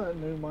 you know that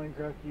new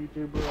Minecraft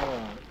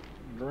YouTuber,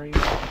 Dream?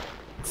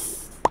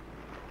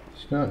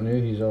 He's not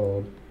new, he's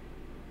old.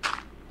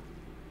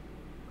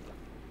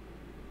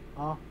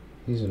 Huh?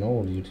 He's an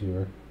old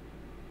YouTuber.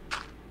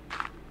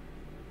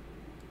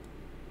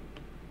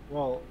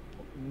 Well,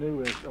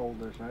 newish,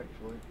 oldish,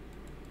 actually.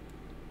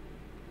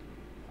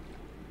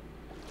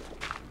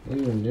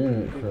 He's been doing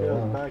it for a Because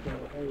while. back in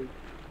the day,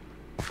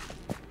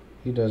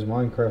 He does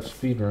Minecraft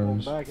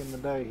speedruns. back in the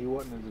day, he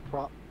wasn't as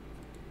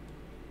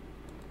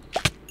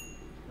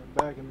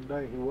Back in the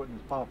day, he wasn't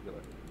as popular.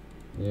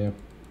 Yeah.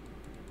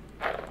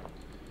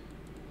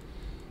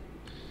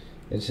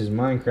 It's his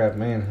Minecraft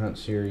Manhunt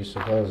series,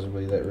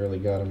 supposedly, that really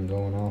got him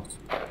going off.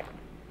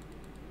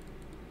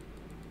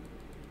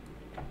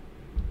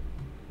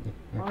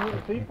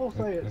 People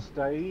say it's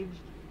staged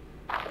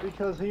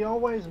because he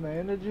always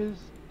manages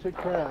to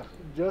craft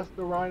just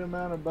the right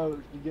amount of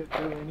boats to get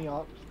through any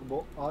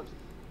obstacle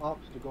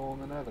on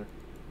the nether.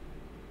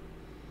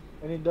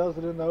 And he does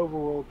it in the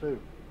overworld too.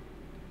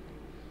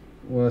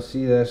 Well,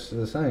 see, that's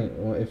the thing.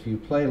 Well, if you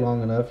play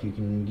long enough, you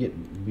can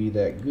be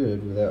that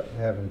good without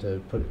having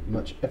to put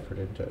much effort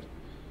into it.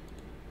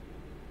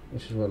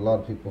 Which is what a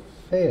lot of people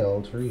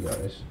fail to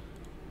realize.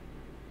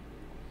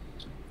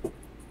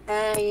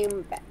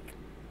 I'm back.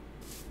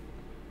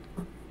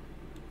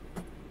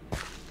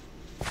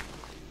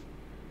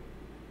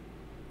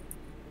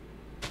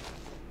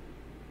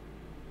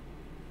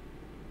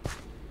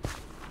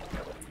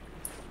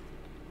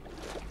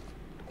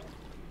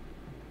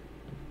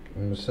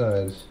 And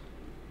besides,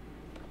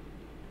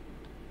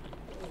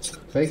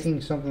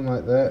 faking something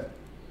like that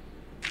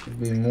would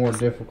be more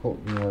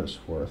difficult than what it's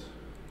worth.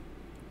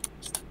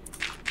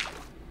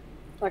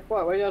 Like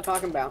what? What are y'all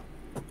talking about?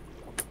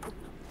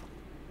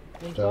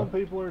 And So? some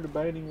people are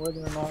debating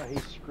whether or not he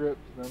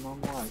scripts them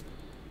on live.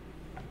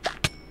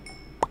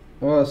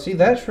 Well, see,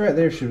 that's right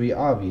there should be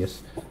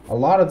obvious. A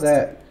lot of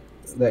that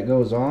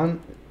goes on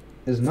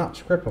is not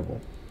scriptable.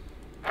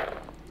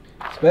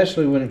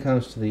 Especially when it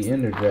comes to the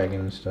Ender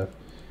Dragon and stuff.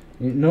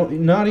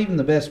 Not even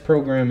the best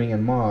programming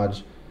and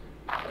mods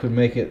could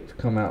make it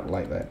come out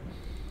like that.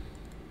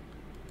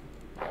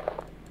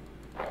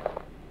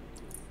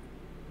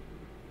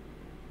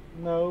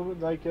 No,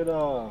 they could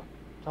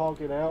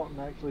talk it out and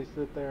actually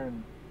sit there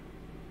and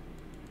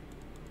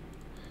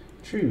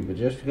True, but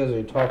just because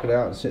they talk it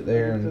out and sit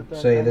there and Sit there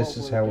and say come this up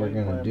is with a how we're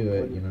game going to plan do to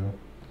it, put you know.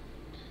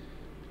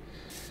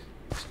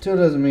 Still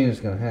doesn't mean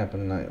it's going to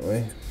happen that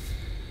way.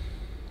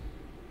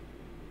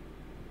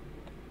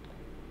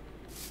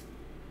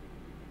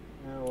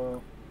 yeah,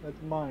 well, that's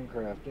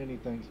Minecraft.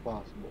 Anything's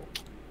possible.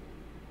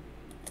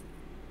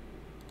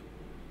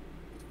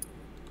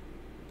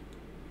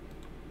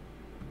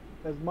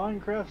 As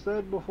Minecraft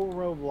said before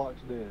Roblox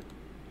did,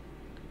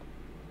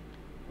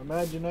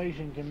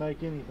 imagination can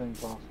make anything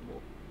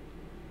possible.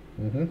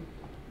 Mm-hmm.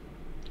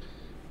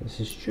 This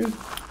is true.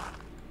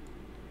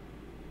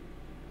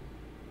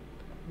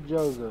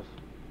 Joseph,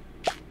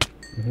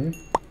 Mm-hmm.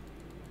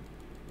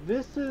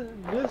 this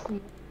update,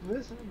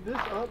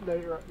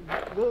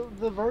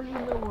 the version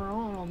that we're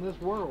on this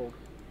world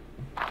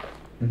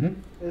Mm-hmm.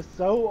 is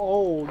so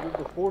old that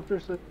the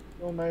fortress is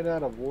still made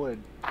out of wood.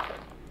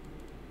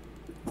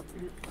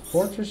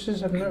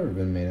 Fortresses have never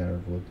been made out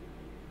of wood.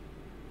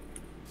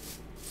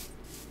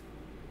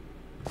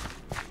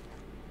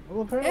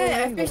 Well, apparently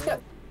Hey, one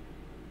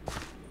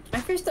I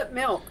fished up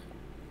milk.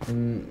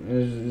 And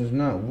it's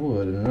not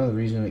wood. And another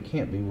reason it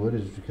can't be wood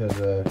is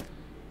because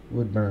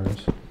wood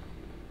burns.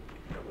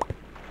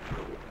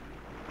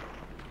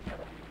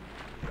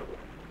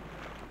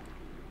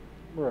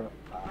 Bruh,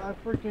 I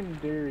freaking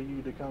dare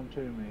you to come to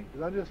me,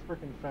 because I just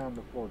freaking found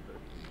the fortress.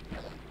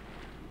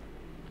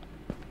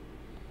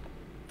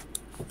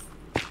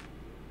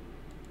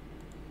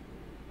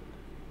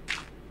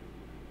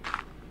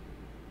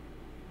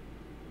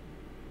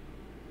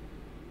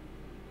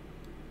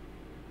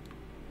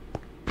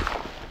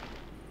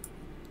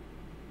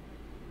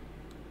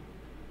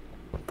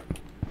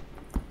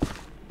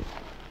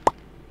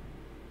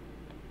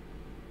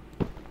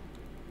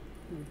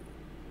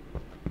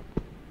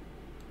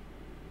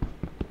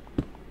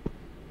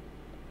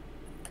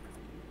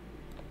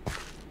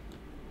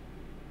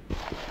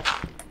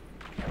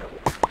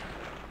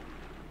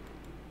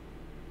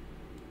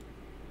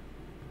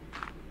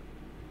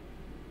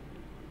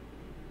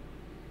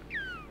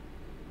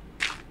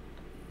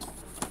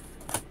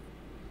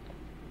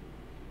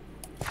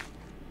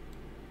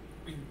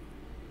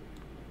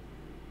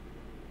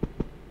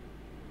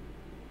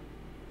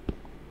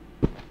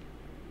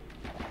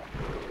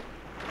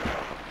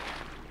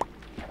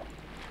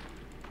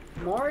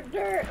 More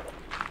dirt.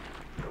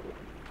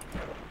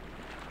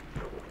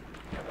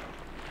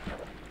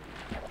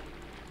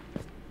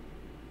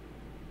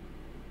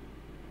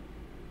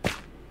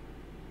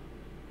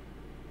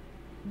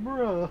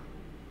 Bruh.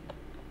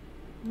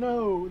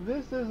 No,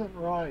 this isn't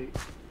right.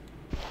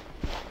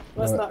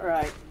 That's What? not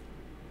right.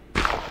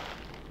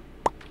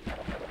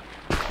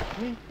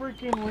 He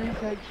freaking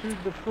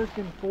retextured the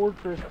freaking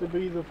fortress to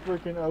be the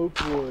freaking oak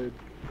wood.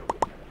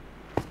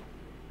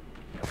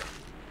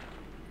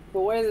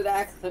 But what is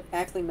it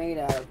actually made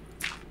out of?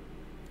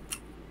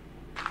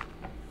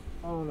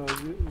 Oh no,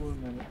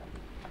 1 minute.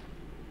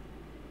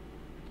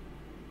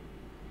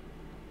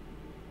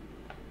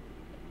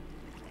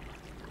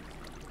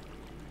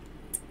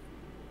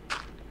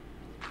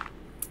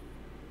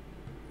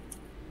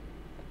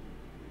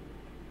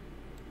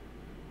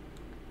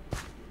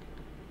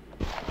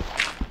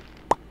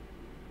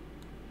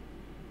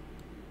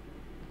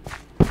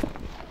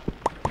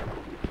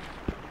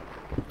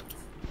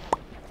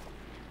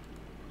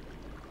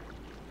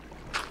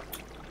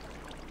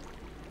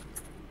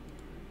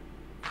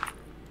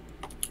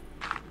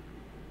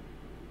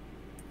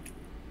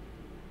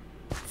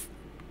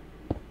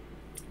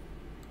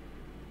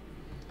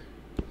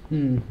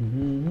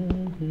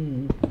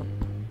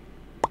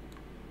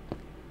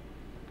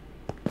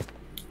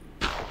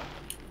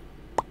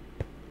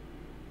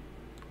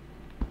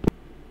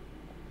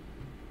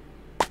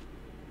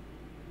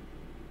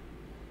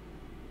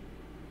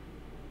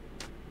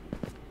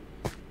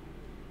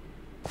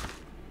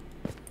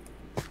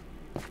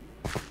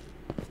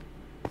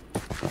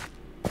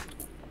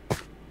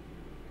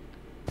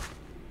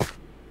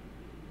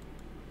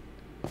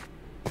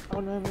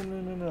 Oh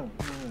no.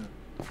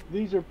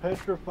 These are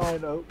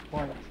petrified oak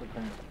planks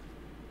apparently.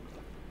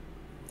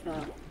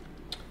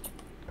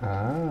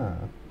 Ah.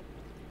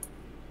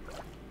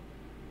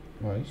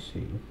 Oh, I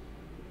see.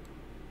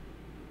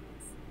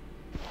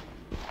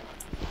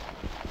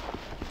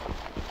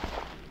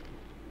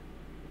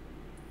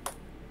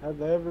 Have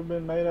they ever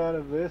been made out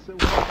of this at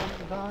one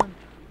point in time?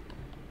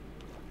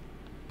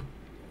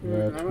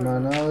 To my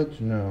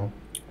knowledge, no.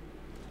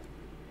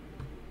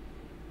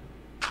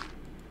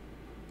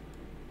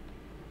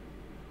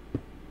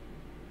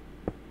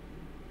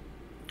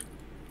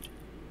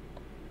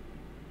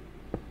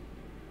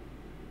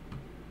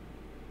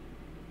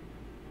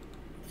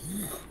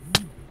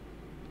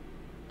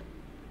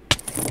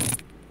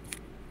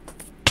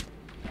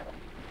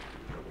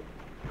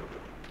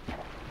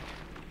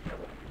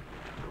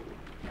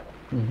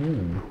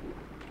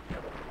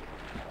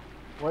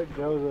 Wait,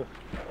 Joseph.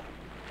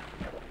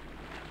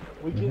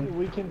 We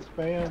can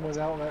spam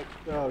without that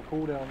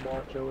cooldown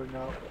bar showing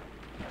up.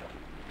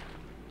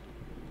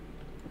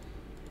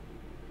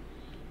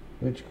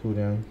 Which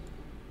cooldown?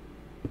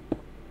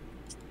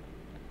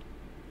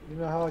 You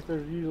know how like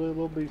there's usually a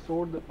little bitty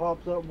sword that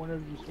pops up whenever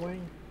you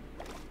swing?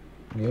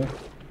 Yeah.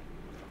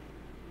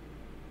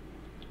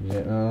 Is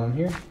that not on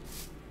here?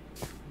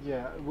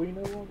 Yeah, we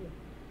no longer.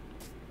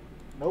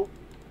 Nope.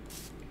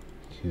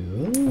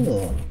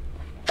 Cool.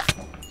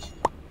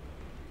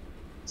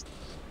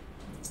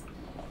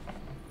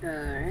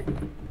 Alright.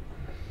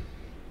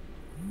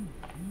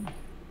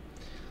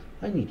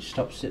 I need to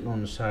stop sitting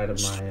on the side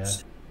of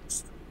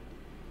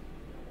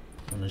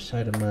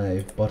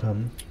my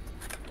bottom.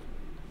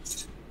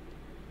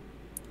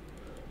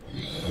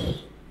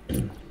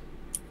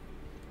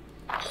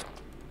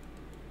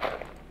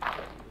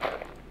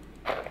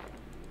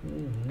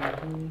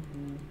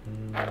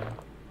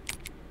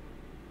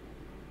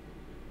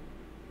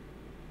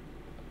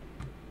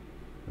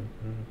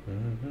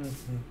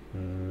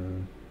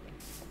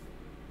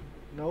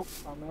 Nope,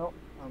 I'm out.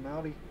 I'm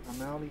outie.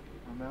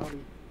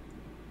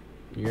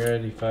 You're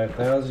at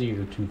 5,000,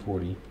 you're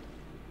 240.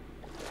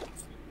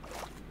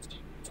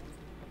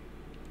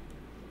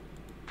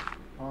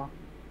 Huh?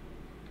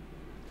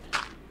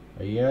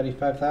 Are you Audi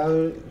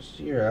 5,000?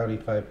 You're Audi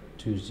 5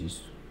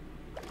 Tuesdays.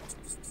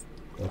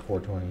 Or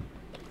 420.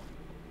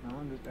 No,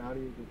 I'm just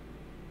outie of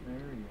the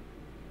area.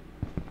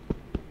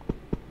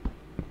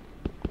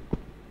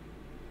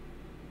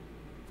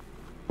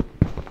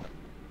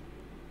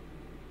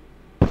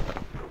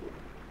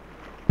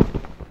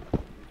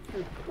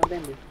 My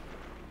bendy.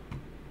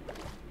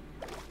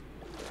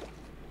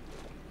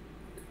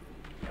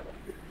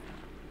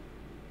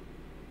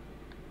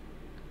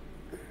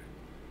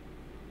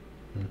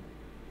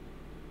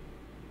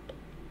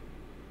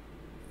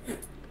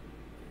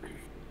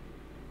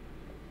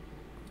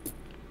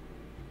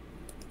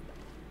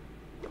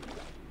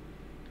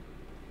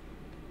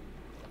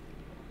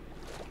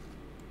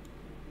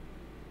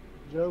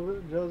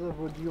 Joseph,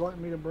 would you like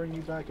me to bring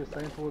you back a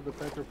sample of the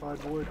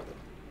petrified wood?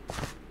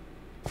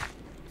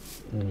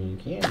 You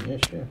can, yeah,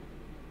 sure.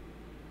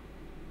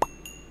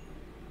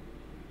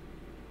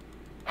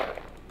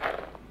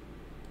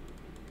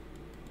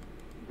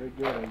 Okay,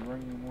 good. I'm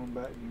bringing one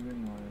back to you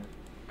anyway.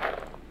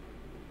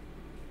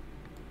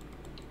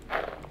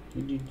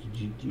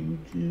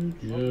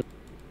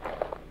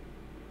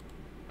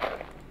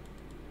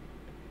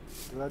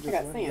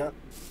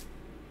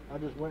 I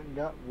just went and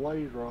got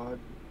blaze rod,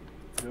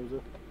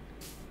 Joseph.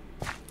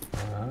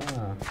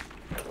 Ah.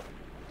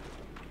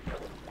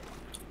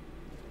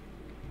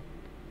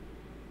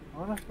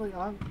 Honestly,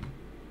 I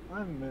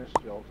miss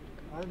y'all.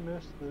 I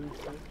miss these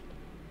things.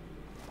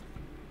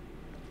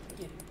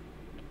 Yeah.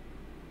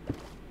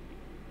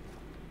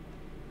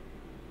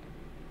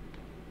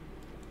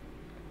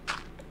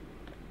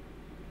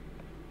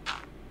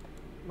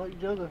 Like,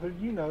 Joseph, have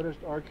you noticed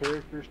our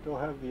characters still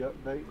have the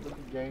update with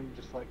the game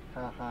just like,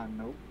 haha,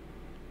 nope?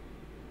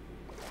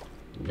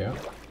 Yeah.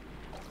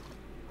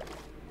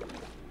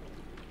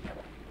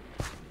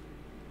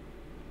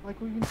 Like,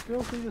 we can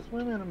still see the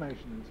swim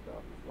animation and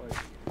stuff.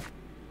 Like,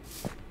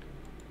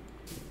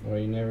 Well,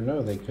 you never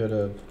know. They could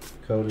have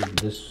coded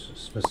this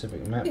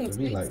specific map to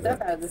be like stuff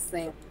that. out of this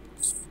thing.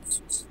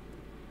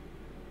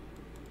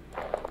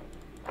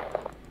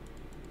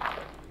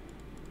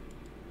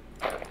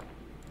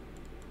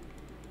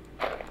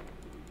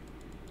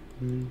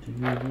 I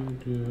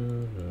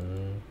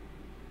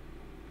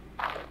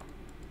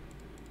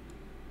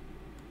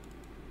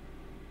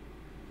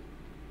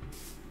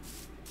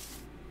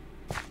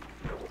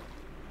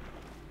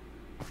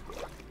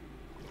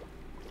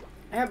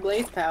have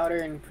blaze powder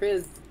and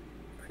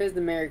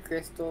prismary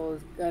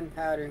crystals,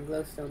 gunpowder, and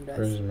glowstone dust.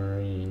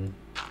 Prismarine.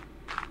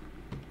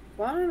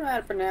 Well, I don't know how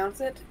to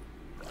pronounce it.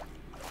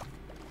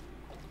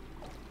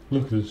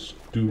 Look at this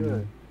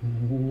dude.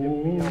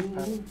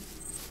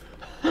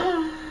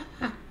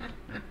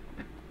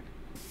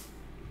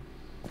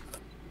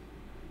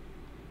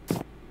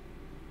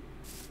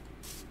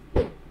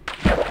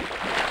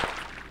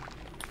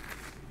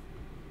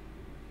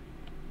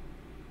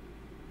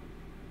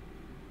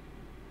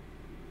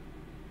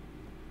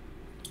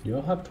 You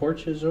all have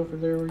torches over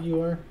there where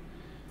you are?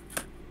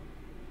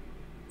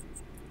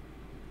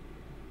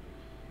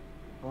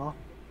 huh?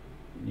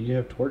 Do you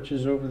have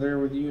torches over there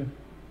with you?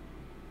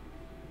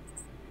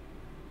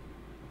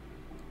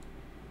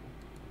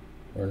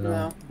 Or no?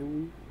 No. Do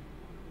we?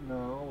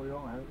 No, we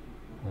don't have.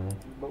 No.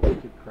 But we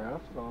could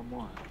craft some.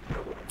 Why?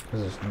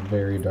 Because it's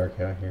very dark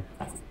out here.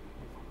 If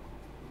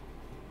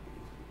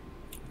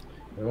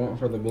it weren't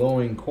for the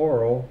glowing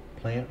coral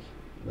plant,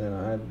 then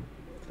I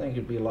think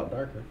it'd be a lot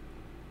darker.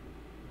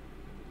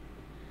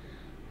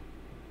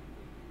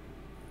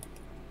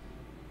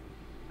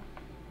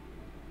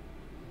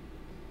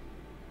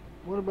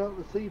 What about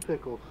the sea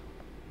pickles?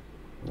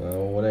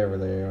 Well, whatever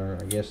they are,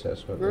 I guess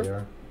that's what they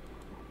are.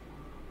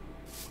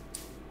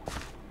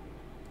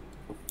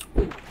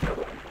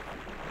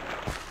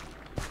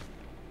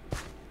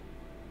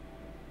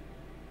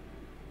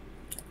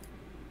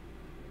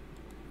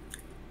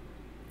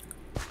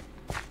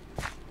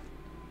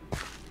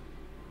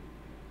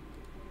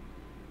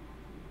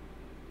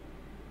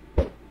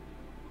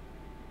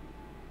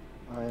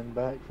 I am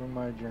back from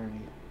my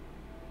journey.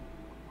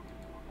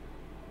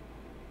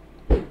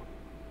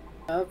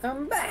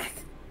 Welcome back.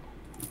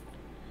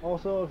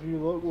 Also, if you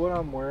look what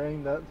I'm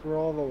wearing, that's where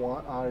all the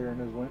iron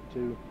has went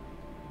to.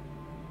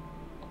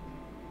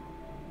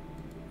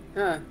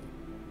 Huh.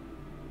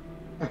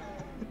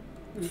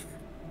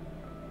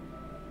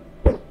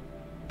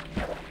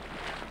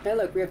 Hey,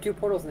 look, we have 2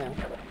 portals now.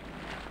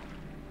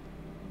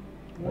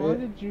 Why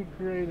did you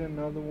create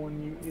another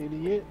one, you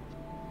idiot?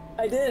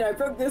 I did. I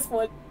broke this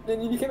one,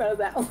 then you came out of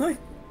that one.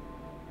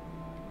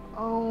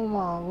 Oh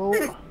my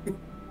lord.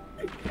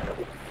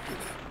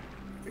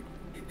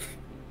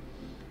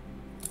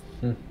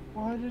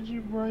 Why did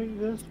you break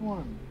this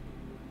one?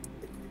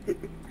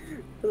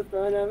 For the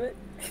fun of it.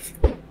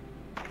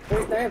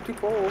 Wait, I have 2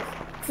 portals.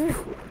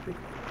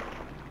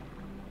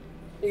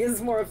 Because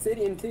it's more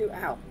obsidian too.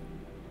 Ow.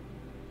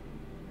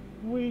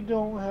 We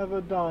don't have a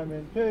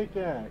diamond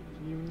pickaxe,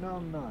 you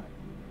numbnut.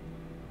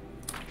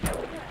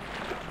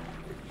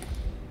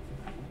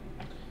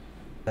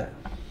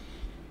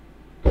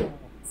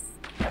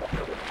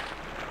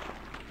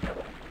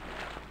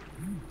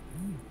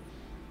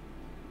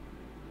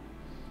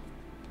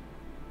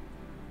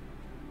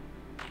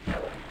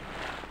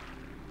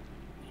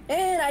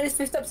 And I just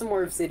fished up some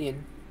more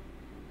obsidian.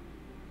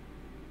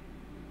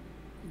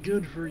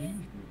 Good for you.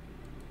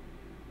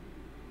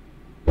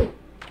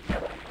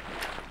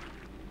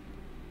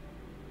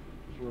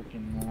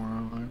 Working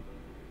moron.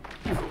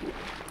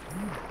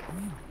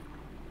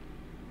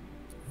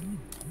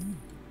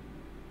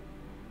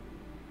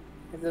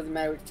 It doesn't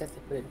matter which chest I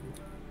put it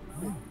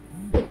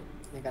in.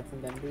 I got some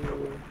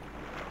bamboo.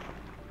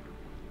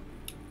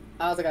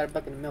 I also got a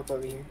bucket of milk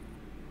over here.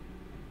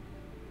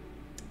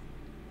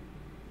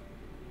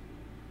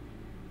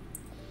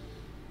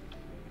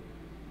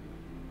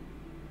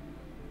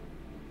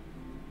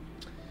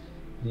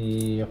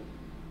 Yep.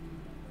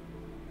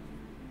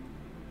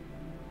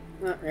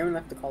 Raymond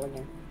left the call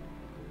again.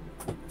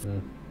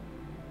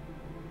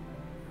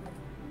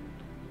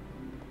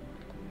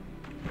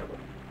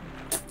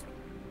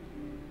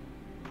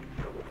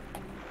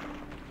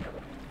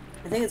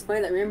 I think it's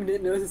funny that Raymond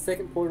didn't notice the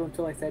second portal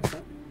until I said so.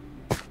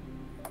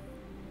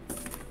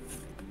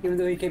 Even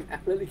though he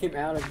literally came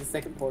out of the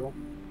second portal.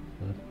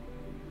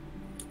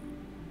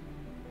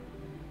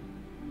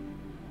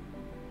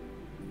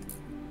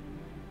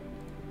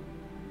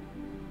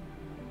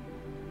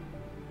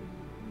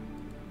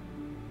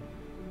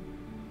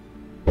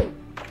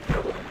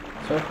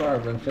 So far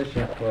I've been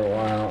fishing for a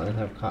while and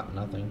have caught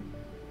nothing.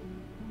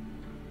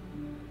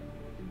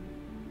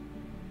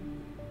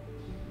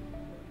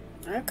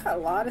 I've caught a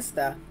lot of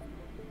stuff.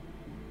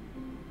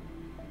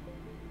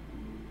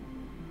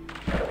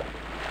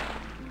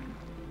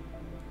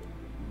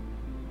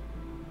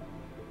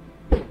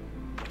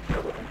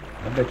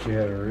 bet you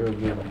had a real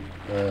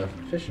good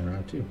fishing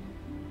rod too.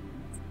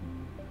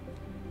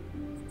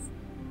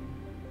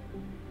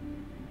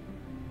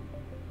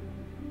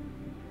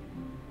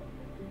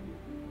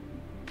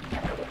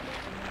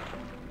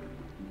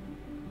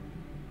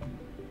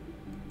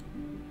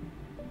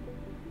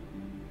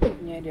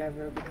 Yeah, I do have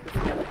a real good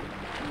fishing rod.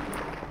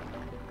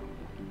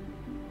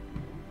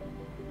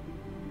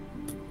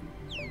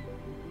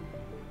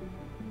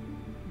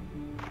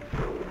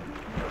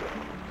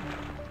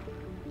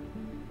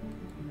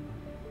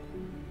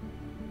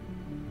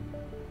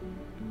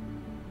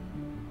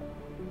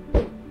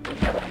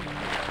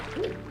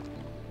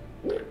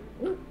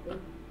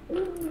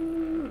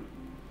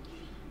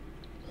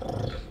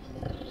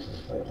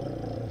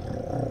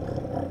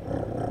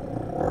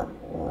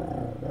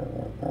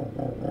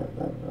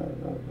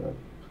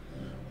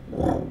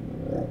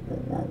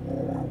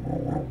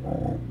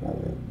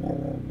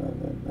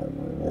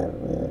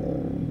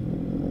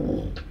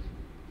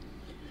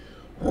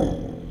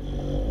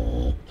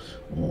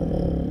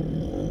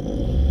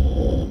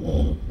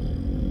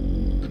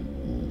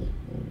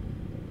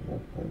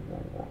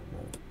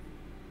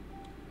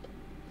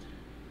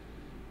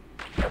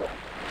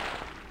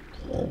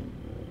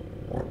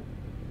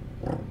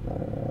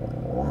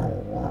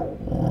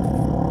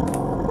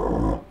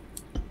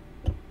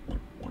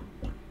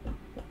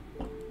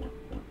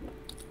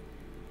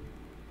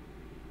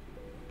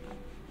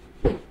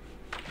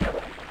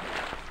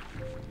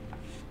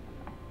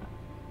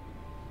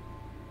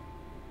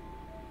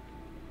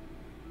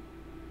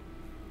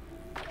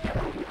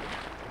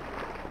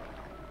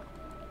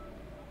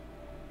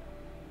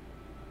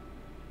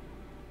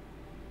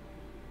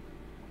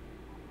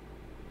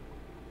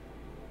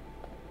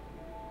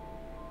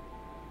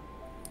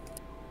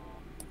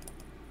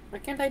 Why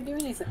can't I do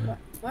anything?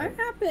 What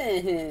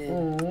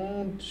happened?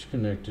 Oh,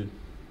 disconnected.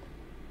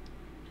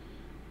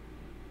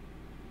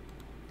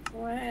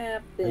 What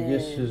happened? I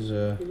guess his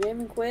Did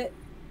Raymond quit?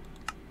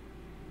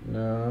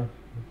 no,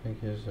 I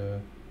think his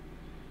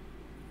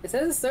It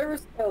says the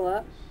server's still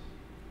up.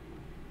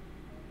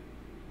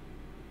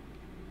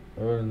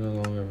 order no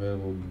longer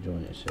available to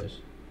join, it says.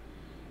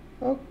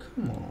 Oh,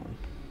 come on.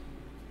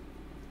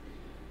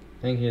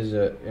 I think his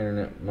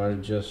internet might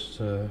have just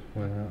went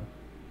out.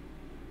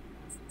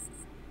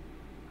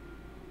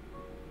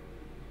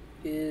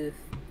 Ew.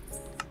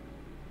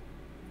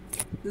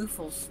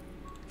 Goofles.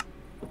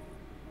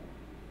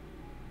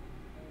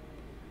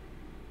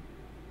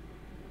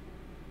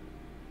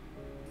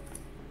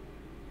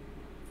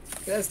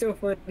 That's still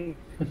funny.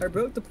 I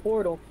broke the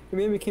portal, and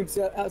Raymond came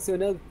out to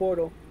another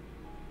portal.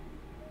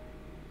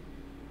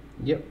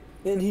 Yep.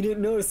 And he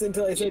didn't notice it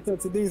until I said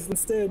something to these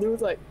instead. And it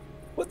was like,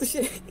 what the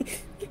shit?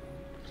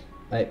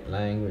 Type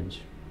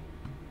language.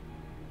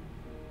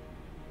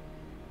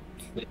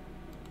 Yeah.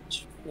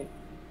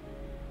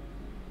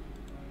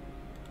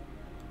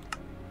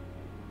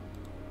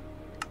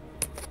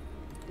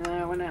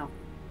 What now?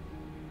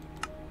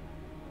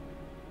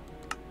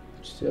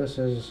 Still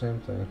says the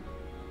same thing.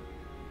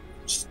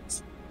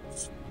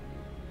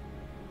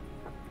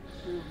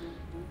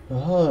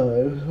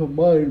 Oh,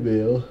 mind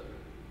mail.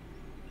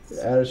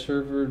 Add a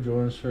server,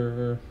 join a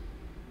server.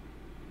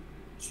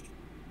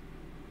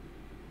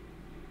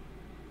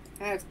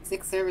 I have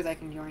 6 servers I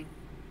can join.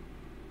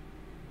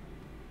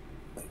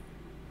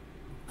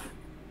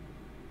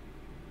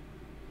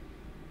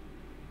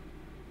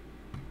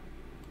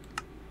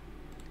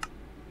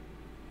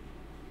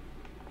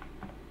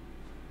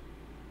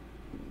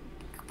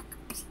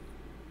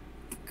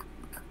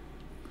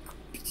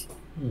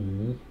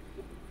 Hmm.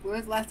 When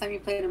was the last time you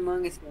played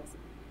Among Us?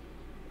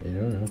 I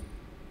don't know.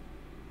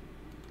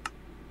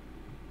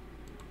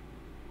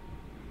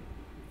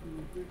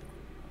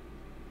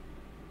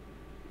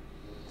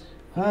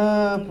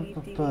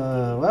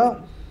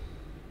 Well,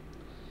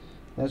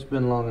 that's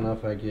been long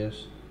enough, I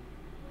guess.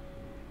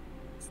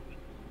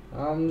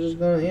 I'm just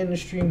gonna end the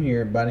stream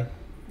here, everybody.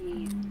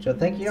 So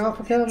thank you all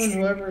for coming,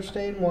 whoever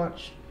stayed and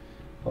watched.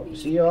 Hope to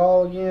see you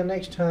all again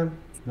next time.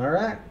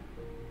 Alright?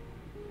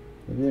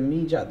 It's been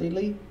me, Jotty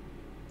Lee.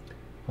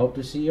 Hope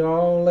to see you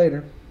all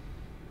later.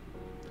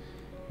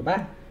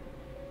 Goodbye.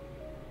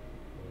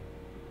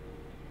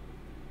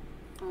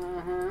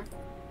 Uh-huh.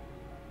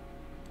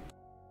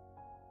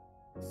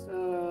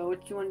 So,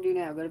 what you want to do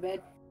now? Go to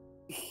bed?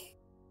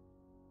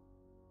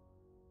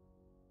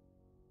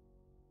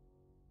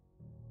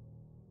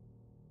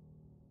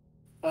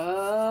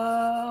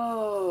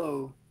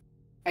 Oh!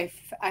 I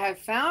have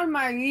found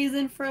my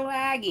reason for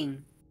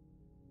lagging.